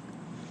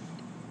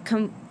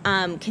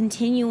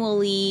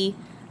continually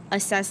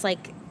assess,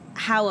 like,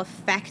 how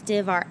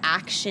effective our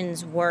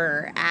actions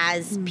were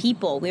as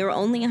people. We were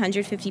only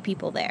 150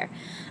 people there.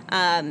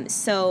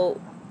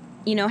 So,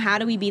 how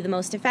do we be the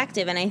most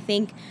effective? And I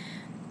think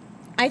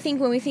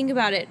when we think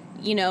about it,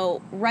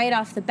 right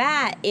off the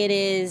bat, it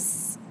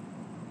is,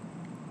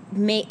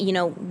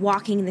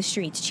 walking the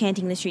streets,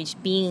 chanting the streets,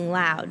 being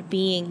loud,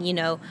 being,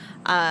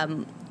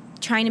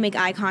 trying to make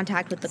eye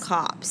contact with the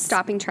cops.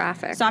 Stopping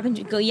traffic. Stopping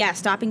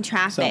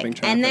traffic.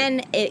 And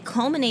then it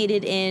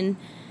culminated in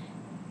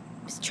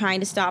trying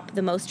to stop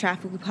the most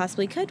traffic we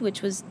possibly could,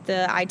 which was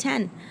the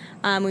I-10.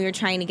 We were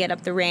trying to get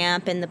up the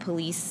ramp, and the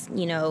police,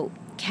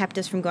 kept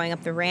us from going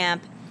up the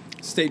ramp.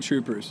 State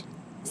troopers,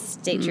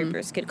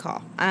 good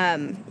call.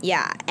 And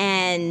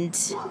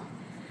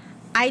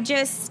I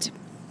just.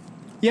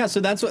 Yeah, so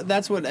that's what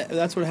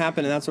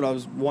happened, and that's what I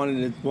was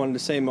wanted to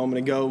say a moment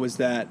ago, was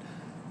that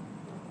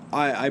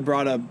I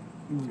brought up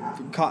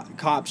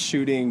cops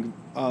shooting,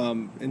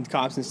 and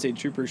cops and state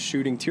troopers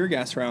shooting tear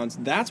gas rounds.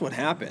 That's what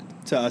happened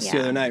to us the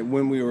other night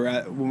when we were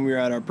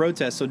at our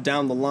protest. So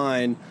down the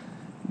line,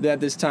 at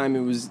this time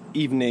it was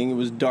evening, it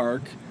was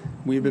dark.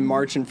 We had been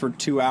marching for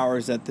 2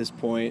 hours at this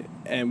point,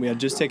 and we had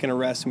just taken a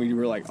rest, and we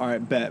were like, all right,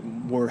 bet,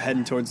 we're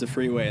heading towards the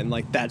freeway. And,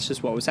 like, that's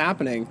just what was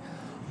happening.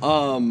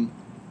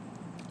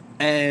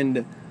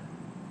 And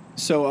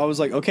so I was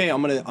like, okay,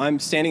 I'm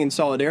standing in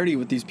solidarity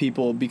with these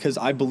people because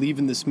I believe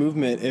in this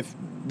movement. If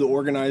the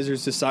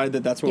organizers decide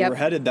that that's where we're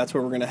headed, that's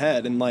where we're going to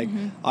head. And, like,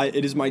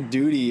 it is my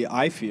duty,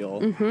 I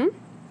feel. Mm-hmm.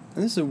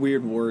 And this is a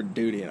weird word,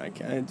 duty, and I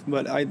can't,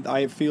 but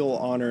I feel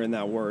honor in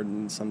that word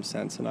in some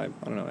sense, and I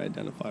don't know, I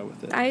identify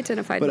with it. I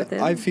identified with it.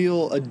 But I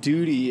feel a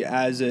duty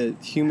as a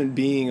human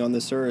being on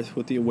this earth,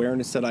 with the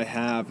awareness that I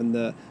have and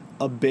the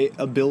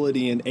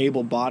ability and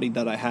able body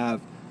that I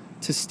have,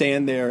 to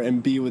stand there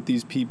and be with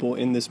these people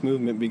in this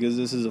movement, because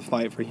this is a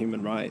fight for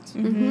human rights.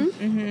 Mm-hmm.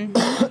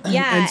 Mm-hmm.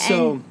 Yeah. And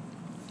so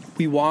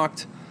we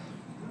walked,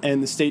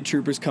 and the state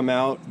troopers come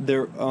out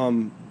there.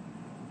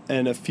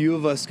 And a few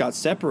of us got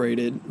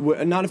separated.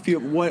 Not a few.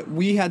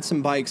 We had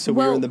some bikes, so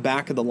we were in the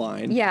back of the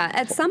line. Yeah.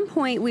 At some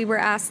point, we were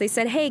asked. They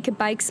said, "Hey, could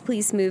bikes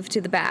please move to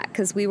the back?"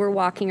 Because we were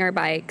walking our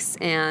bikes,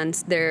 and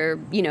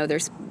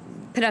there's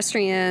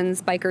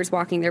pedestrians, bikers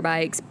walking their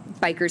bikes,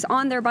 bikers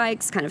on their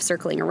bikes, kind of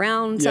circling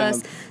around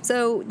us.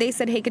 So they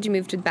said, "Hey, could you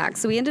move to the back?"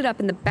 So we ended up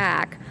in the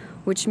back,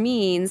 which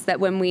means that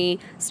when we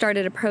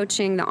started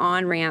approaching the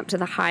on-ramp to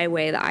the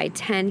highway, the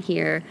I-10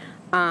 here,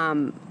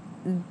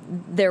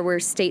 there were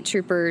state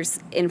troopers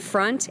in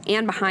front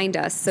and behind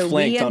us. So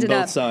flanked on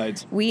both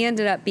sides. We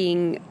ended up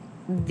being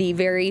the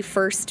very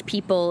first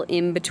people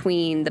in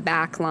between the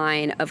back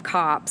line of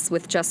cops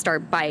with just our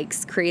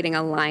bikes, creating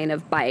a line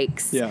of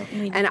bikes. Yeah.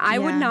 And I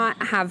would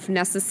not have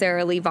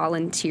necessarily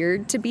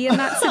volunteered to be in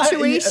that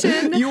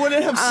situation. You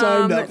wouldn't have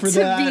signed up for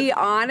that. To be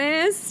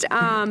honest.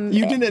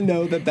 You didn't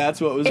know that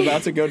that's what was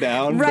about to go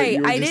down.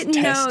 Right. But I you were just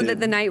didn't know tested. that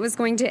the night was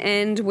going to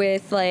end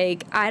with,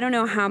 like, I don't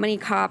know how many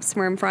cops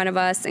were in front of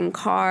us in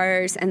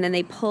cars, and then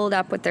they pulled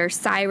up with their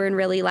siren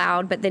really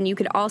loud, but then you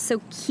could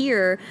also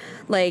hear,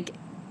 like,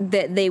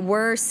 that they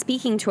were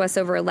speaking to us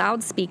over a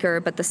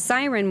loudspeaker, but the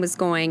siren was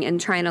going and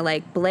trying to,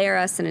 like, blare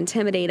us and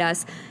intimidate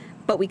us,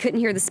 but we couldn't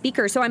hear the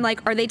speaker. So I'm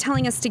like, are they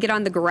telling us to get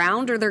on the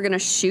ground or they're going to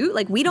shoot?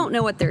 Like, we don't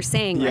know what they're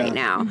saying right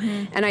now.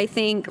 And I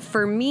think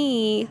for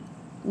me,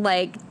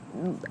 like,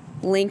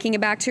 linking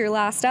it back to your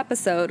last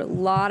episode, a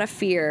lot of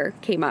fear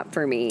came up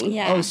for me.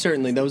 Yeah. Oh,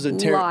 certainly. That was a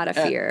lot of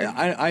fear.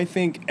 I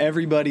think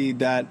everybody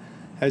that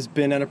has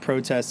been at a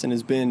protest and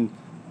has been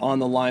on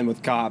the line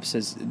with cops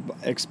has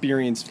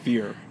experienced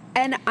fear.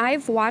 And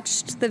I've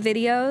watched the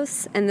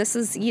videos, and this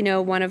is, you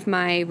know, one of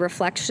my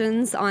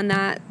reflections on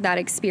that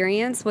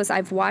experience was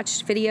I've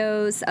watched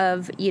videos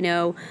of, you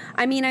know,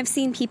 I mean, I've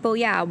seen people,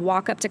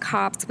 walk up to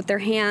cops with their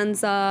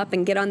hands up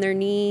and get on their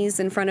knees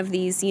in front of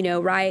these, you know,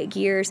 riot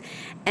gears.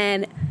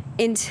 And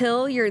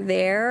until you're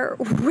there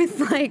with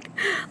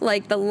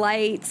like the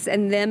lights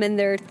and them and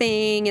their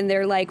thing and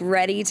they're like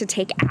ready to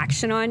take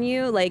action on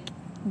you, like,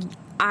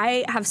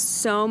 I have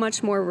so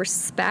much more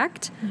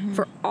respect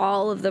for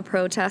all of the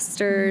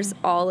protesters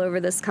all over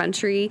this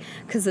country,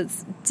 because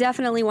it's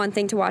definitely one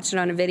thing to watch it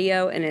on a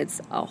video, and it's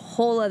a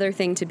whole other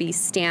thing to be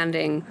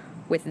standing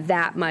with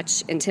that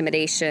much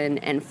intimidation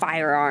and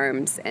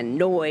firearms and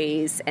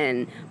noise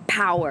and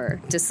power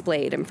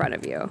displayed in front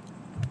of you.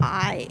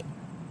 I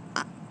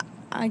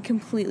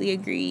completely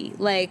agree.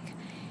 Like,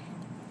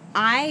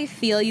 I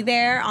feel you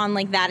there on,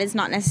 like, that is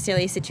not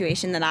necessarily a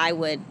situation that I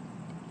would,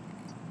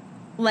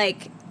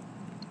 like,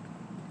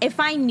 if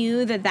I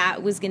knew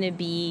that was going to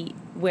be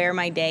where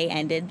my day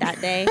ended that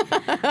day,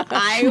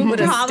 I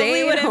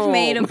probably would have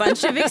made a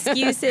bunch of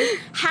excuses.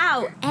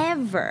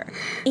 However,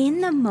 in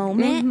the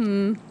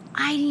moment,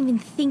 I didn't even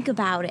think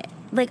about it.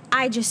 Like,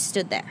 I just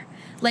stood there.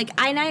 Like,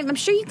 I'm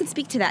sure you can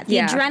speak to that. The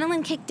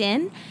adrenaline kicked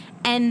in,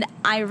 and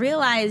I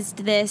realized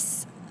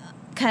this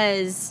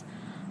because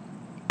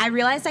I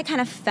realized I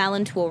kind of fell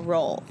into a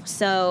role.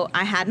 So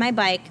I had my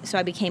bike, so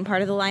I became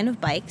part of the line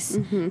of bikes,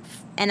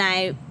 and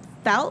I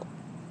felt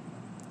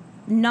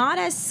not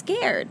as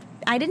scared.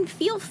 I didn't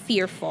feel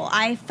fearful.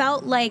 I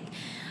felt like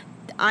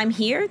I'm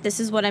here. This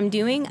is what I'm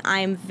doing.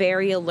 I'm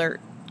very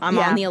alert. I'm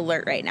on the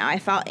alert right now. I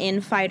felt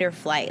in fight or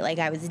flight. Like,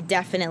 I was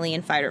definitely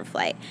in fight or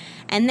flight.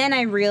 And then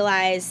I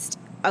realized,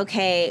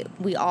 okay,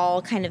 we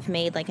all kind of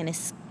made like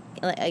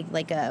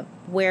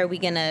where are we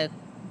gonna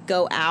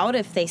go out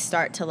if they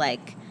start to,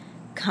 like,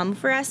 come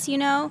for us, you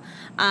know?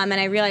 And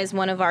I realized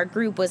one of our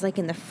group was, like,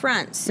 in the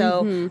front.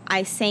 So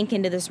I sank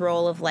into this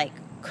role of, like,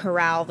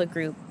 corral the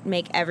group,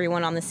 make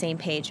everyone on the same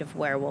page of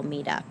where we'll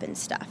meet up and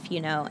stuff,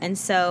 you know? And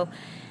so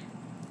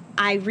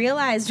I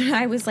realized when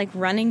I was, like,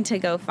 running to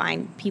go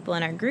find people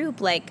in our group,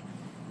 like,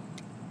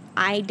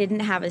 I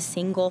didn't have a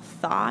single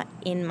thought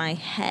in my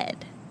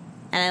head.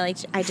 And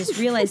I just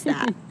realized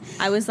that.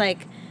 I was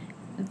like,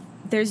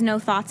 there's no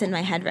thoughts in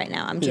my head right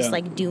now. I'm just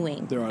like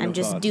doing. I'm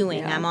just doing.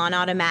 Yeah. I'm on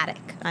automatic.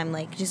 I'm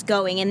like just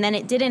going. And then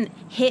it didn't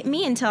hit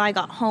me until I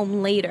got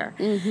home later.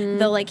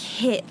 The like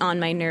hit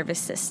on my nervous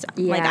system.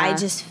 Yeah. Like, I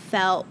just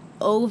felt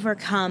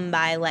overcome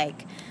by,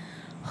 like,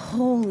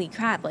 holy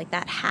crap, like,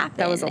 that happened.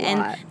 That was a lot.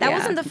 And that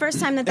wasn't the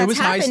first time that's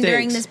happened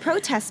during this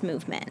protest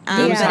movement.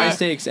 It was high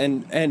stakes,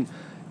 and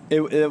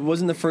it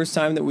wasn't the first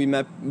time that we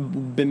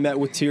been met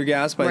with tear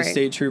gas by the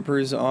state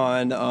troopers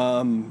on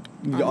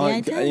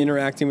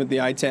interacting with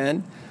the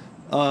I-10.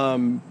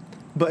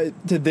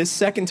 But to this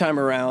second time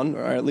around,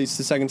 or at least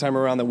the second time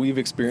around that we've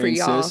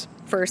experienced for y'all, this,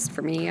 first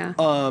for me,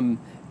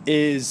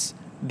 is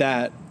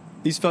that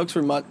these folks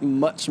were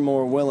much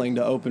more willing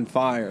to open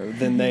fire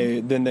than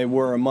they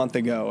were a month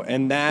ago,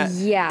 and that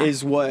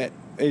is what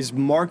is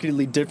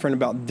markedly different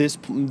about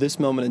this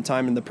moment in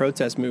time in the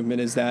protest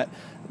movement, is that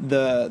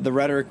the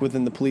rhetoric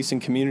within the policing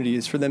community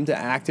is for them to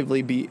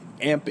actively be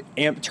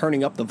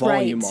turning up the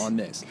volume on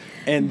this,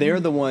 and they're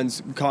the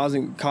ones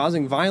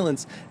causing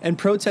violence and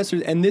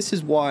protesters. And this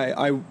is why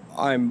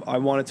I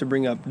wanted to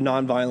bring up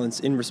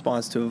nonviolence in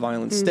response to a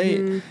violent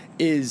state.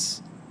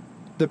 Is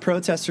the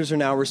protesters are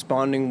now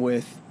responding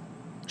with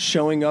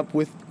showing up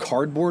with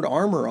cardboard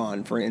armor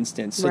on, for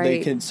instance, so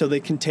they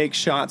can take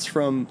shots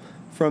from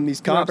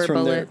these cops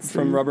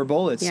from rubber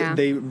bullets. Yeah.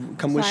 They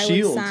come with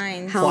shields,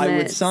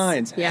 plywood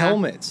signs,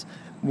 helmets.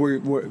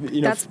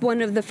 That's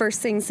one of the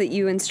first things that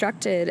you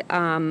instructed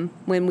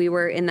when we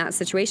were in that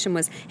situation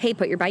was, hey,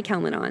 put your bike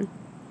helmet on.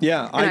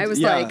 Yeah, and I was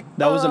like,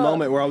 that was a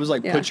moment where I was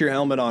like, put your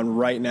helmet on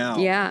right now.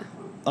 Yeah.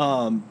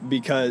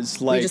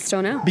 Because, like, we just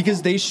don't know.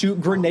 Because they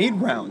shoot grenade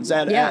rounds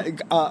at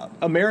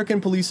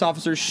American police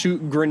officers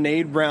shoot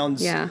grenade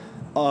rounds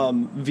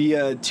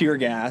via tear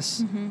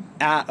gas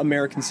at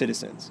American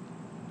citizens.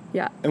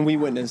 Yeah. And we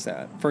witnessed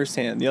that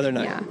firsthand the other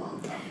night. Yeah.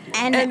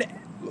 And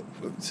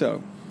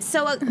so,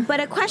 but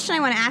a question I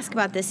want to ask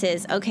about this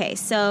is, okay,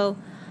 so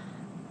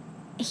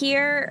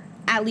here,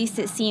 at least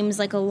it seems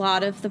like a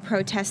lot of the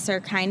protests are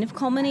kind of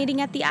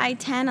culminating at the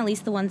I-10, at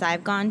least the ones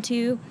I've gone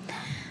to.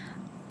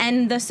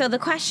 And so the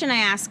question I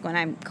ask when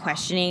I'm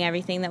questioning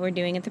everything that we're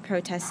doing at the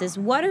protests is,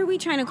 what are we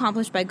trying to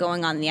accomplish by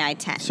going on the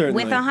I-10?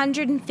 Certainly. With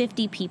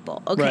 150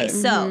 people. Okay, Right.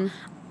 so,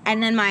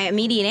 and then my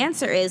immediate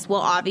answer is,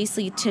 well,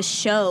 obviously to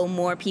show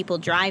more people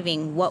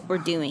driving what we're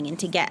doing and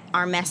to get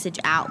our message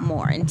out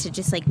more and to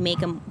just like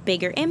make a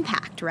bigger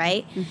impact,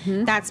 right?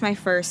 That's my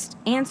first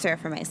answer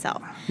for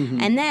myself.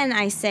 And then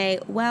I say,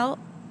 well,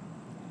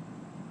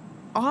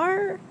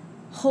 our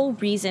whole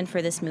reason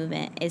for this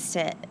movement is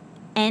to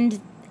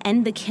end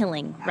the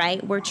killing,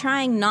 right? We're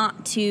trying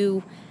not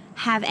to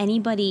have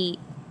anybody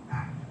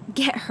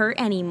get hurt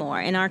anymore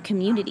in our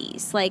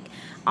communities. Like,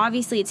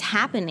 obviously it's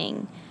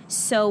happening,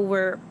 so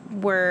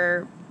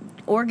we're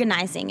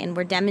organizing and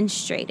we're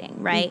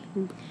demonstrating, right?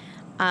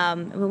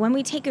 But when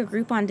we take a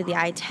group onto the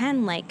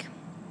I-10, like,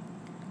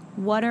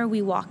 what are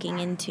we walking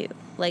into?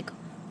 Like,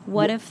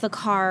 what if the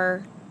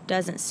car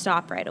doesn't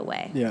stop right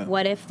away? Yeah.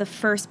 What if the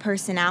first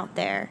person out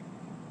there,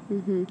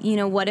 you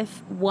know, what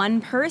if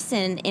one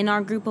person in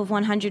our group of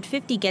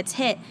 150 gets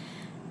hit?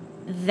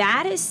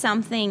 That is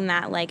something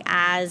that, like,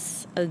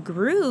 as a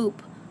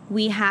group,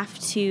 we have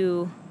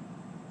to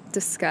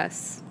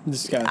Discuss. and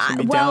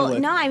be down with.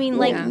 no, I mean,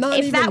 like, Not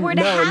if that even- were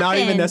to happen, not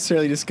even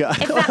necessarily discuss.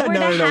 If that were to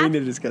we hap- need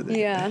to discuss it.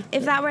 Yeah.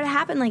 if that were to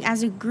happen, like,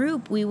 as a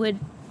group,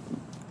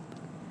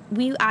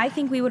 I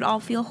think we would all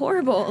feel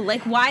horrible.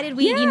 Like, why did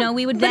we, Yeah, you know,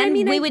 we would but I then,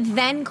 mean, we I- would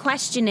then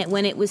question it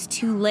when it was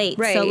too late.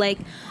 So, Right. like,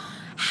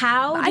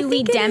 how do I we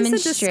think it is a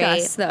demonstrate?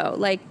 discuss, though.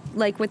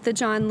 Like with the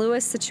John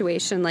Lewis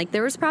situation, like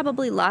there was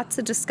probably lots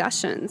of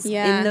discussions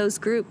Yeah. in those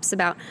groups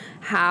about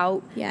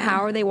how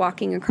are they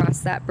walking across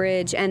that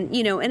bridge, and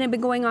you know, and it had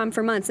been going on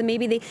for months, and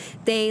maybe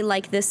they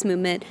like this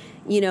movement,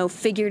 you know,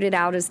 figured it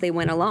out as they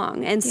went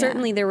along, and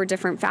certainly there were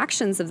different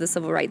factions of the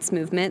civil rights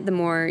movement. The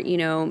more, you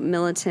know,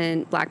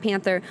 militant Black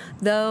Panther,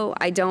 though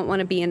I don't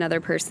want to be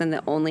another person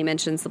that only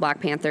mentions the Black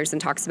Panthers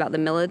and talks about the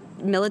military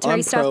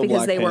I'm stuff,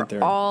 because pro-Black they Panther.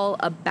 were all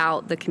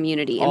about the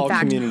community. All In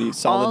fact, community,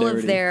 all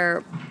of solidarity.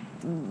 their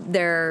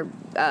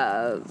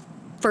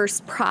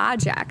first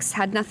projects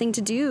had nothing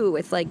to do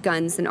with like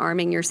guns and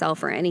arming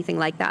yourself or anything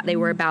like that. They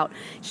were about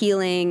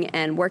healing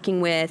and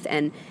working with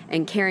and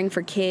caring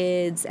for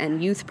kids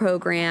and youth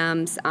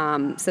programs.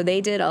 So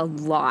they did a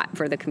lot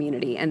for the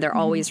community, and they're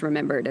always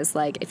remembered as,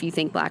 like, if you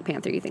think Black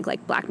Panther, you think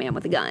like black man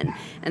with a gun,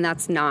 and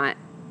that's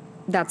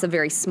a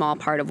very small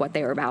part of what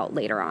they were about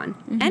later on.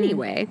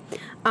 Anyway,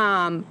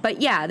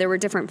 but yeah, there were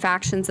different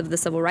factions of the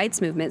civil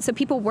rights movement. So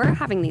people were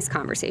having these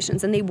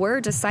conversations, and they were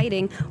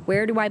deciding,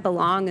 where do I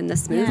belong in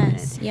this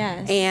movement?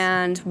 Yes.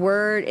 And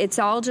it's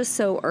all just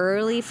so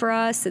early for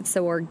us. It's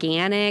so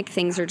organic.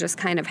 Things are just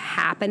kind of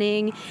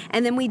happening.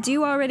 And then we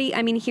do already,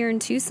 I mean, here in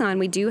Tucson,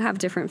 we do have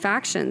different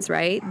factions,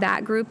 right?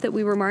 That group that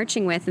we were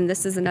marching with, and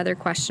this is another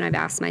question I've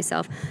asked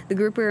myself, the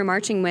group we were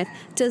marching with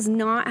does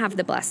not have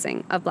the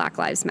blessing of Black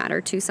Lives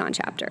Matter Tucson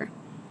chapter,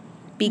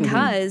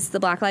 because the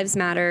Black Lives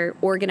Matter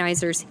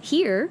organizers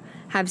here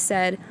have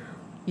said,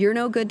 you're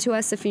no good to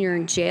us if you're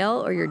in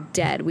jail or you're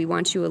dead. We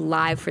want you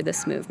alive for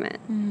this movement.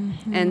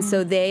 And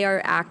so they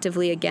are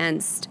actively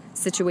against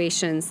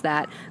situations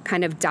that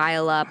kind of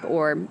dial up,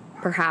 or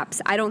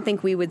perhaps, I don't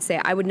think we would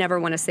say, I would never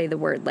want to say the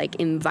word like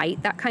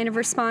invite that kind of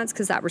response,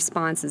 because that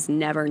response is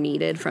never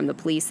needed from the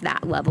police,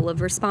 that level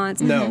of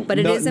response. No, but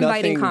it is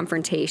inviting nothing-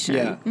 confrontation.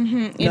 Yeah.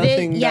 It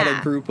Nothing is- that yeah.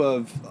 a group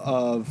of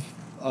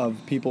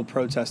people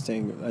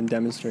protesting and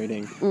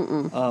demonstrating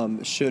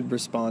should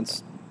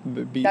response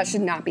be. That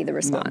should not be the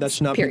response. That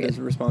should not period. be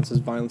the response, is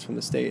violence from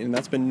the state, and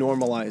that's been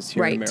normalized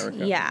here in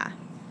America. Yeah.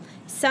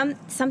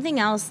 Something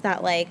else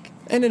that, like,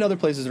 And in other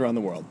places around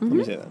the world. Let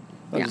me say that.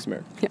 Not just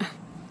America. Yeah.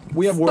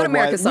 We have But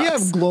America worldwide. We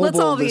sucks. have global Let's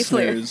all be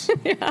clear.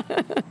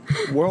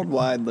 listeners.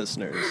 Worldwide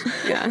listeners.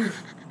 Yeah.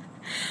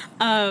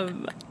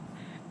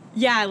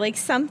 yeah, like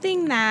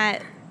something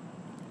that,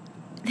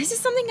 this is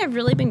something I've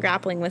really been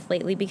grappling with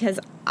lately, because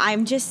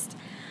I'm just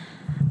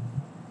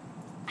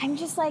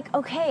like,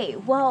 okay,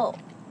 well,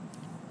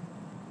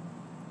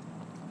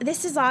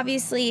 this is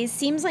obviously, it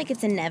seems like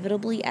it's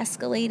inevitably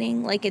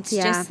escalating. Like, it's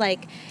just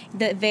like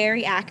the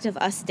very act of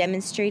us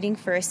demonstrating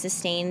for a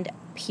sustained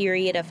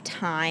period of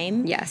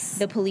time. Yes.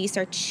 The police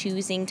are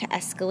choosing to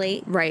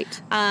escalate. Right.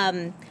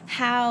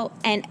 How,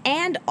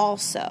 and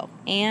also,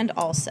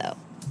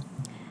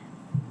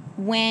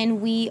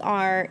 when we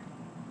are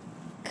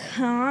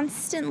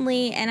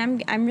constantly,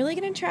 and I'm really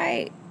going to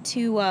try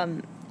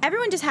to,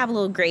 everyone just have a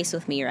little grace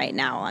with me right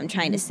now while I'm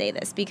trying to say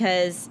this,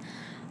 because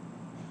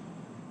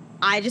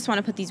I just want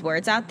to put these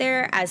words out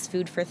there as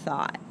food for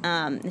thought.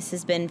 This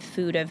has been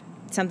food of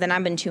something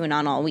I've been chewing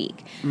on all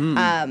week.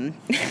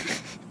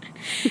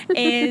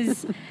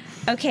 Is,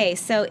 okay,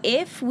 so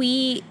if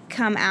we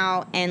come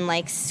out and,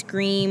 like,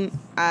 scream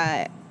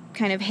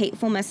kind of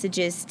hateful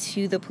messages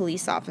to the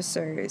police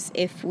officers,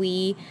 if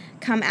we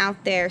come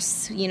out there,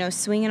 you know,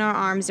 swinging our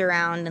arms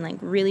around and, like,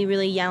 really,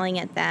 really yelling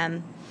at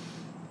them,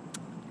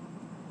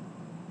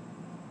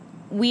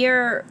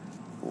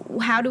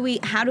 how do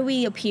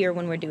we appear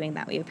when we're doing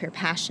that? We appear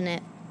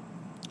passionate.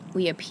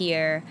 We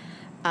appear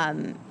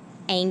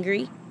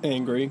angry.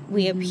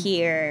 We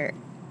appear,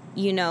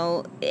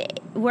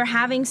 we're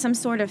having some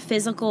sort of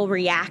physical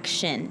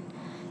reaction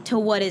to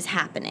what is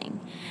happening.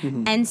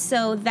 And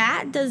so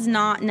that does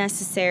not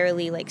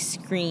necessarily like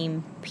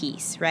scream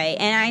peace, right?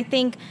 And I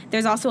think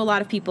there's also a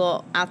lot of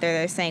people out there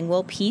that are saying,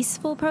 well,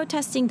 peaceful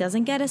protesting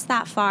doesn't get us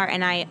that far.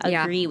 And I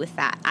agree with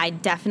that. I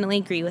definitely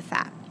agree with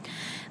that.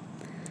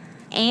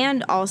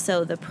 And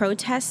also the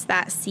protests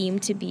that seem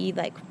to be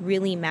like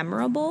really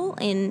memorable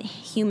in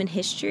human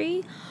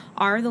history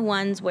are the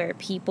ones where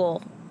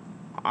people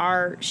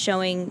are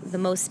showing the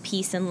most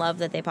peace and love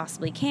that they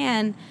possibly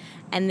can,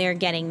 and they're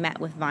getting met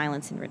with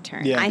violence in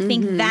return. Yeah. I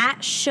think that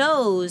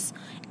shows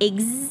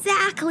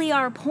exactly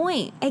our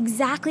point,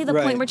 exactly the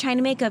point we're trying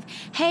to make of,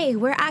 hey,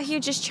 we're out here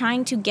just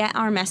trying to get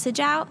our message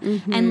out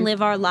and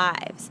live our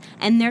lives.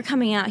 And they're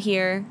coming out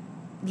here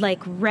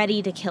like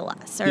ready to kill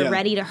us or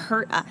ready to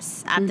hurt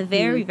us at the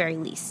very, very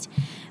least.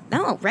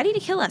 No, ready to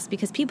kill us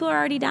because people are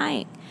already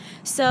dying.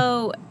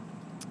 So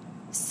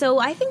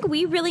I think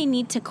we really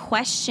need to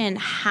question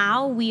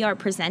how we are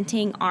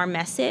presenting our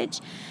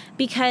message,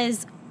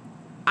 because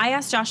I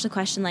asked Josh the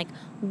question, like,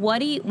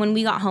 when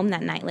we got home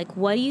that night, like,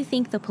 what do you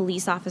think the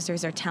police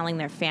officers are telling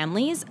their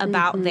families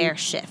about their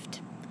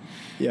shift?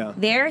 Yeah.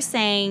 They're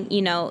saying,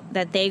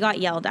 that they got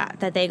yelled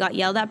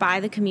at by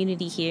the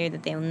community here,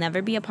 that they will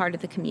never be a part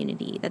of the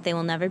community, that they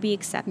will never be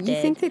accepted. You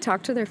think they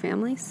talk to their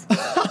families?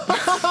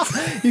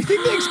 You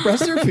think they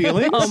express their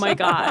feelings? Oh my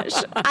gosh.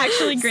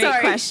 Actually, great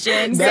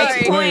question.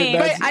 Great point.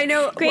 But I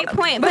know. Great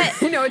point. But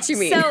I know what you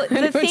mean. So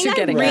the thing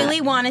I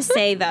really want to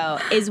say, though,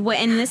 is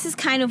and this is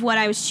kind of what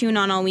I was chewing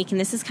on all week, and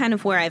this is kind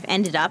of where I've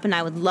ended up, and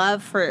I would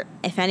love for,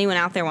 if anyone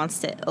out there wants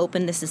to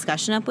open this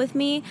discussion up with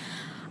me,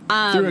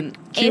 through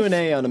a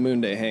Q&A on a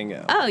Moonday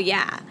Hangout. Oh,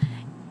 yeah.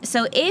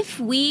 So if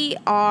we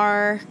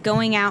are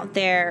going out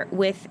there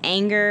with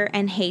anger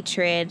and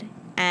hatred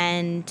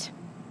and...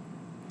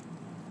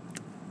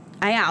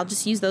 I'll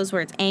just use those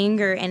words,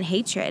 anger and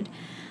hatred.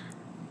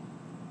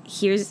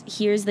 Here's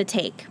the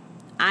take.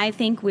 I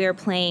think we're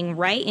playing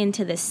right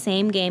into the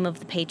same game of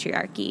the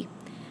patriarchy.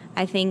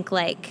 I think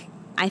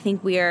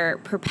we are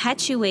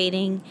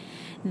perpetuating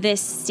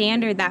this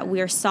standard that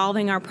we're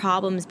solving our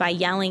problems by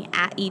yelling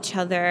at each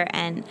other.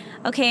 And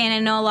I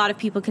know a lot of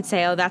people could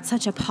say, oh, that's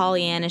such a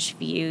Pollyannish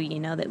view,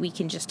 that we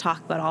can just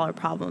talk about all our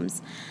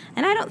problems.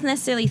 And I don't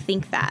necessarily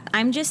think that.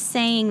 I'm just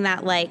saying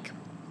that,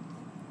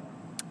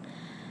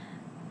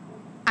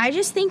 I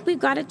just think we've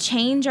got to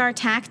change our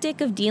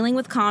tactic of dealing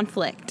with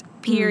conflict,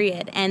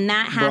 period. And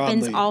that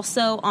happens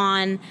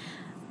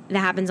that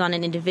happens on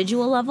an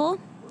individual level,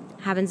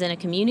 happens in a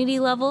community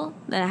level,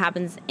 that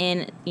happens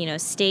in,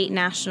 state,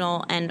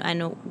 national,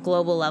 and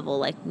global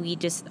level.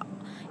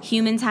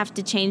 Humans have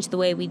to change the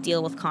way we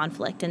deal with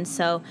conflict. And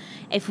so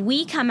if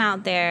we come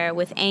out there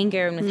with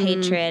anger and with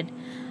hatred,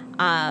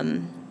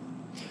 I'm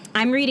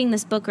reading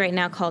this book right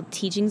now called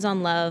Teachings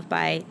on Love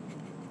by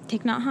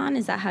Thich Nhat Hanh.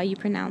 Is that how you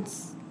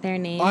pronounce their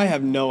name? I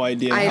have no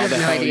idea how the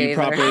hell you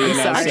properly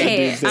pronounce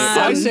these things.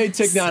 I say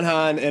Thich Nhat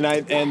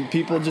Hanh, and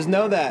people just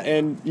know that.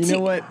 And you know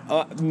what?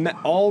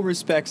 All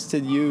respects to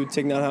you,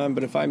 Thich Nhat Hanh,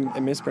 but if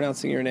I'm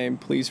mispronouncing your name,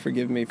 please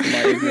forgive me for my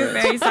ignorance. We're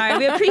very sorry.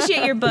 We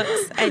appreciate your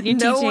books and your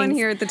teachings. No one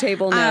here at the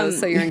table knows,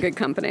 so you're in good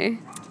company.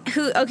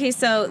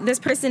 So this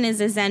person is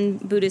a Zen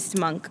Buddhist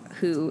monk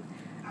who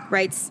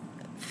writes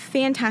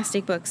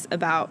fantastic books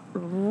about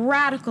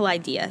radical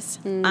ideas,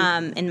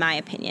 in my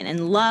opinion.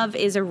 And love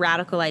is a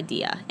radical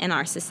idea in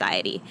our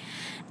society.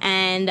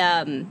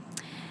 And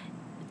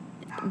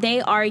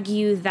they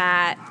argue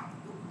that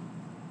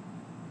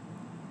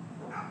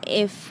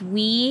if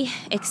we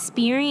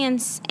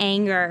experience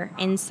anger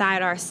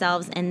inside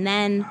ourselves and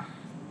then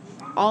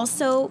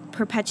also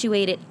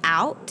perpetuate it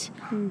out,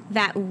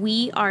 that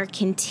we are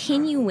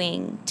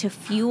continuing to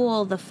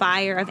fuel the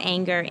fire of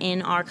anger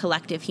in our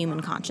collective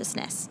human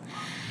consciousness.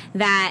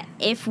 That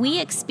if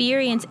we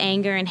experience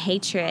anger and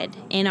hatred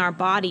in our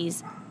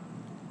bodies,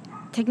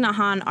 Thich Nhat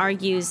Hanh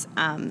argues,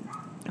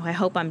 I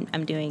hope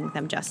I'm doing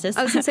them justice.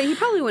 I was going to say, he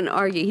probably wouldn't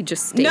argue, he'd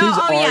just state.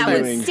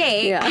 Would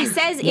state. Yeah. It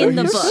says in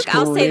the book,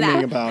 I'll say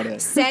that. About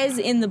it. Says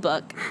in the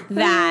book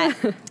that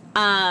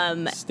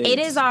it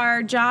is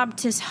our job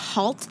to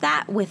halt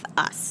that with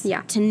us.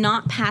 Yeah. To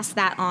not pass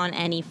that on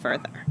any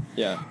further.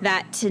 Yeah.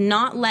 That to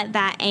not let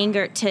that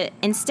anger, to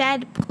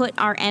instead put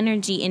our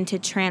energy into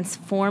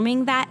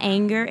transforming that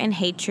anger and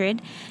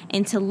hatred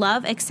into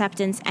love,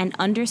 acceptance, and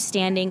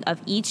understanding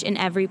of each and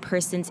every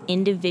person's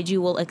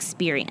individual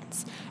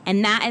experience.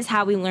 And that is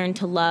how we learn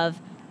to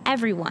love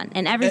everyone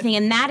and everything.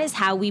 And that is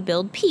how we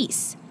build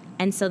peace.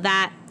 And so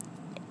that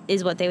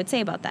is what they would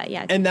say about that.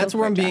 Yeah. And that's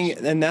where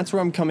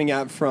I'm coming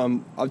at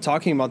from. I'm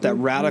talking about that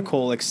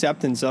radical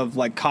acceptance of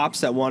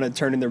cops that want to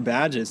turn in their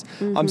badges.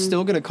 I'm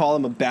still going to call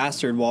them a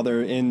bastard while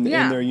they're in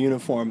their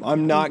uniform.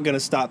 I'm not going to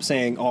stop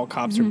saying all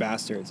cops are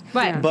bastards.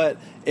 Right. But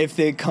if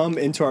they come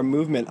into our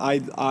movement,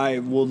 I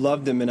will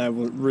love them and I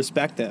will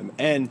respect them.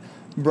 And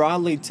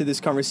broadly to this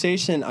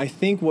conversation, I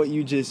think what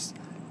you just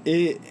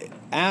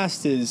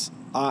asked is,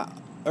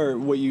 or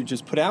what you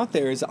just put out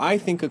there is, I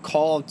think, a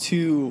call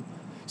to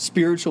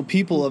spiritual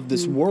people of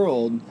this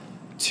world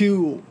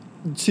to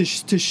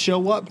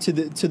show up to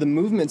the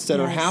movements that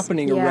are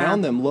happening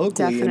around them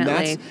locally,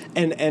 definitely.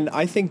 and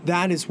I think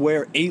that is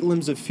where 8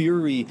 Limbs of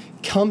Fury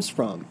comes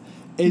from,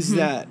 is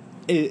that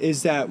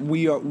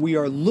we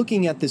are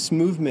looking at this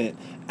movement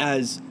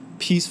as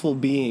peaceful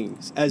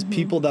beings, as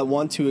people that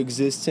want to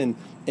exist in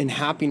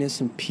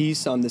happiness and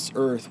peace on this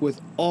earth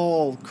with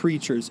all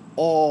creatures,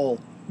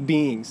 all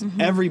beings,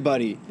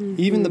 everybody,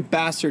 even the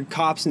bastard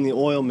cops and the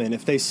oilmen.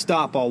 If they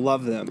stop, I'll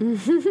love them.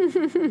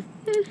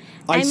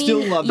 I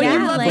still love them.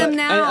 You love them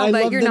now,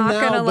 but you're not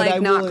going to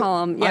like not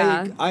call them.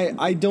 Yeah.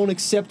 I don't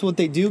accept what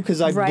they do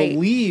because I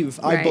believe,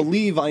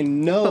 I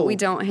know but we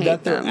don't hate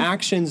that their them.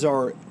 actions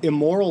are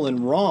immoral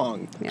and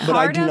wrong, but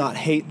I do not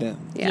hate them.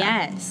 Yeah.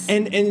 Yes.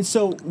 And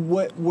so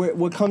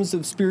what comes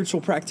to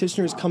spiritual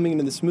practitioners coming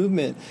into this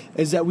movement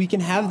is that we can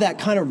have that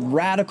kind of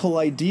radical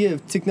idea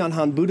of Thich Nhat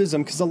Hanh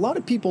Buddhism, because a lot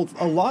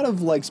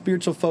of like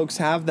spiritual folks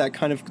have that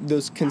kind of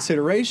those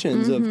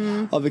considerations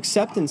of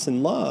acceptance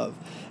and love.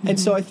 And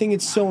so I think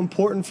it's so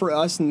important for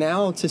us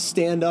now to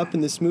stand up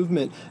in this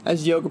movement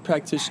as yoga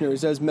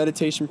practitioners, as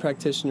meditation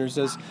practitioners,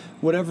 as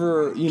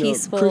whatever,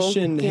 Peaceful,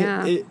 Christian,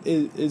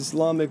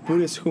 Islamic,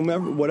 Buddhist,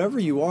 whatever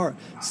you are,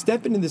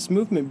 step into this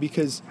movement,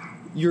 because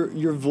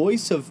your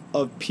voice of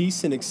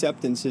peace and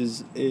acceptance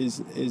is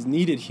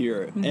needed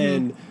here.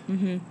 And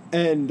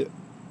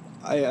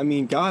I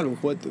mean, God,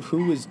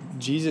 who was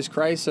Jesus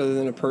Christ other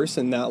than a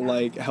person that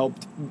like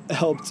helped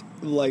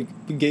like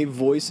gave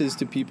voices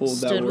to people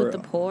that were with the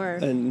poor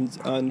and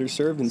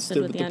underserved and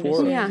stood with the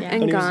poor. Yeah,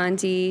 and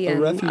Gandhi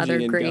and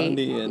other great,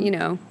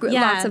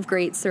 lots of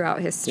greats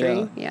throughout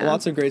history. Yeah,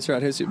 lots of greats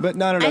throughout history. But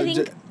no,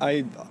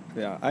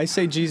 I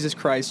say Jesus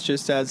Christ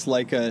just as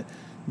like a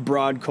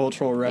broad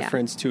cultural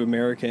reference to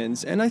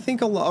Americans, and I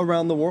think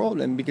around the world,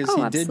 and because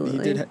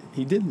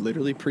he did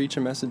literally preach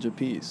a message of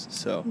peace.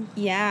 So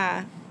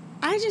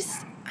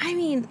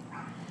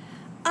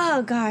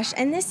oh gosh,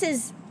 and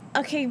this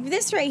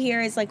right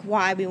here is like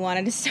why we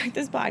wanted to start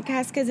this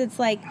podcast, because it's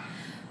like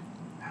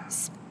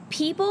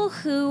people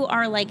who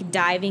are like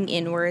diving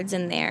inwards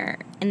in their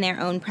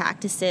own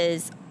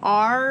practices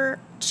are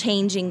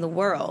changing the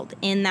world,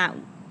 in that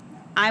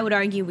I would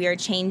argue we are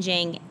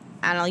changing,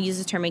 and I'll use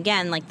the term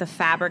again, like the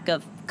fabric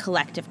of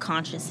collective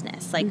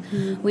consciousness. Like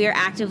we are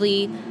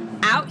actively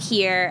out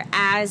here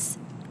as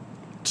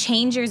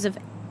changers of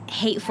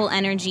hateful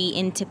energy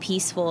into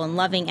peaceful and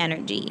loving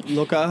energy.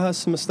 Lokaha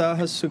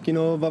samastaha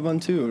sukino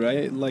bhavantu,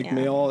 right? Like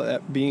may all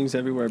beings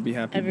everywhere be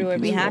happy. Everywhere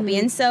be happy.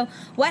 And so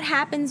what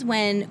happens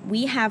when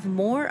we have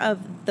more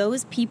of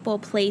those people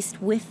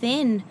placed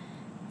within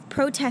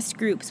protest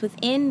groups,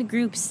 within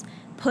groups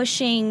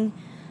pushing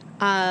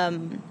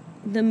the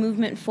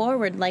movement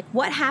forward? Like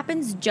what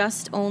happens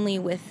just only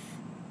with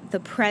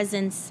the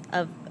presence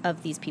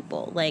of these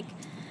people? Like,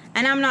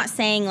 and I'm not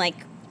saying like,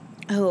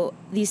 oh,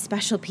 these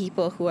special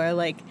people who are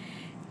like,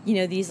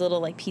 these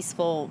little like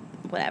peaceful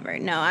whatever.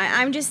 No,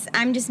 I'm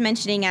just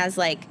mentioning as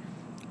like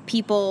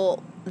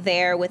people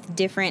there with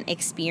different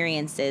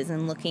experiences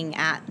and looking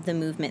at the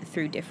movement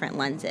through different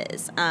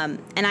lenses.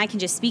 And I can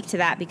just speak to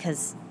that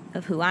because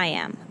of who I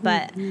am.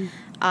 But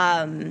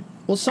well,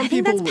 some I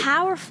think people, that's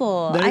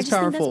powerful. That is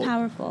think that's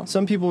powerful.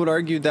 Some people would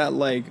argue that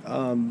like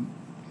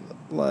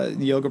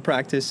yoga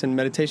practice and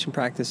meditation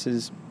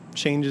practices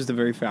changes the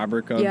very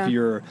fabric of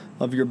your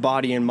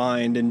body and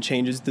mind, and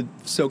changes the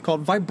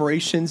so-called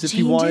vibrations. If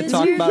you want to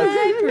talk about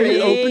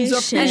it, opens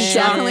up your chakras.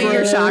 Definitely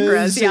your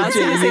chakras. Yeah, I was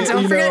going to say,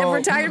 don't forget, if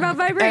we're talking about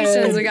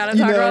vibrations, we got to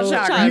talk about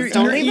chakras.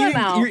 Don't leave them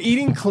out. You're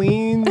eating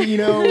clean,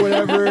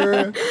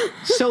 whatever.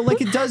 So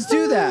like it does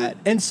do that,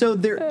 and so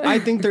I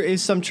think there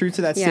is some truth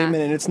to that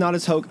statement, and it's not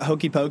as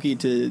hokey pokey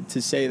to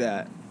say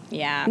that.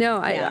 Yeah. No,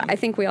 I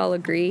think we all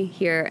agree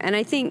here, and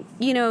I think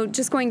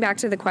just going back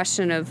to the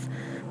question of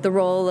the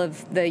role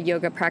of the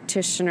yoga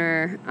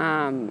practitioner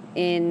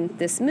in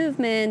this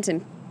movement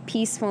and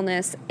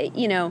peacefulness,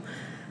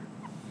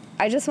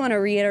 I just want to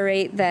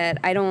reiterate that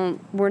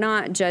we're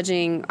not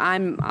judging. I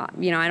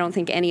don't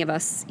think any of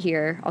us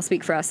here, I'll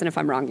speak for us, and if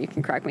I'm wrong, you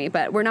can correct me,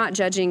 but we're not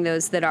judging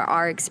those that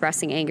are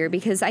expressing anger,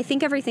 because I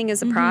think everything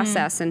is a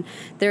process, and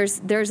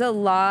there's a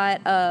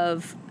lot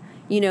of,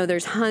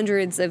 there's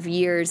hundreds of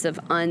years of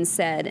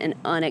unsaid and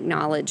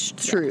unacknowledged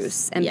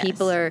truths. And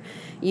people are,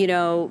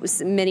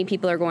 many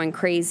people are going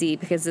crazy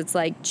because it's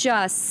like,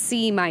 just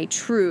see my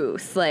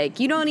truth. Like,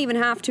 you don't even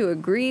have to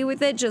agree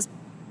with it. Just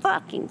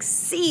fucking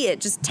see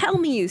it. Just tell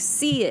me you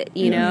see it,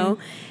 you know?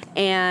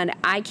 And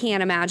I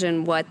can't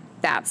imagine what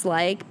that's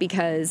like,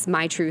 because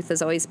my truth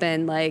has always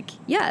been like,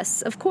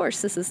 yes, of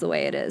course, this is the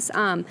way it is.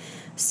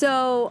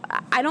 So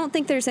I don't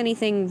think there's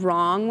anything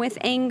wrong with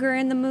anger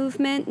in the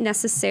movement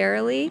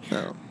necessarily.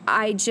 No.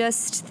 I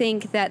just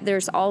think that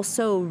there's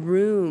also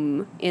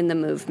room in the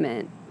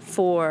movement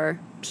for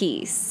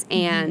peace.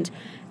 And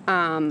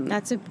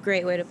that's a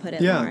great way to put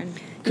it, Lauren.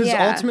 Because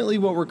ultimately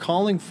what we're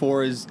calling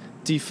for is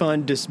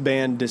defund,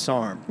 disband,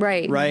 disarm.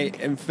 Right.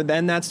 And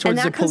then that's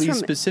towards that the comes police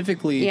from-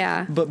 specifically.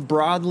 Yeah. But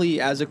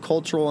broadly as a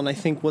cultural, and I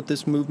think what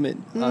this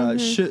movement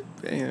should,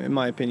 in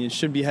my opinion,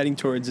 should be heading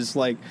towards is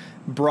like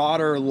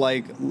broader,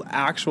 like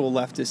actual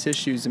leftist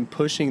issues and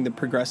pushing the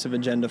progressive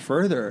agenda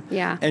further.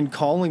 Yeah. And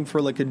calling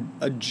for like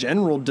a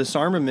general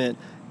disarmament,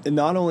 and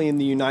not only in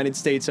the United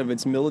States of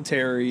its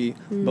military,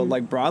 but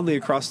like broadly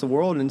across the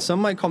world. And some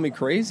might call me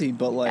crazy,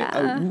 but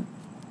like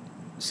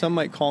some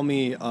might call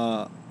me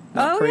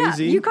not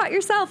crazy. Yeah, you caught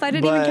yourself. I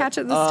didn't even catch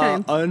it this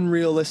time.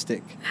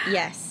 Unrealistic.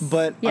 Yes.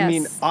 But I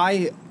mean,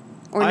 I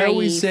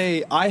always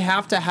say I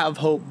have to have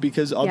hope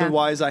because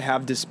otherwise I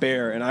have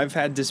despair, and I've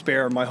had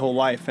despair my whole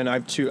life, and I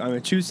have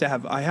to choose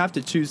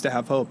to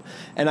have hope,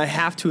 and I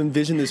have to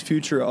envision this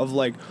future of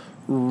like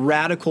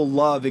radical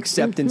love,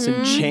 acceptance,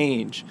 and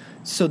change,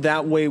 so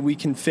that way we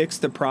can fix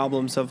the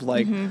problems of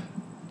like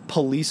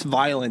police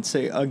violence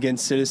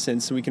against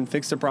citizens, so we can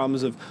fix the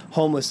problems of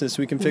homelessness,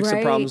 we can fix the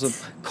problems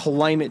of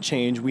climate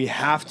change. We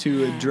have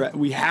to address,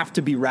 we have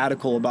to be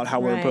radical about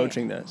how we're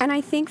approaching this. And I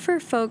think for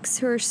folks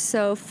who are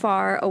so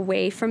far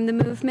away from the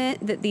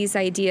movement that these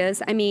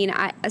ideas, I mean,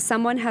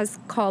 someone has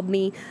called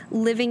me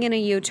living in a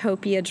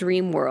utopia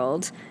dream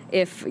world,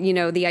 if you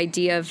know the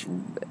idea of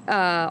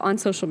on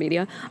social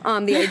media,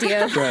 the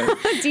idea of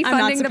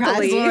defunding the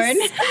police. Lauren.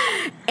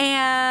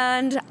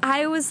 And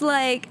I was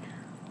like,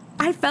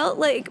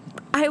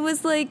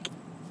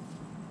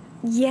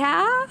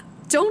 yeah,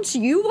 don't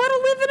you want to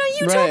live in a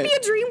utopia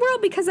dream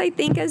world? Because I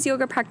think as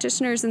yoga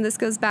practitioners, and this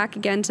goes back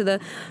again to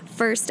the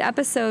first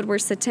episode where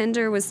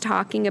Satinder was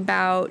talking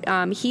about,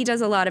 he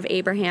does a lot of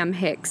Abraham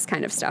Hicks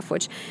kind of stuff,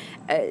 which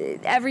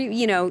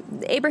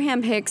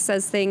Abraham Hicks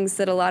says things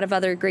that a lot of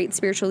other great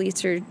spiritual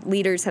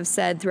leaders have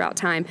said throughout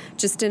time,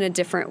 just in a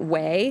different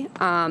way.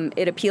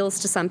 It appeals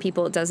to some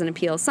people, it doesn't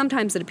appeal.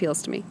 Sometimes it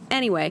appeals to me.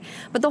 Anyway,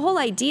 but the whole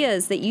idea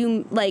is that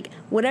you, like,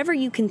 whatever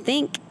you can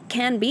think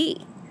can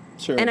be.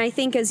 Sure. And I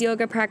think as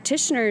yoga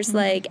practitioners,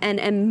 like,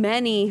 and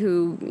many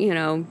who, you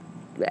know,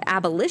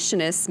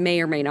 abolitionists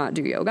may or may not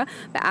do yoga,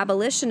 but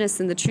abolitionists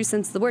in the true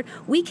sense of the word,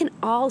 we can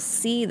all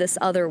see this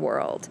other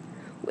world.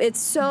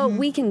 It's so,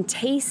 we can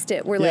taste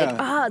it. We're like,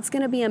 it's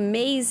going to be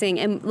amazing.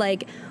 And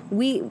like,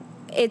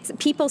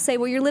 people say,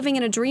 well, you're living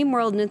in a dream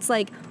world. And it's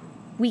like,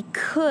 we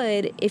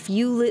could if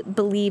you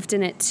believed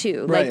in it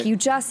too. Right. Like, you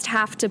just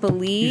have to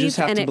believe,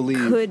 it believe.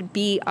 Could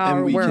be our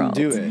and we world.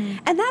 Can do it.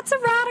 And that's a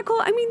radical,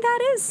 I mean, that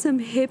is some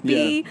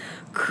hippie.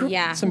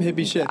 Some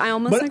hippie shit. I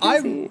almost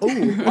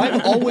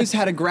I've always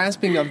had a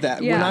grasping of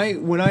that. Yeah.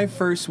 When I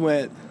first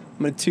went, I'm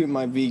going to toot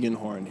my vegan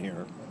horn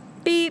here.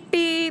 Beep,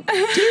 beep.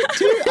 Toot,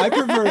 toot. I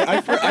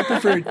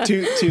prefer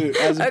toot, toot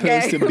as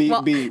opposed to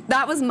beep, beep.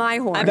 That was my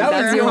horn.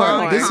 That's your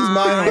horn. This is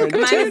my horn.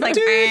 Mine is like,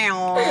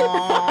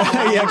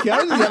 yeah, can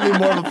I just have me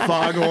more of a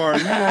foghorn?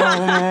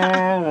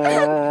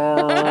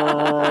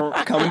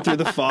 Coming through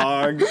the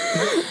fog.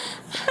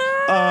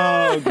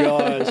 Oh,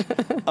 gosh.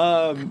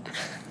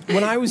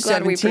 When I was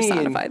 17, we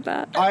personified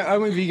that. I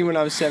went vegan when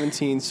I was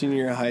 17, senior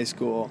year of high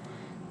school.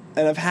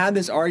 And I've had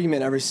this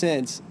argument ever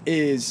since,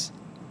 is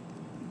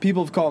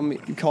people have called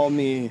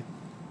me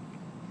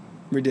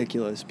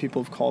ridiculous.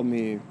 People have called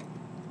me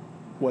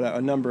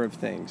a number of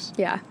things.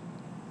 Yeah.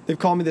 They've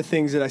called me the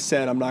things that I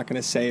said I'm not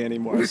going to say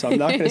anymore, so I'm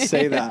not going to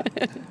say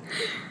that.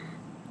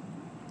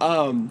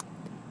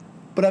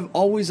 But I've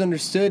always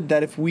understood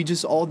that if we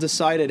just all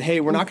decided,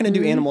 hey, we're not going to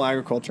do animal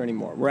agriculture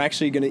anymore. We're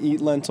actually going to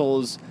eat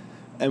lentils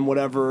and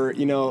whatever,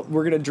 you know,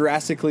 we're going to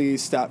drastically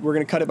stop. We're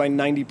going to cut it by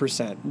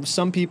 90%.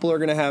 Some people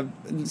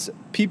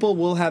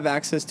will have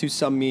access to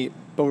some meat,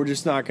 but we're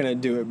just not going to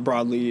do it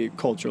broadly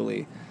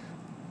culturally.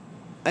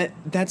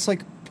 That's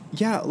like,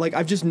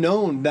 I've just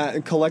known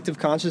that collective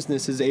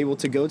consciousness is able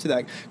to go to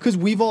that. Because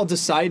we've all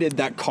decided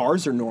that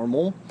cars are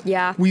normal.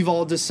 Yeah. We've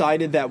all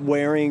decided that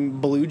wearing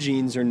blue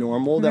jeans are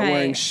normal, that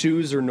wearing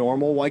shoes are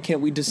normal. Why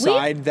can't we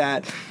decide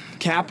that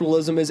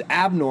capitalism is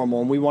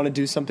abnormal and we want to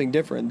do something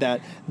different?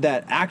 That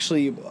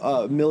actually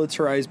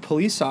militarized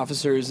police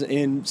officers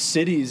in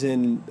cities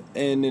and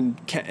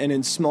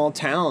in small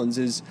towns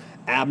is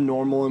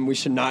abnormal and we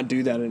should not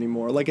do that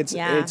anymore. Like,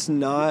 it's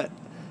not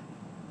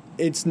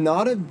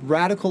a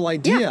radical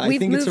idea. Yeah, I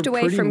think it's a pretty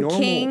normal. We've moved away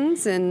from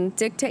kings and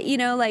dictate. You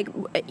know, like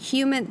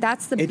human.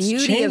 That's the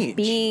beauty of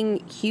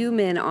being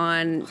human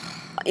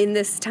in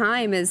this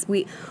time. Is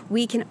we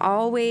can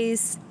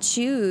always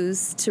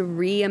choose to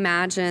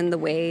reimagine the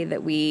way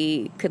that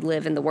we could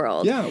live in the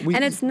world. Yeah,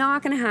 and it's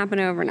not going to happen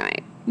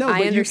overnight. No,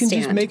 but you can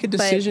just make a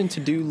decision to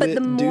do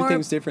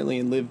things differently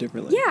and live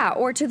differently. Yeah,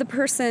 or to the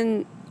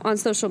person on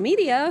social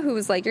media who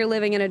was like, "You're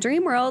living in a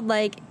dream world,"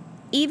 like.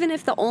 Even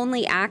if the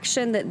only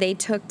action that they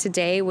took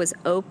today was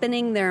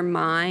opening their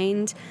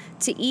mind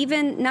to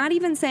not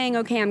even saying,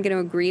 okay, I'm going to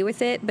agree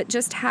with it, but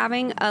just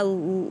having a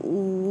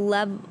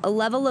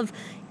level of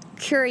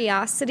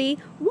curiosity,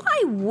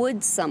 why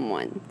would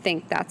someone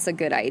think that's a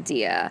good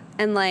idea?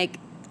 And like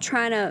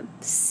trying to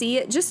see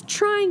it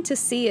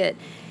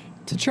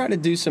to try to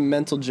do some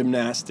mental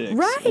gymnastics.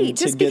 Right,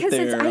 just because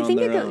it's, I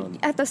think own.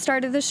 at the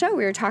start of the show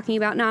we were talking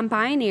about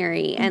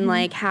non-binary and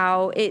like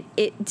how it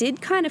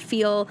did kind of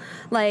feel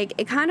like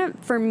it kind of,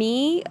 for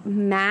me,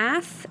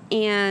 math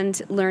and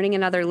learning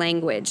another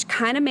language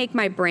kind of make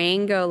my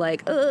brain go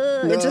like,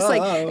 ugh.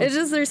 It's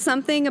just there's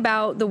something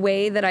about the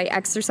way that I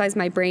exercise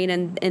my brain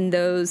in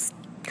those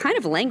kind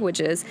of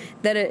languages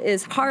that it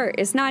is hard.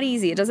 It's not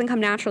easy. It doesn't come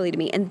naturally to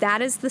me. And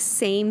that is the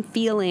same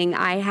feeling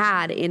I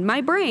had in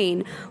my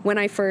brain when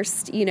I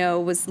first,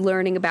 was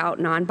learning about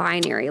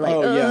non-binary. Like,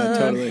 yeah,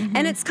 totally.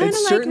 And it's kind of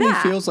like that. It certainly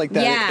feels like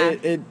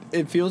that. Yeah.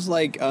 It feels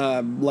like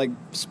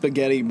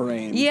spaghetti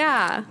brain.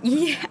 Yeah.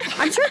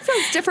 I'm sure it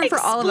feels different for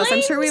all of us.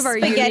 I'm sure we have our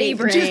spaghetti unique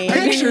brain. Just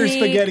picture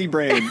spaghetti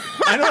brain.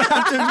 I don't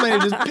have to explain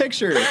it. Just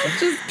picture it.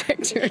 Just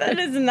picture. That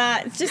is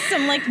not, it's just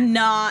some like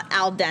not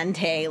al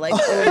dente, like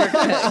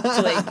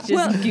overcooked, like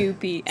just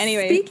goopy.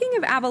 Anyway. Speaking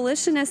of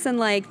abolitionists and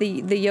like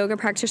the yoga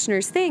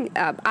practitioners thing,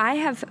 I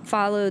have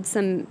followed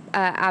some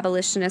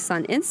abolitionists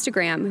on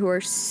Instagram who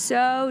are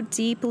so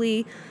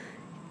deeply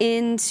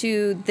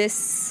into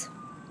this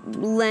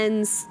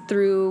lens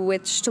through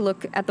which to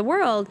look at the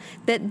world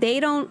that they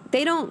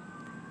don't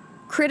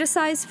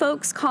criticize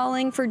folks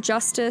calling for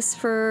justice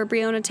for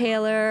Breonna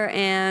Taylor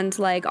and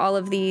like all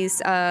of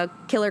these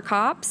killer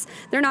cops.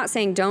 They're not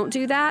saying don't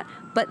do that,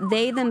 but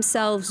they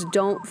themselves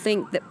don't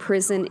think that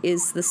prison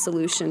is the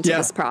solution to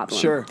this problem.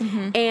 Sure.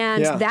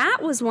 And that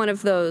was one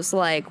of those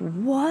like,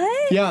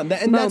 what? Yeah,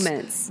 and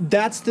moments.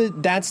 That's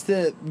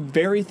the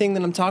very thing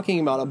that I'm talking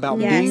about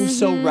being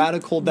so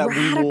radical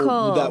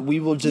that we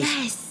will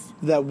just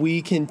that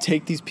we can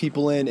take these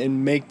people in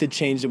and make the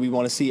change that we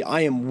want to see.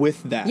 I am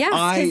with that.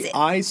 Yes,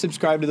 I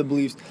subscribe to the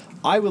beliefs.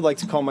 I would like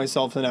to call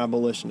myself an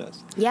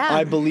abolitionist. Yeah.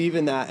 I believe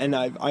in that, and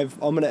I'm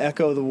going to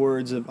echo the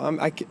words of I'm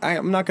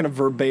not going to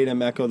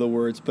verbatim echo the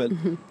words, but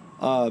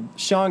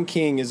Sean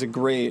King is a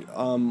great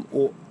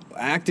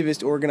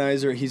activist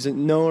organizer. He's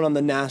known on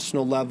the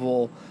national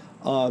level.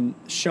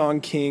 Sean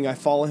King, I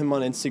follow him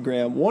on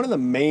Instagram. One of the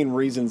main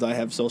reasons I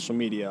have social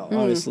media,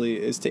 honestly,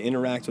 is to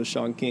interact with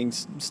Sean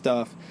King's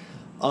stuff.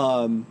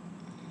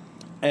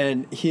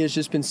 And he has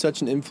just been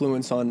such an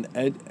influence on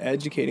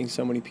educating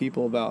so many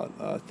people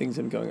about things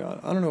that are going on.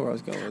 I don't know where I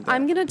was going with that.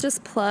 I'm going to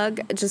just plug,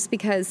 just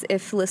because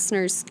if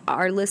listeners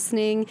are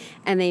listening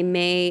and they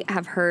may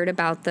have heard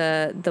about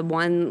the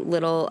one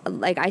little,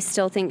 like I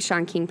still think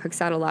Sean King puts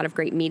out a lot of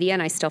great media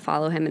and I still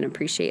follow him and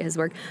appreciate his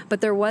work.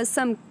 But there was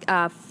some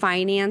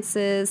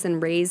finances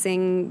and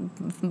raising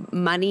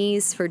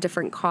monies for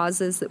different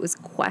causes that was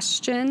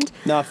questioned.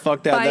 Nah,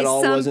 fuck that. That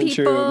all wasn't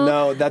true.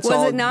 No, that's was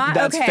all. It not?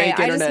 That's okay, fake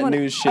internet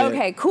news shit.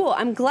 Okay, cool.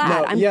 I'm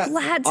glad. I'm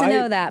glad to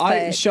know that.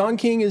 But Sean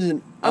King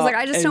isn't. I was like,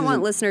 I just don't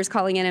want listeners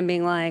calling in and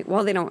being like,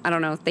 well, they don't. I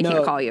don't know. They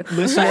can't call you.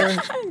 Listener,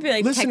 Be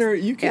like, listener,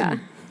 you can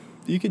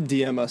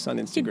DM us on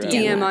Instagram.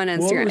 DM on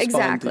Instagram. We'll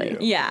Exactly.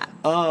 Yeah.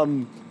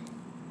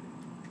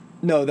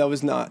 No, that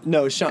was not.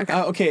 No, Sean.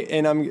 Okay,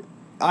 and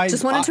I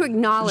just wanted to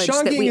acknowledge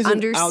Sean that King we is an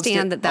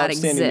understand that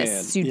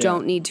exists. Man. You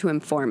don't need to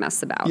inform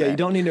us about it. Yeah, you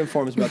don't need to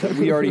inform us about that.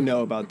 We already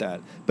know about that.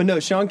 But no,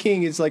 Sean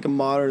King is like a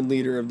modern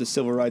leader of the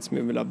civil rights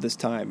movement of this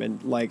time,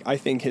 and like I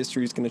think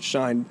history is going to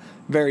shine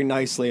very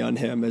nicely on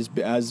him as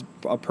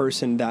a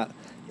person that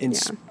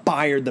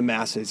inspired the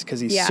masses,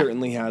 because he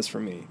certainly has for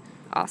me.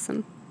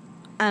 Awesome.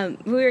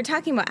 We were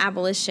talking about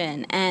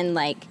abolition and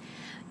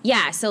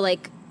so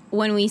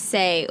when we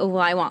say, oh,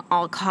 well, I want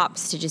all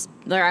cops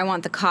to I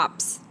want the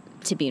cops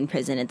to be in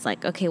prison, it's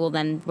like, okay, well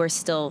then we're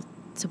still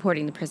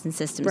supporting the prison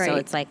system. Right. So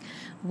it's like,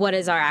 what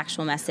is our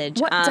actual message?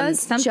 What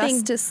does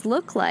justice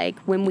look like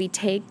when we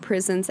take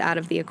prisons out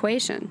of the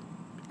equation?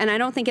 And I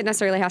don't think it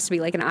necessarily has to be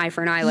like an eye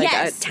for an eye, like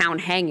a town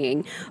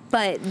hanging.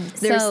 But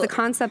there's the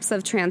concepts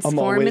of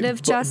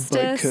transformative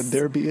justice. But could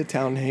there be a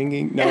town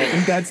hanging? No,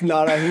 that's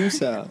not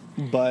ahimsa.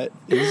 But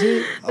is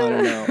it? I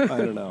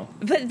don't know.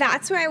 But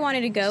that's where I wanted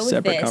to go with this.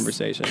 Separate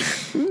conversation.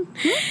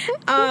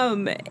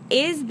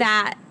 Is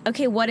that,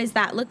 okay, what does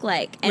that look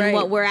like? And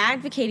what we're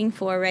advocating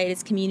for, right,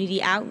 is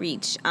community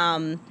outreach,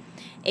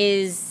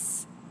 is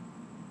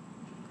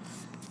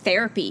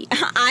therapy.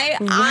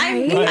 I'm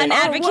an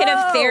advocate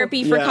of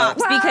therapy for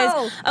cops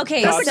because,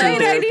 okay, that's a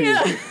great idea.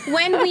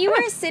 When we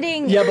were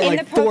sitting but in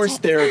like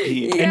forced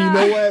therapy, and you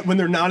know what? When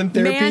they're not in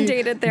therapy,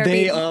 mandated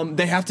therapy,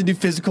 they have to do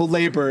physical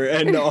labor,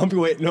 and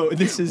wait,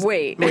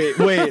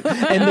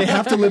 and they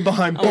have to live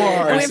behind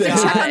bars. We have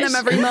to check on them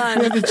every month.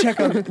 We have to check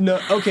on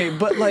okay,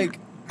 but like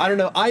I don't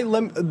know.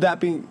 That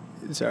being.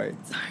 Sorry.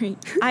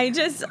 I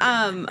just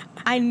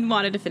I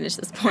wanted to finish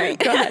this point.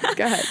 Go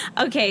ahead.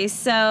 Okay,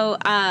 so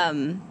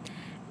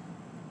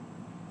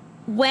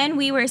when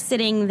we were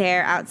sitting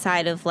there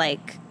outside of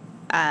TPD,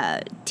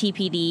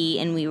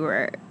 and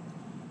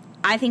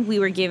I think we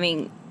were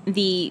giving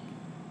the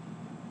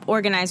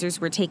organizers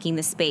were taking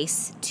the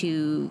space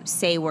to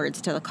say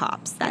words to the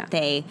cops that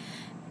they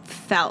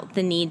felt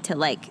the need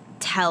to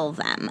tell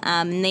them.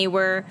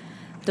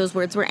 Those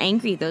words were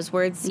angry. Those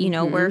words,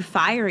 were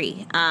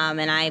fiery.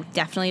 And I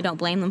definitely don't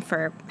blame them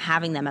for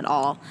having them at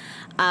all.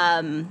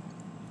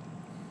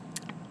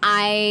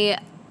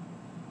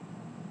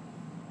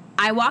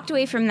 I walked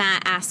away from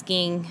that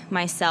asking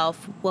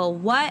myself, well,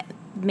 what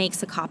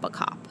makes a cop a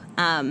cop?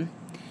 And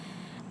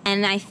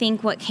I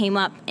think what came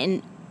up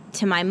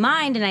to my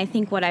mind, and I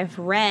think what I've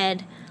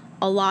read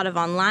a lot of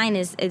online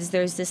is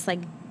there's this like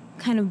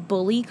kind of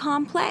bully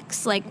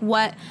complex. Like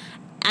what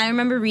I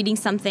remember reading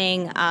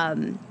something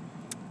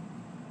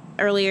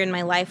earlier in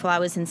my life while I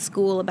was in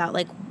school about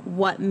like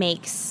what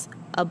makes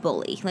a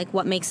bully, like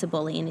what makes a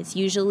bully, and it's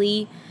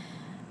usually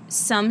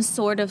some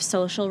sort of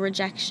social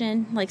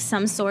rejection, like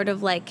some sort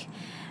of like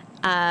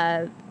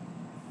I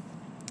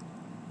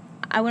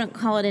wouldn't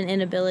call it an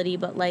inability,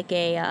 but like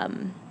a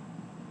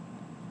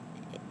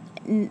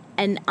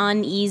an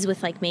unease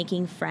with like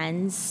making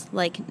friends,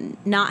 like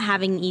not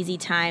having an easy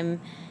time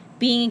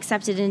being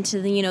accepted into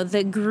the,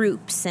 the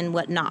groups and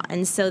whatnot.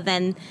 And so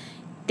then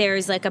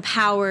there's like a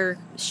power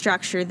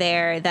structure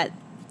there that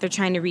they're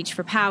trying to reach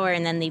for power,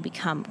 and then they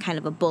become kind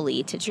of a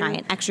bully to try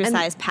and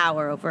exercise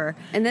power over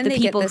and then the they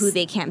people get this who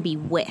they can't be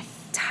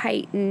with.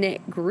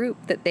 Tight-knit group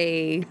that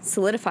they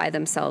solidify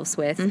themselves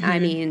with. Mm-hmm. I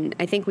mean,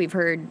 I think we've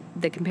heard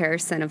the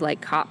comparison of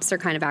like cops are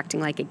kind of acting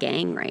like a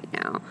gang right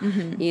now.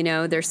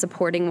 Mm-hmm. They're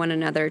supporting one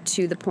another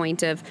to the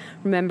point of,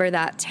 remember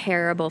that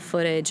terrible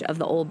footage of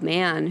the old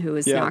man who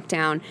was knocked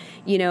down,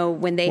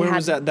 when they Where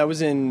was that? That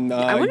was in...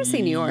 I want to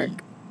say New York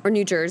or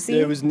New Jersey.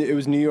 It was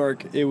New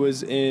York. It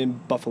was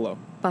in Buffalo.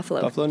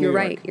 Buffalo, New You're York.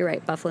 right. You're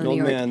right. Buffalo, An New old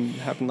York. man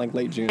happened like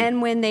late June.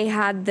 And when they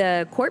had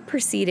the court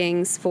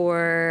proceedings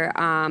for,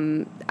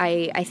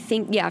 I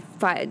think,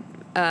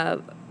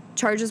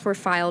 charges were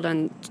filed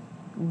on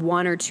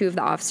one or two of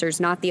the officers,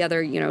 not the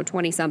other,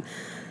 20 some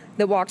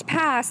that walked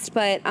past.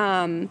 But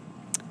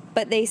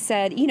they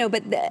said,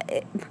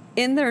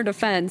 in their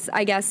defense,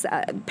 I guess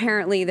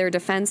apparently their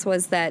defense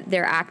was that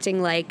they're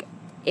acting like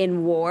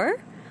in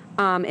war.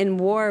 In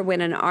war,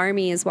 when an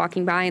army is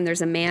walking by and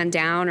there's a man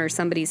down or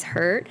somebody's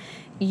hurt,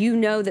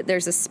 that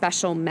there's a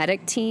special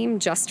medic team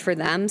just for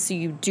them, so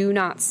you do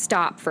not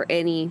stop for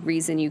any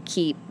reason. You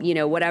keep,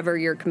 whatever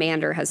your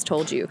commander has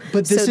told you.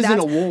 But this isn't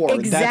a war.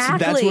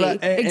 Exactly.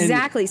 That's what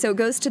Exactly. So it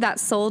goes to that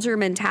soldier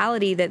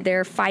mentality that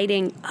they're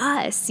fighting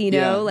us,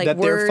 like that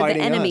we're the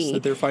enemy.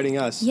 That they're fighting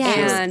us.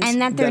 Yes, and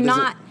that they're that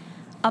not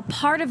a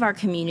part of our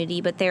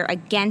community, but they're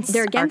against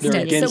our it.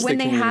 community. So when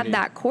they had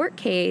that court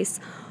case,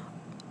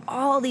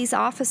 all these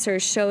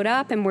officers showed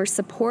up and were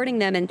supporting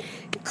them and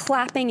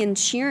clapping and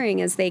cheering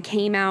as they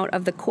came out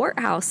of the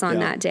courthouse on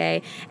that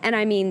day. And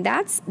I mean,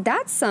 that's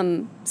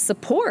some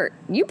support.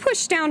 You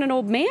push down an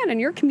old man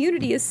and your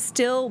community is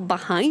still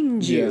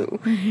behind you.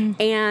 Yeah.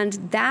 Mm-hmm. And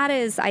that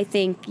is, I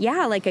think,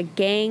 like a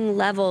gang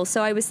level.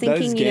 So I was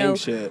thinking,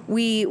 shit.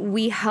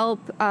 we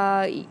help,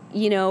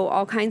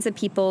 all kinds of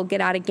people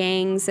get out of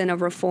gangs in a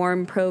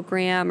reform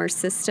program or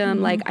system.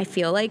 Mm-hmm. Like, I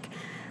feel like,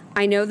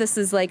 I know this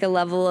is like a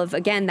level of,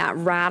 again, that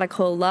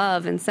radical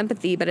love and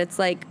sympathy, but it's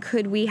like,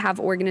 could we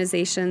have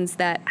organizations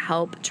that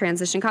help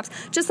transition cops,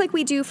 just like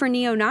we do for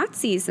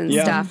neo-Nazis and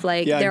stuff?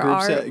 Like, there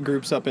are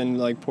groups up in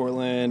like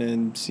Portland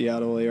and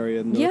Seattle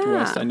area,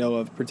 Northwest, I know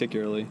of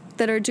particularly,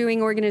 that are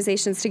doing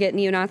organizations to get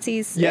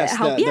neo-Nazis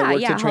help.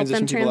 Help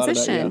them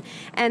transition, that,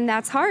 and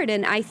that's hard.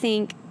 And I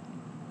think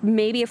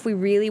maybe if we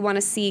really want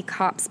to see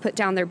cops put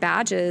down their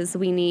badges,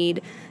 we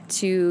need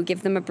to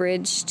give them a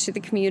bridge to the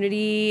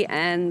community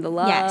and the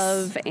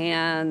love,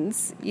 and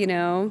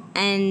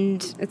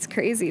and it's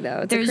crazy though.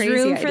 It's there's a crazy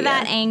room idea. for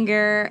that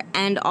anger,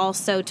 and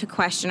also to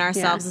question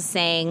ourselves as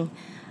saying,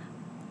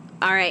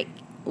 all right,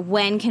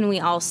 when can we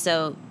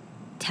also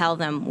tell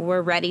them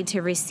we're ready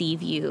to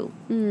receive you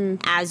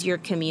as your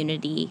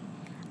community,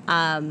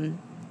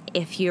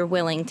 if you're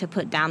willing to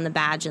put down the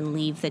badge and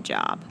leave the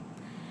job?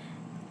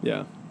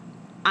 Yeah.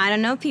 I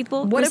don't know,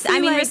 people. What if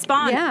we,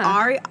 respond.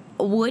 yeah.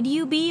 Would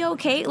you be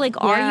okay? Like,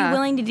 are you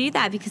willing to do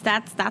that? Because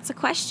that's a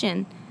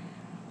question.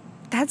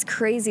 That's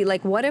crazy.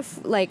 Like, what if,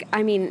 like,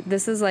 I mean,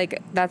 this is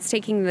like, that's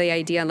taking the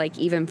idea like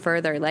even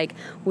further. Like,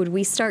 would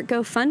we start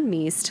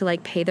GoFundMes to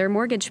like pay their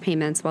mortgage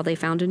payments while they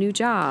found a new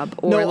job?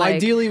 Or no, like,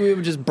 ideally we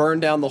would just burn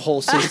down the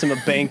whole system of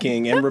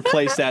banking and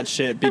replace that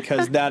shit,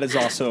 because that is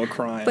also a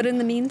crime. But in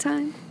the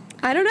meantime,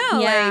 I don't know.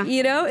 Yeah.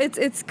 Like,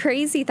 it's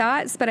crazy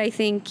thoughts, but I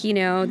think,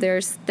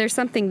 there's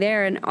something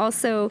there. And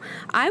also,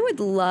 I would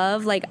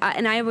love, like,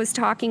 and I was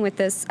talking with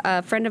this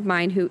friend of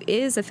mine who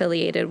is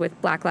affiliated with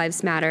Black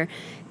Lives Matter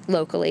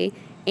locally,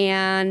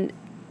 and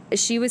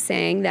she was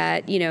saying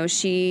that,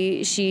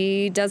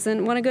 she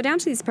doesn't want to go down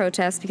to these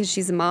protests because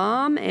she's a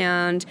mom,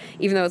 and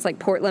even though it's like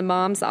Portland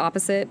mom's the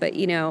opposite, but,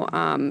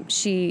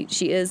 she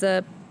is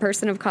a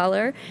person of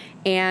color,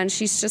 and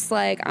she's just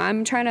like,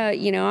 I'm trying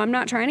to, I'm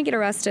not trying to get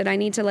arrested. I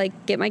need to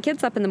like get my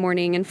kids up in the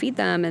morning and feed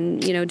them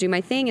and, do my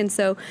thing. And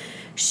so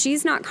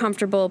she's not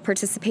comfortable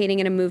participating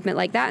in a movement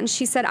like that. And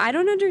she said, I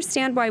don't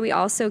understand why we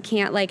also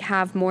can't like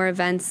have more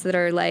events that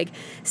are like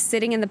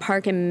sitting in the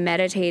park and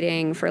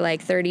meditating for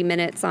like 30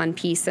 minutes on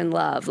peace and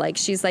love. Like,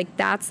 she's like,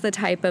 that's the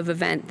type of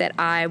event that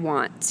I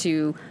want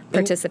to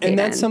participate in. And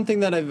that's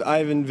something that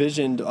I've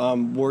envisioned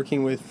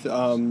working with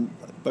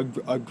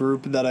a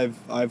group that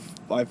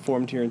I've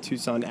formed here in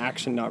Tucson.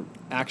 Action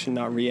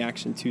not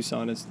reaction.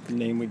 Tucson is the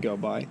name we go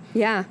by.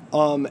 Yeah.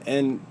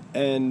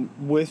 And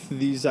with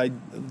these like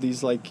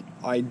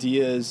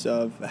ideas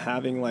of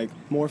having like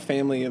more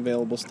family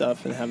available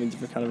stuff and having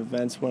different kind of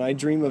events. When I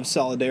dream of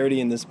solidarity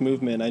in this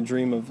movement, I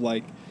dream of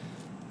like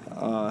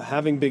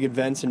having big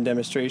events and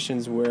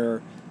demonstrations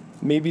where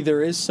maybe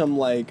there is some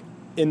like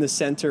in the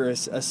center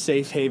a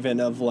safe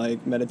haven of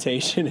like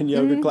meditation and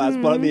yoga class,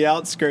 but on the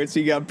outskirts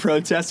you got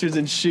protesters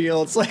and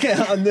shields like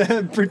on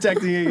the,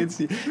 protecting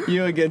against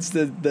you against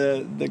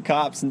the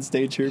cops and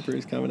state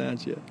troopers coming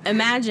at you.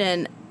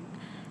 Imagine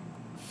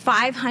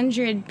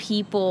 500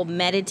 people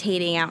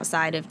meditating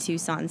outside of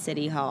Tucson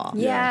City Hall.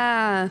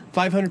 Yeah.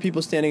 500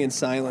 people standing in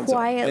silence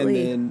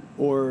quietly, and then,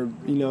 or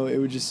you know, it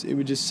would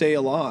just say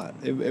a lot.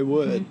 It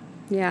would.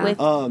 Yeah. With,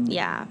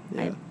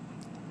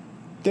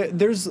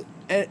 There's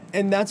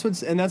and that's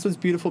what's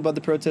beautiful about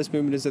the protest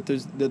movement is that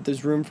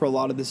there's room for a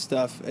lot of this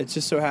stuff. It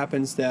just so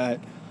happens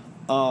that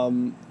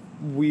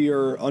we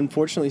are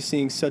unfortunately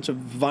seeing such a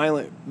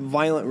violent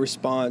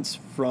response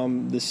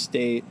from the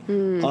state,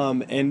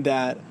 and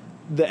that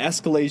the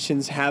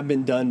escalations have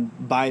been done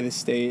by the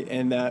state,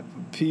 and that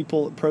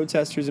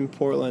protesters in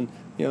Portland,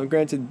 you know,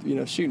 granted, you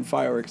know, shooting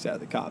fireworks at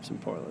the cops in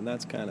Portland,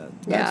 that's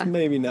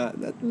maybe not,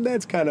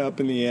 that's kind of up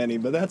in the ante,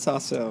 but that's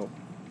also,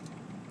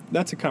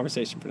 that's a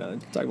conversation for now.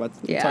 Talk about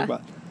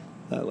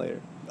that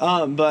later.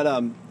 I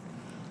want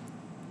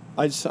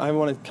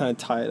to kind of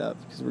tie it up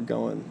because we're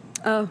going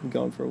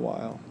for a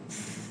while.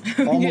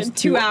 Almost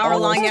 2 hour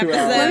long episode.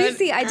 Let me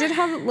see. I did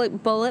have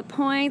like bullet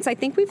points. I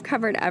think we've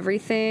covered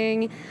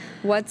everything.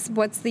 What's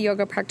the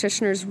yoga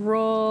practitioner's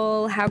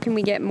role? How can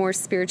we get more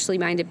spiritually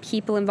minded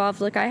people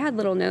involved? Look, I had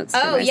little notes.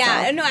 Oh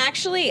yeah, no,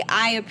 actually,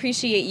 I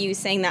appreciate you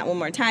saying that one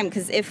more time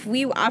because if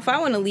I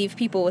want to leave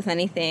people with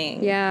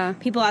anything,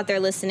 people out there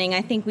listening,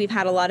 I think we've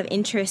had a lot of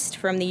interest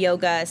from the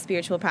yoga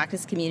spiritual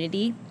practice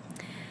community.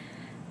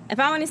 If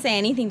I want to say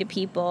anything to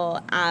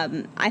people,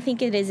 I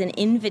think it is an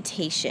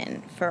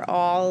invitation for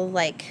all,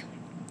 like,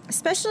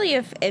 especially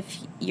if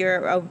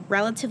you're a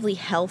relatively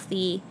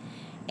healthy,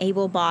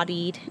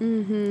 able-bodied,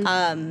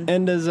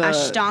 and as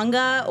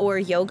Ashtanga or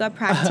yoga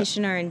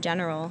practitioner in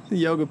general.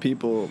 Yoga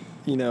people,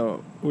 you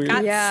know, we're got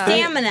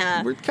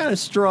stamina. We're kind of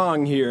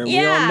strong here. Yeah.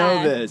 We all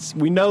know this.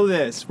 We know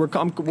this. We're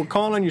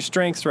calling on your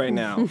strengths right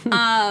now.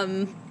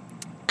 I'm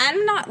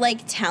not like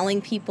telling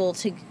people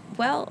to.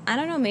 Well, I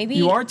don't know. Maybe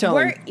you are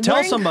telling.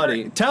 Tell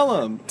somebody.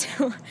 Tell them.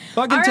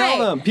 Fucking tell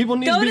them. People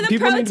need to be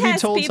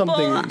told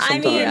something. I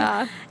mean,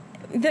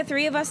 the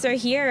three of us are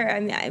here. I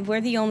mean, we're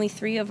the only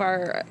three of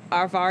our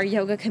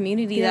yoga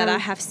community that I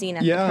have seen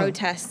at the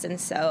protests, and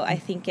so I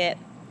think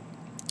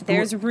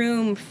there's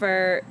room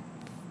for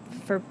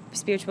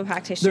spiritual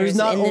practitioners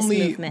in this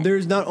movement.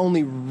 There's not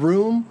only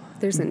room.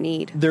 There's a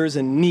need. There's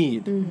a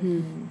need.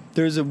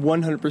 There's a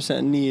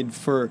 100% need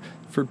for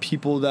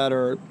people that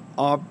are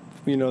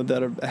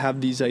have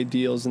these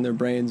ideals in their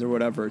brains or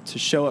whatever to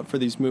show up for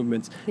these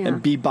movements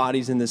and be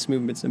bodies in this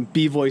movements and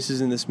be voices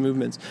in this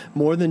movements,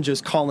 more than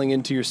just calling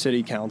into your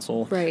city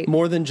council,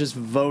 more than just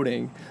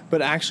voting,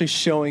 but actually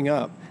showing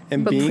up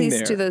and being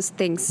there. But please do those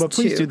things too. But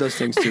please do those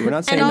things too. We're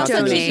not saying and not to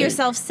also do keep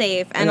yourself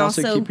safe and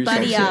also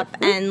buddy up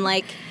and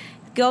like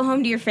go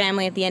home to your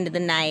family at the end of the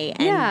night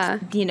and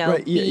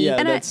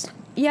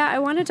I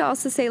wanted to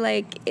also say,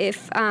 like,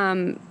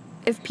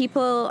 if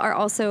people are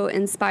also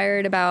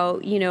inspired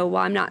about, you know,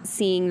 while I'm not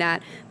seeing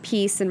that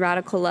peace and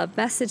radical love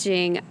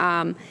messaging,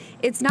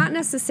 it's not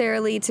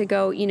necessarily to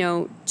go, you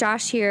know,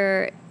 Josh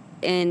here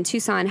in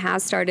Tucson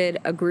has started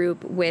a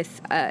group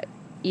with, a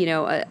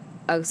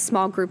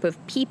small group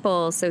of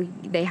people. So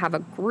they have a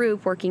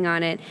group working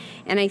on it.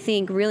 And I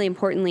think really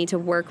importantly to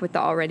work with the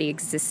already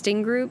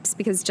existing groups,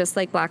 because just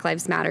like Black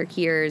Lives Matter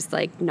here is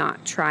like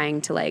not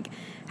trying to like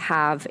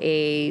have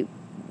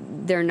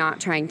they're not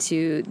trying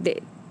to,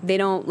 they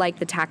don't like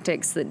the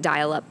tactics that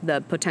dial up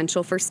the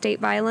potential for state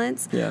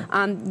violence.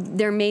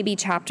 There may be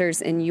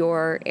chapters in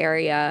your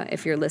area,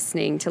 if you're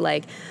listening, to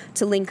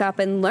link up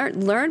and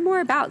learn more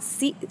about.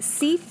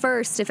 See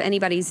first if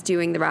anybody's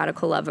doing the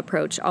radical love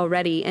approach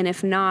already, and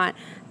if not,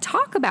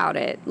 talk about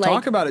it.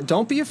 Talk about it.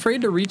 Don't be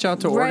afraid to reach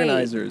out to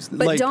organizers.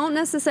 But don't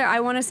necessarily,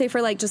 I want to say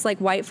for like just like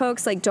white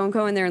folks, like don't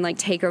go in there and like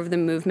take over the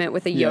movement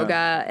with a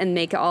yoga and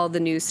make all the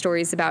news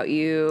stories about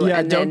you.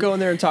 Yeah, don't go in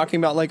there and talking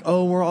about like,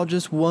 oh, we're all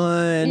just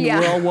one.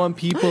 We're all one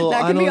people.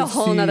 That could be a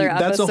whole nother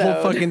episode. That's a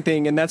whole fucking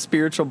thing, and that's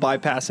spiritual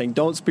bypassing.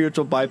 Don't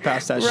spiritual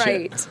bypass that shit.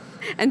 Right.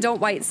 And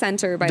don't white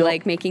center by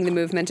like making the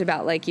movement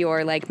about like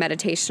your like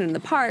meditation in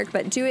the park,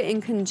 but do it in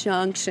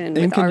conjunction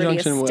with already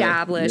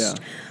established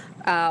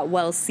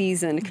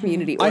well-seasoned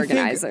community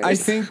organizers. I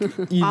think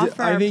you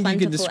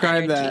could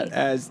describe that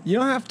as you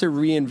don't have to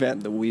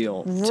reinvent the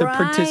wheel to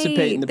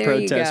participate in the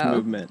protest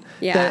movement.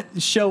 That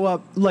show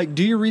up, like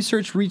do your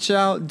research, reach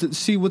out,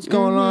 see what's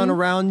going on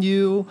around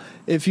you.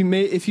 If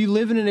you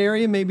live in an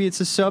area, maybe it's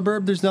a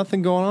suburb, there's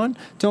nothing going on,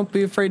 don't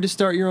be afraid to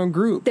start your own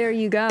group. There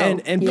you go.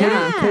 And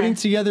putting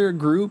together a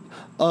group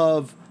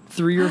of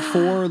 3 or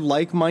 4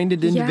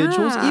 like-minded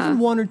individuals, Yeah. even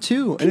 1 or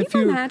 2. Can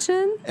you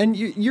imagine? And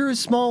you're a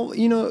small,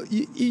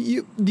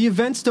 the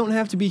events don't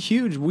have to be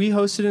huge. We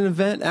hosted an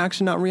event,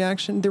 Action Not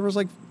Reaction. There was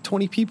like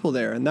 20 people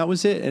there, and that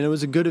was it. And it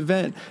was a good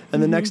event.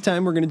 And the next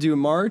time we're going to do a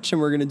march,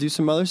 and we're going to do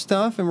some other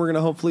stuff, and we're going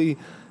to hopefully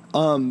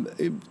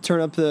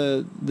turn up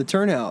the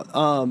turnout.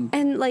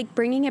 And like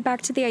bringing it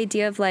back to the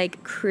idea of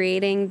like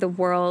creating the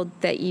world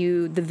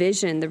the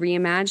vision, the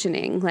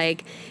reimagining,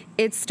 like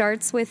it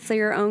starts with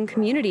your own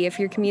community. If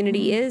your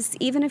community is,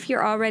 even if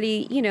you're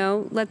already,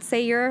 let's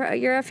say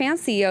you're a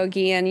fancy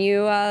yogi and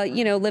you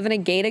live in a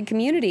gated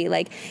community.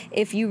 Like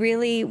if you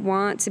really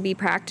want to be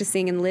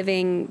practicing and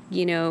living,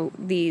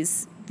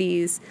 these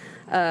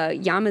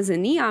yamas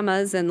and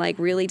niyamas and like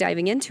really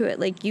diving into it,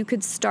 like you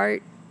could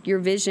start your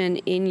vision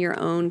in your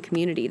own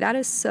community. That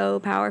is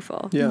so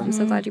powerful. Yeah. I'm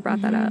so glad you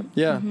brought that up.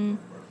 Yeah.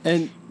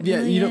 And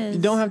really you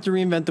don't have to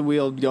reinvent the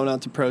wheel going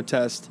out to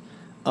protest.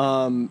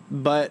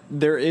 But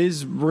there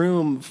is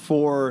room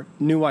for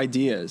new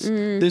ideas.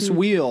 This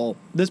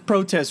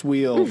protest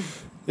wheel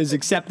is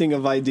accepting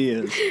of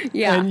ideas.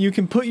 Yeah. And you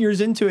can put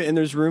yours into it and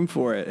there's room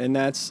for it. And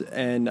that's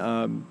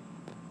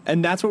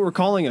what we're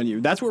calling on you.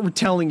 That's what we're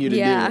telling you to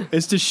do,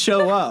 is to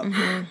show up.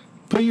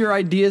 Put your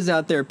ideas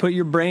out there. Put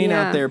your brain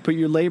out there. Put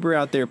your labor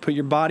out there. Put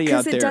your body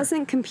out there. Because it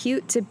doesn't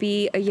compute to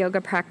be a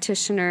yoga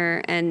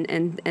practitioner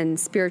and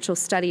spiritual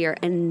studier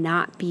and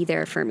not be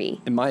there for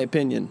me. In my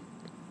opinion.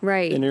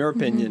 Right. In your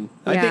opinion.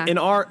 I Yeah. think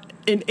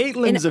in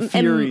Aitlin's of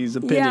Fury's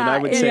opinion, I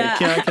would say. Yeah.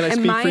 Can I And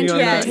speak my for you on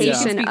that?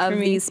 interpretation Yeah. of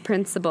these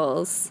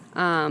principles,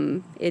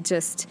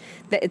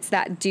 it's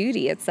that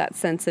duty. It's that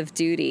sense of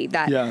duty.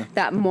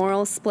 That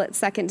moral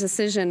split-second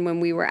decision when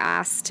we were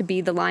asked to be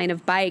the line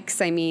of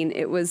bikes. I mean,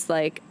 it was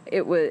like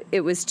it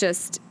was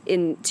just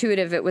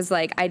intuitive. It was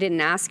like I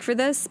didn't ask for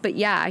this, but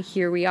yeah,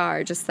 here we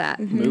are. Just that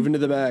Moving to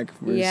the back.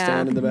 We're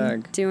standing in the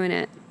back. doing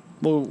it.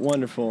 Well,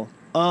 wonderful.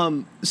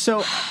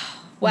 So,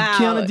 Wow.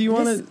 Kiana, do you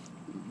want to?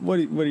 What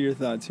are your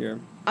thoughts here?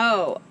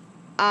 Oh,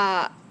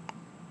 I